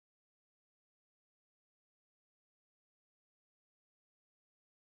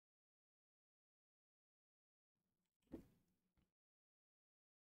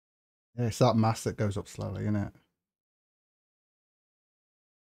 Yeah, it's that mass that goes up slowly, isn't it?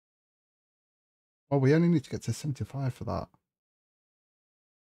 Well, we only need to get to 75 for that.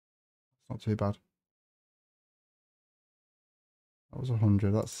 It's not too bad. That was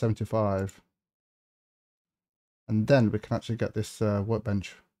 100. That's 75. And then we can actually get this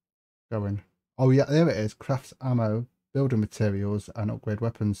workbench going. Oh, yeah, there it is. Crafts ammo, building materials, and upgrade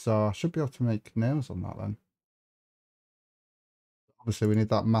weapons. So I should be able to make nails on that then. Obviously, we need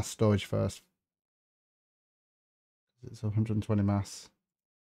that mass storage first. It's 120 mass.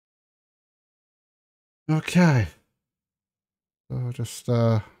 Okay. So just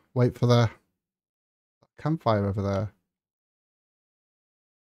wait for the campfire over there.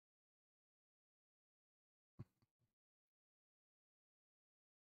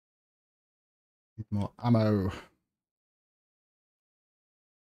 Need more ammo.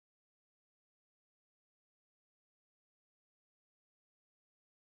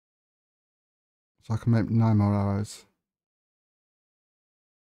 So I can make 9 more arrows.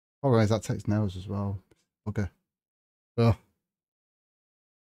 Otherwise, that takes nails as well. Okay. Oh.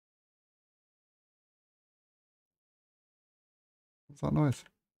 What's that noise?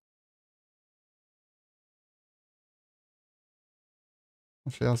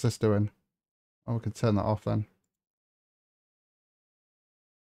 Actually, how's this doing? Oh, we can turn that off then.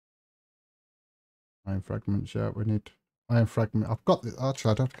 Iron fragments, yeah, we need iron fragment. I've got the,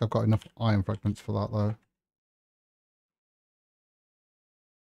 actually, I don't think I've got enough iron fragments for that though.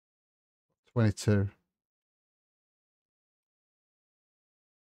 22.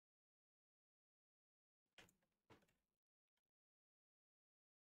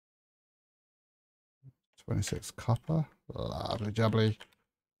 $26 copper. Lovely jubbly.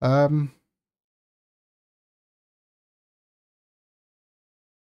 Oh,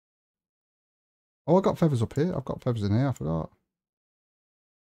 I got feathers up here. I've got feathers in here. I forgot.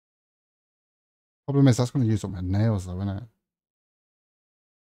 Problem is, that's going to use up my nails, though, isn't it?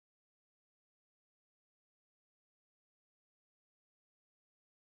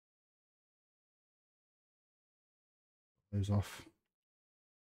 Those off.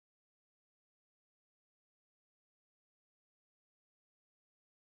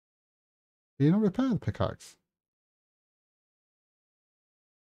 Do you not repair the pickaxe?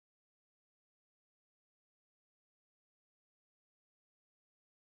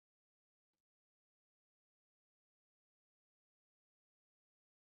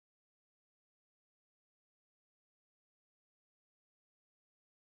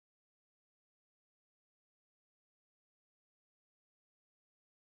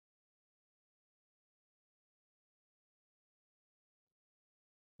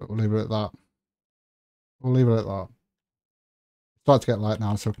 But we'll leave it at that. We'll leave it at that. Start to get light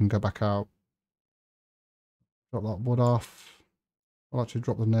now, so we can go back out. Drop that wood off. I'll actually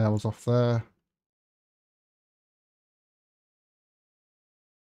drop the nails off there.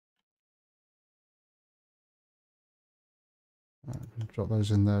 Drop those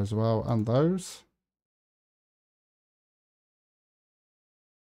in there as well, and those.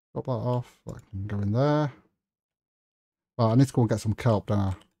 Drop that off. That can go in there. Well, I need to go and get some kelp, don't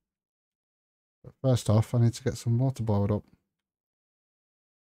I? But first off, I need to get some water boiled up.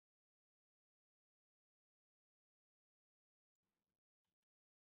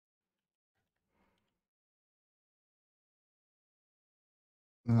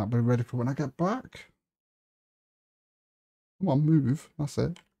 And that'll be ready for when I get back. Come on, move. That's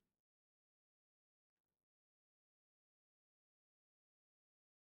it.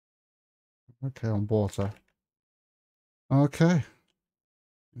 Okay, on water. Okay,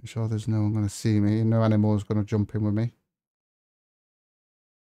 Make sure there's no one going to see me. No animal's going to jump in with me.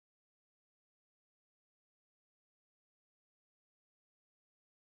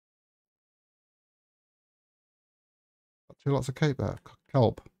 Got 2 lots of cape there.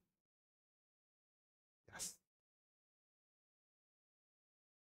 Kelp. Yes.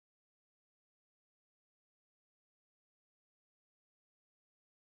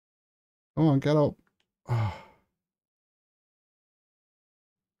 Come on, get up. Oh.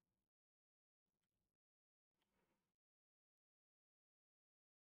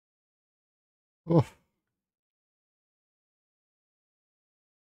 Oh.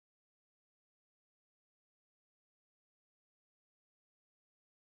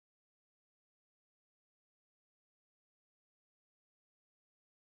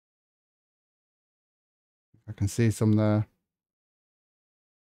 I can see some there.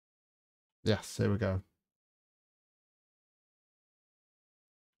 Yes, here we go.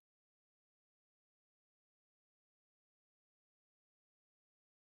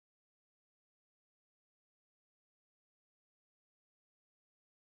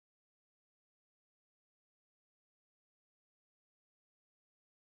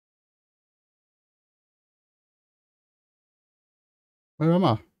 Where am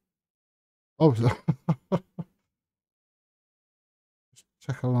I? Oh,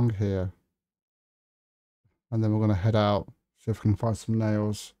 check along here. And then we're going to head out. See if we can find some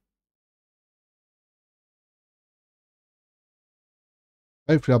nails.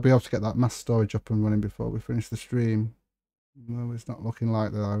 Hopefully I'll be able to get that mass storage up and running before we finish the stream. No, it's not looking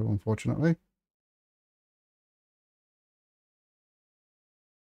like that though, unfortunately.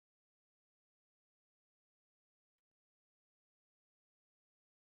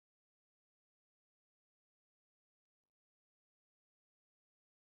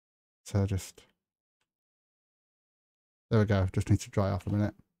 So just... There we go. Just need to dry off a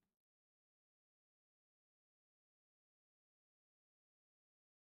minute.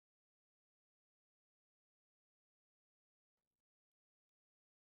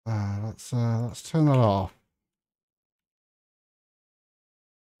 Let's turn that off.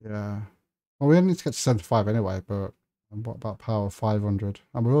 Yeah. Well, we only need to get to 75 anyway, but what about power 500?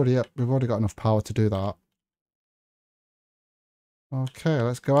 And we've already got enough power to do that. Okay,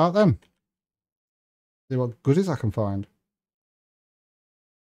 let's go out then. See what goodies I can find.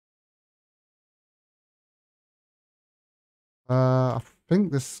 I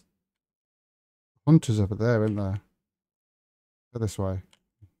think this hunter's over there, isn't there? Go this way.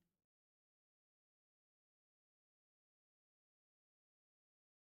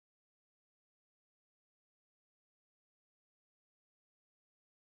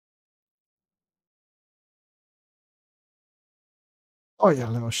 Oh yeah,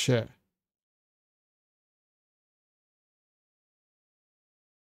 little shit.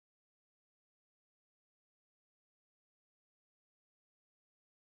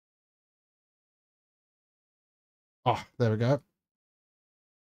 Oh, there we go.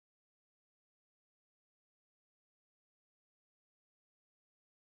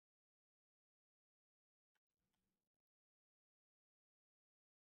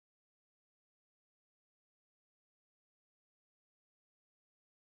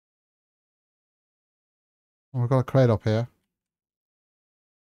 Oh, we've got a crate up here.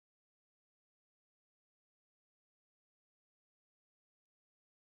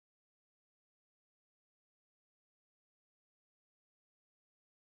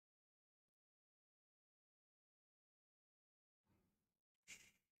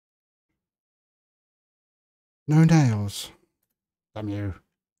 No nails. Damn you.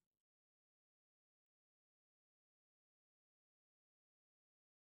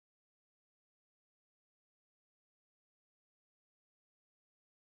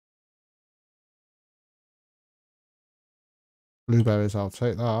 Blueberries, I'll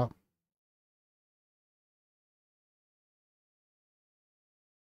take that.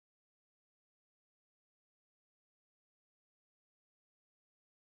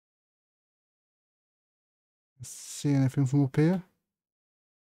 See anything from up here?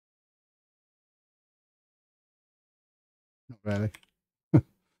 Not really.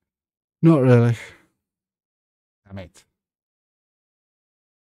 Not really. Damn it.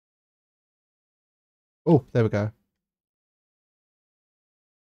 Oh, there we go.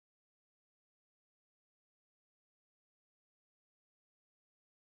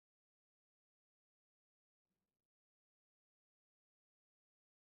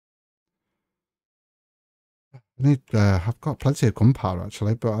 I've got plenty of gunpowder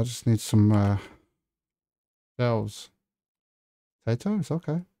actually, but I just need some shells. Potatoes,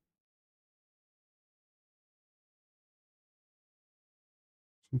 okay.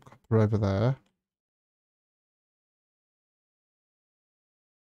 Some copper over there.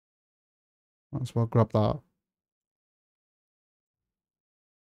 Might as well grab that.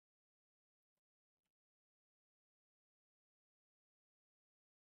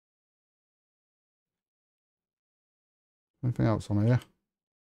 Anything else on here?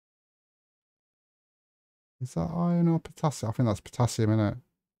 Is that iron or potassium? I think that's potassium, isn't it?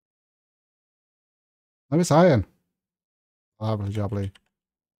 No, it's iron. Lovely jubbly.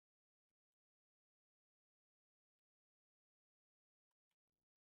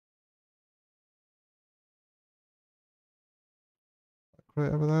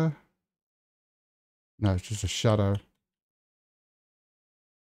 Right over there. No, it's just a shadow.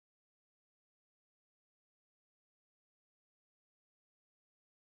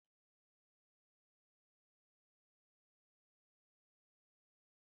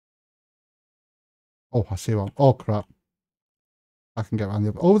 Oh, I see one. Oh, crap. I can get around the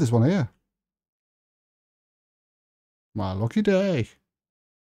other. Oh, there's one here. My lucky day.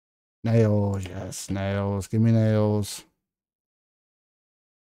 Nails. Yes, nails. Give me nails.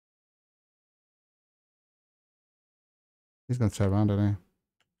 He's going to turn around, isn't he?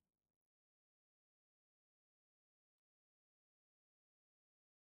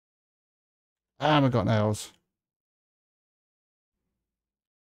 And we got nails.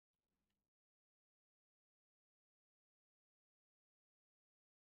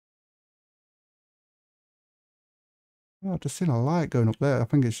 Oh, I've just seen a light going up there. I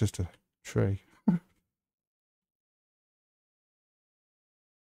think it's just a tree.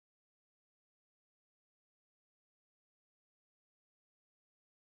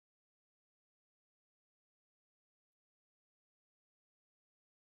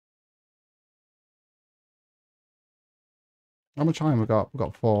 How much iron we got? We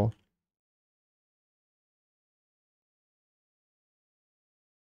got 4.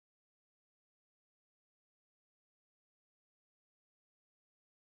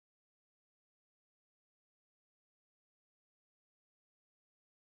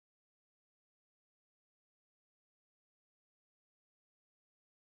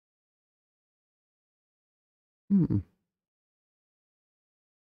 Hmm.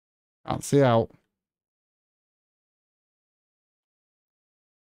 Can't see out.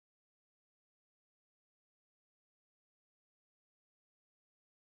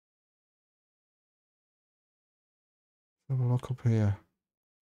 Have a look up here.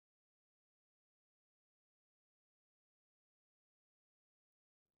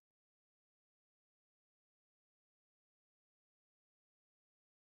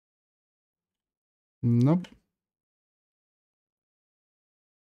 Nope.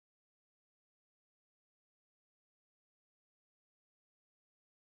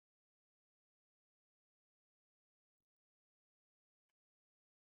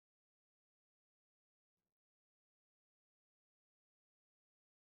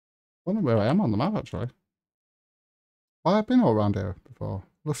 I wonder where I am on the map, actually. I've been all around here before.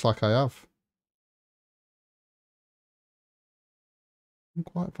 Looks like I have. I'm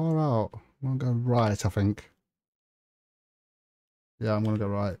quite far out. I'm going to go right, I think. Yeah, I'm going to go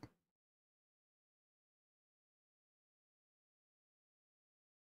right.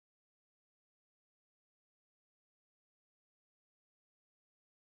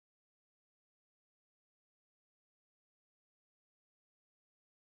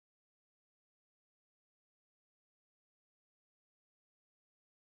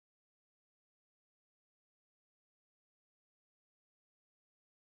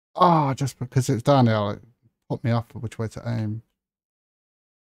 Oh, just because it's down there, it put me off which way to aim.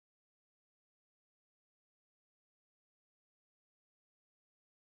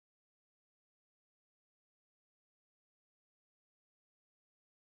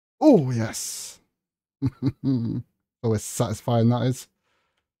 Oh, yes. Always satisfying, that is.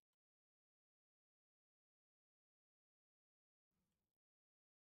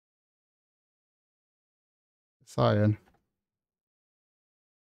 It's iron.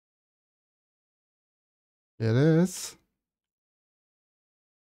 It is.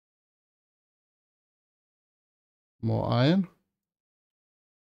 More iron.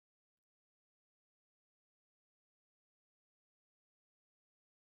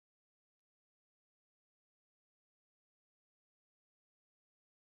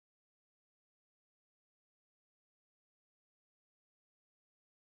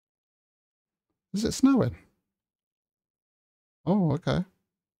 Is it snowing? Oh, okay.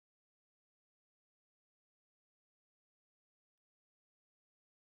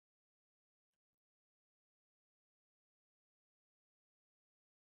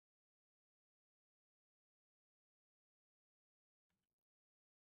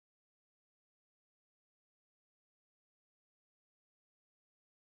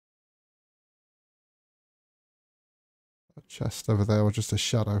 chest over there, or just a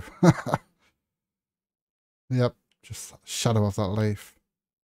shadow. Yep, just a shadow of that leaf.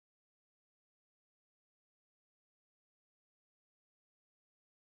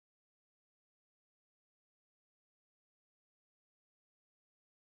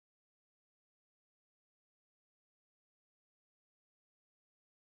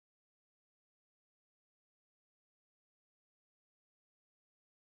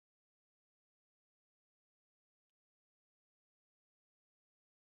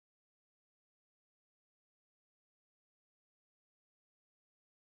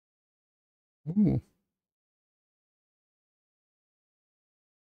 Ooh, is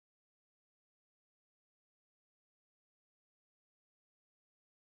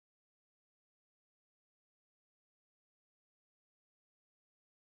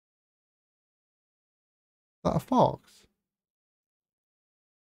that a fox?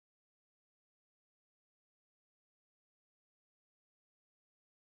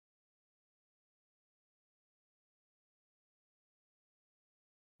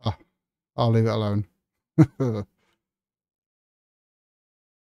 Ah, I'll leave it alone.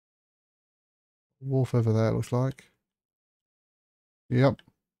 Wolf over there, looks like. Yep.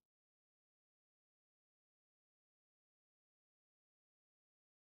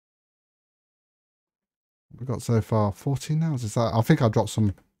 We got so far 14 nails. Is that? I think I dropped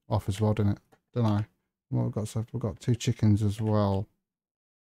some off as well, didn't it? Don't I? What we've got so we've got 2 chickens as well.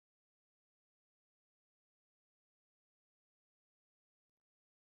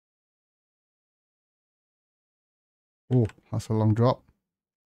 Oh, that's a long drop.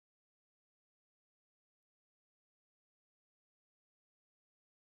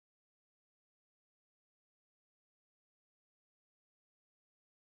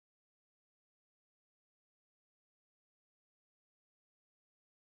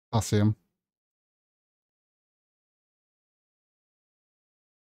 I see him.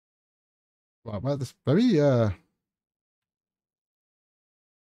 Right, well, this very oh,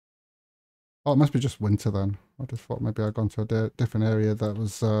 it must be just winter then. I just thought maybe I'd gone to a different area that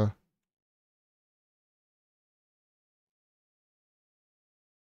was start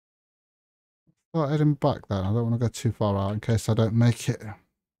heading back then. I don't want to go too far out in case I don't make it.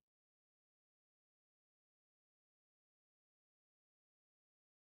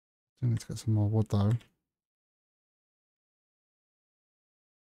 I need to get some more wood though.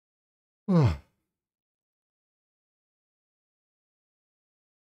 Oh,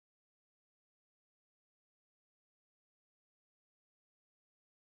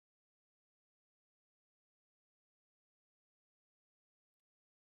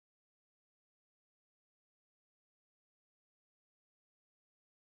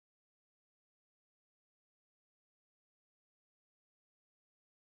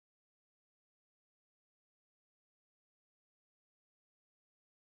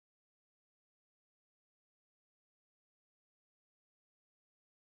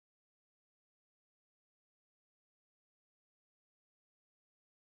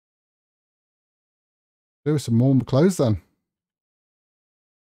 there was some more clothes then.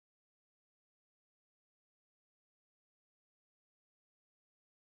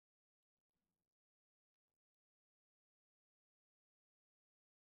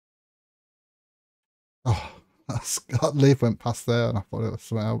 Oh, that leaf went past there and I thought it was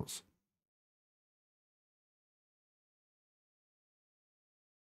something else.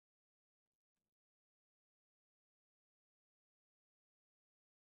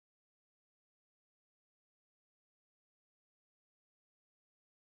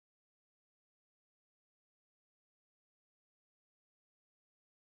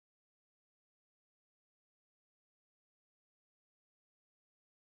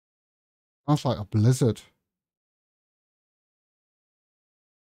 Sounds like a blizzard.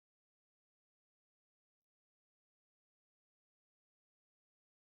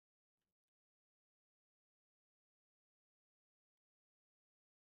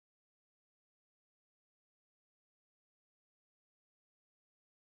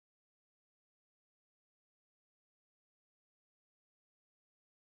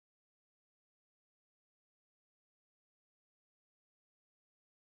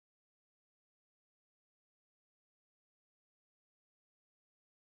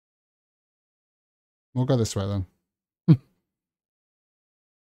 We'll go this way then.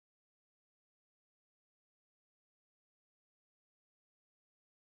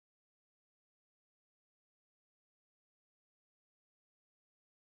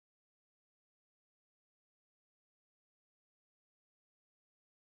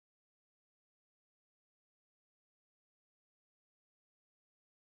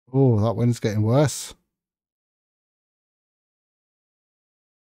 Oh, that wind's getting worse.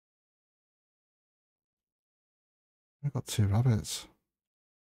 I've got 2 rabbits.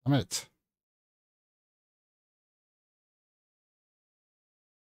 Damn it.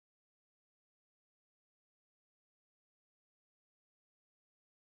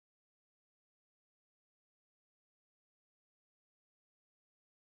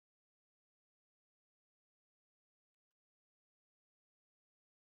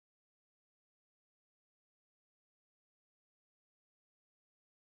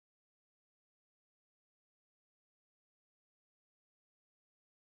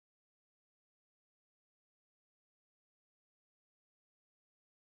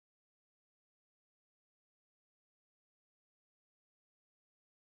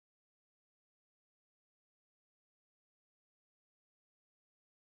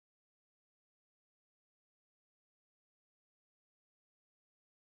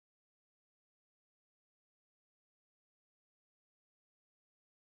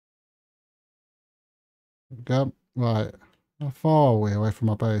 Go. Right. How far are we away from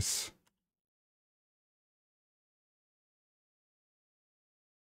our base?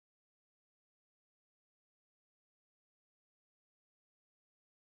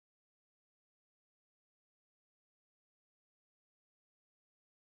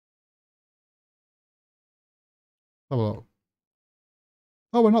 Have a look.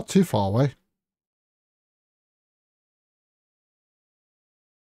 Oh, we're not too far away.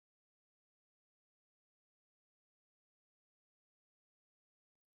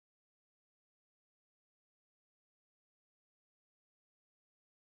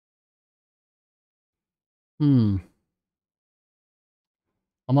 Hmm.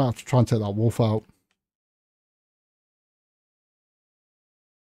 I might have to try and take that wolf out.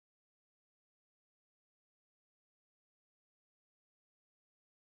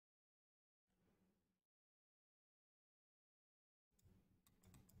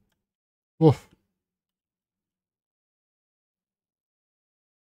 Wolf.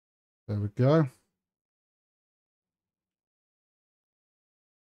 There we go.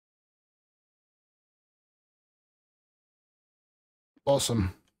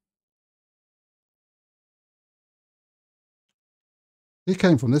 Awesome. He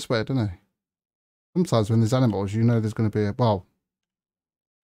came from this way, didn't he? Sometimes when there's animals, you know there's going to be a... Well...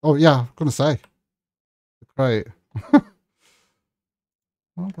 Oh, yeah. I'm going to say. Great.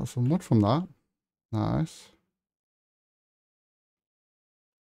 Oh, got some wood from that. Nice.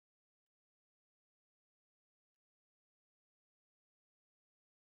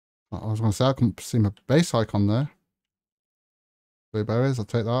 I was going to say, I couldn't see my base icon there. Blueberries, I'll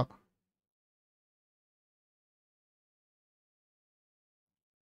take that.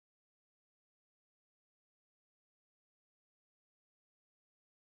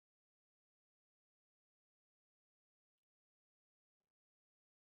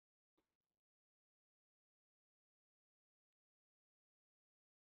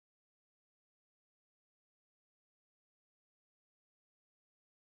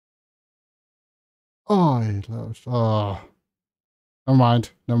 Oh, oh, never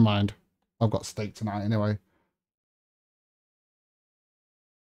mind. Never mind. I've got steak tonight anyway.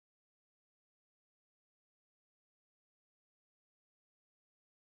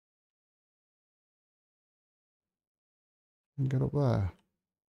 Get up there.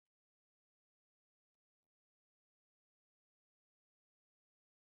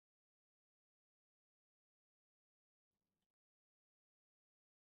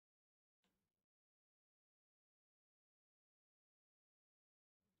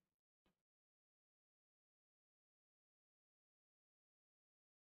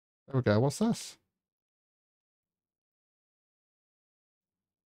 There we go. What's this?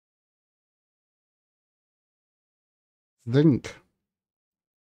 Zinc.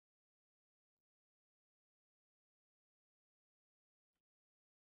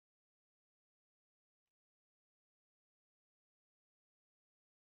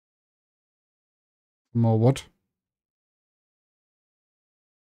 More wood.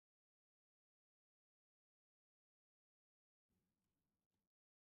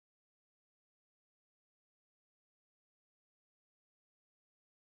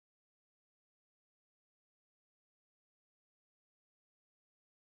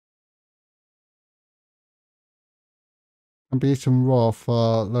 Can be eaten raw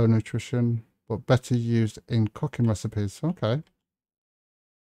for low nutrition, but better used in cooking recipes. Okay.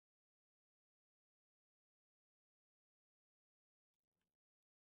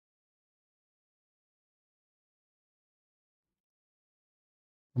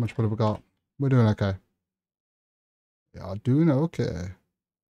 How much wood have we got? We're doing okay. Yeah, doing okay.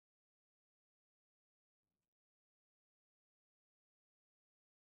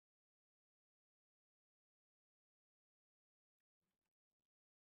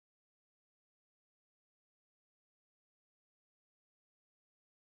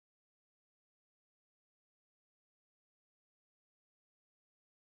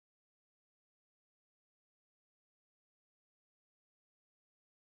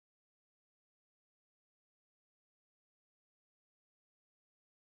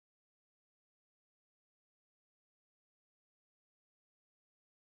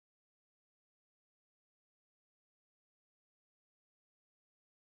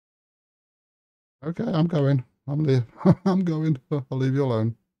 Okay, I'm going. I'm going. I'll leave you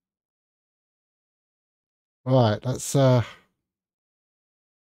alone. All right, let's I'm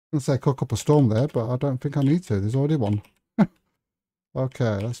gonna say cook up a storm there, but I don't think I need to. There's already one.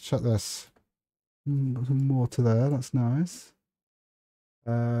 Okay, let's check this. Got some water there. That's nice.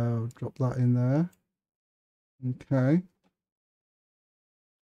 Drop that in there. Okay.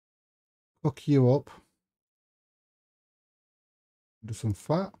 Cook you up. Do some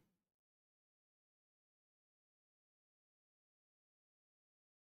fat.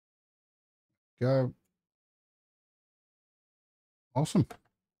 Go. Awesome.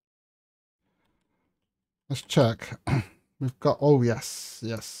 Let's check. We've got, oh yes,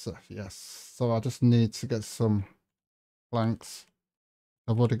 yes, yes. So I just need to get some planks.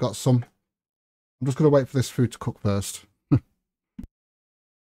 I've already got some. I'm just going to wait for this food to cook first.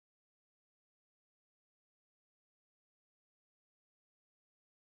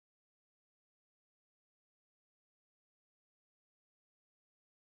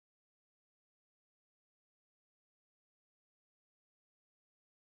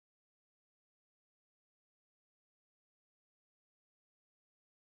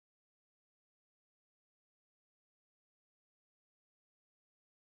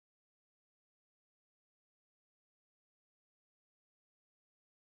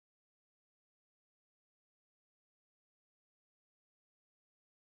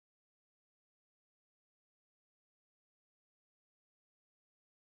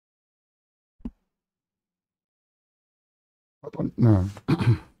 I don't know.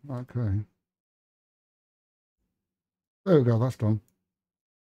 Okay. There we go, that's done.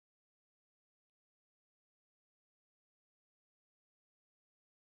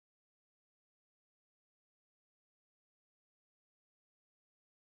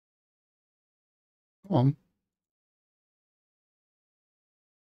 Come on.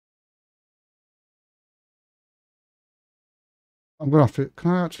 I'm going to have to,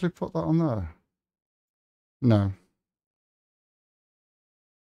 can I actually put that on there? No.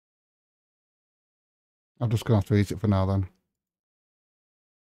 I'm just going to have to eat it for now then.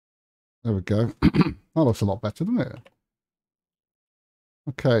 There we go. That looks a lot better, doesn't it?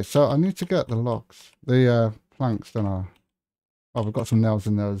 Okay, so I need to get the logs, the planks, don't I? Oh, we've got some nails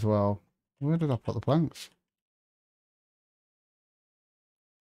in there as well. Where did I put the planks?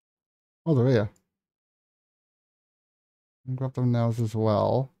 Oh, they're here. And grab the nails as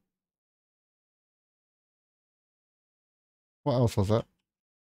well. What else was it?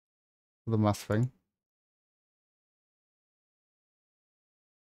 The mask thing.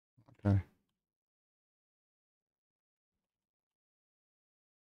 Okay.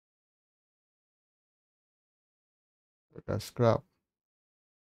 There we go, scrap.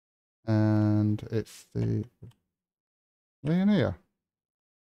 And it's the... Are they in here?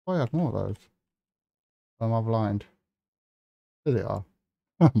 Oh, I had more of those. Am I blind? There they are.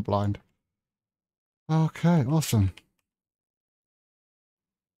 I'm blind. Okay, awesome.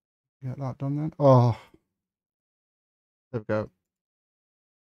 Get that done then. Oh, there we go.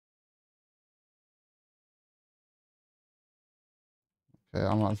 Okay,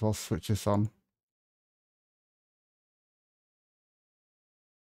 I might as well switch this on.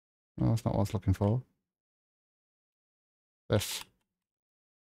 No, that's not what I was looking for. This.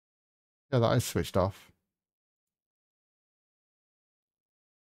 Yeah, that is switched off.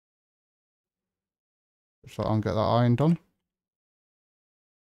 So I'll get that iron done.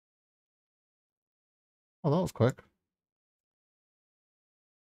 Oh, that was quick.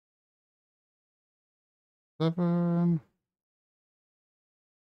 7.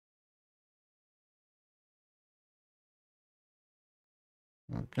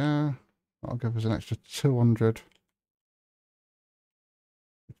 Okay. That'll give us an extra 200.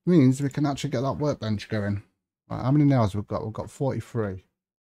 Which means we can actually get that workbench going. Right, how many nails we've got? We've got 43.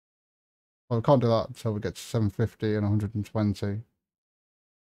 Well, we can't do that until we get to 750 and 120.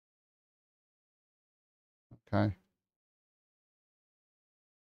 Okay.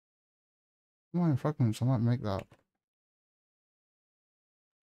 Iron fragments, I might make that.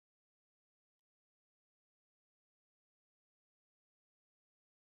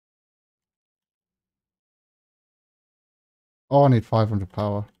 Oh, I need 500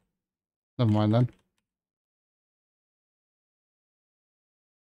 power. Never mind then.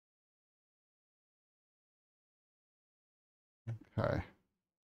 Okay.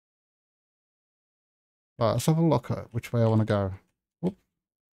 Right, let's have a look at which way I want to go. Oop.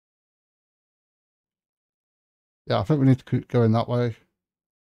 Yeah, I think we need to keep going that way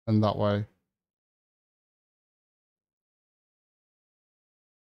and that way.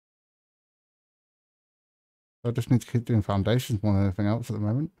 I just need to keep doing foundations more than anything else at the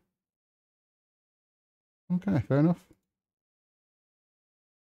moment. Okay, fair enough.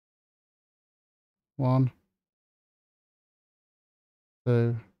 1,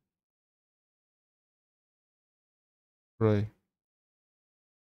 2, 3.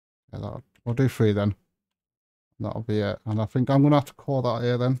 Yeah, we'll do 3 then. That'll be it. And I think I'm going to have to call that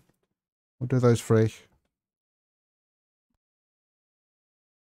here then. We'll do those 3.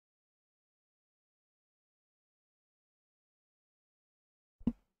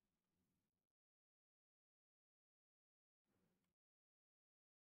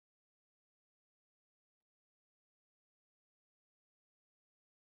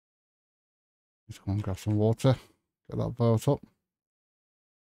 Just go and grab some water. Get that boiled up.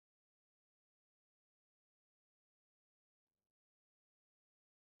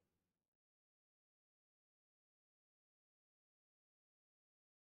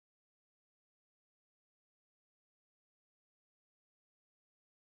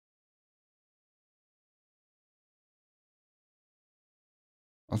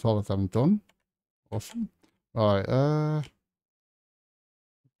 That's all of them done. Awesome. Right,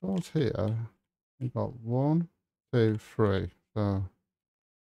 doors here. We've got 1, 2, 3. So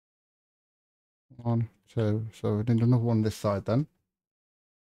 1, 2. So we need another one this side then.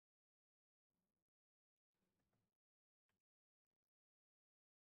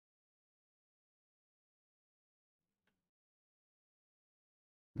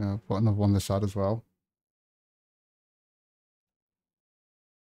 Yeah, put another one this side as well.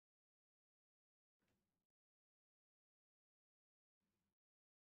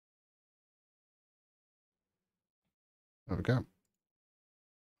 There we go.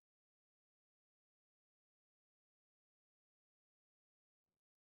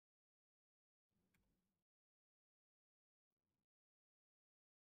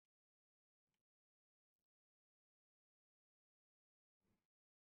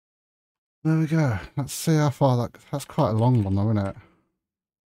 There we go. Let's see how far that's quite a long one though, isn't it?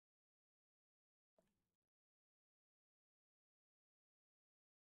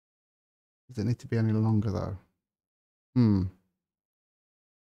 Does it need to be any longer though? 1,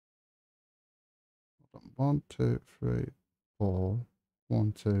 2, 3, 4.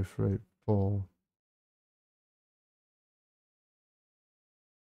 1, 2, 3, 4.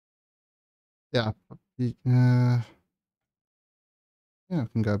 Yeah. Yeah, I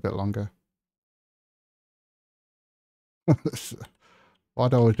can go a bit longer. Why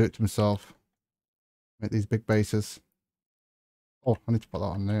do I always do it to myself? Make these big bases. Oh, I need to put that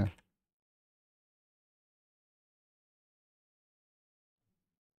on there.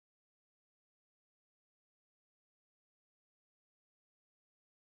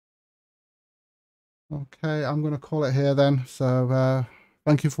 Okay, I'm going to call it here then. So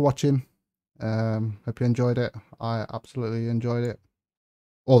thank you for watching. Hope you enjoyed it. I absolutely enjoyed it.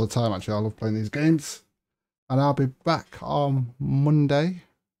 All the time, actually. I love playing these games. And I'll be back on Monday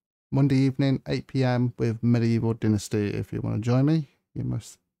evening, 8 PM with Medieval Dynasty. If you want to join me, you're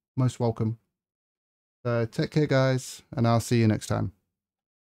most welcome. So take care, guys, and I'll see you next time.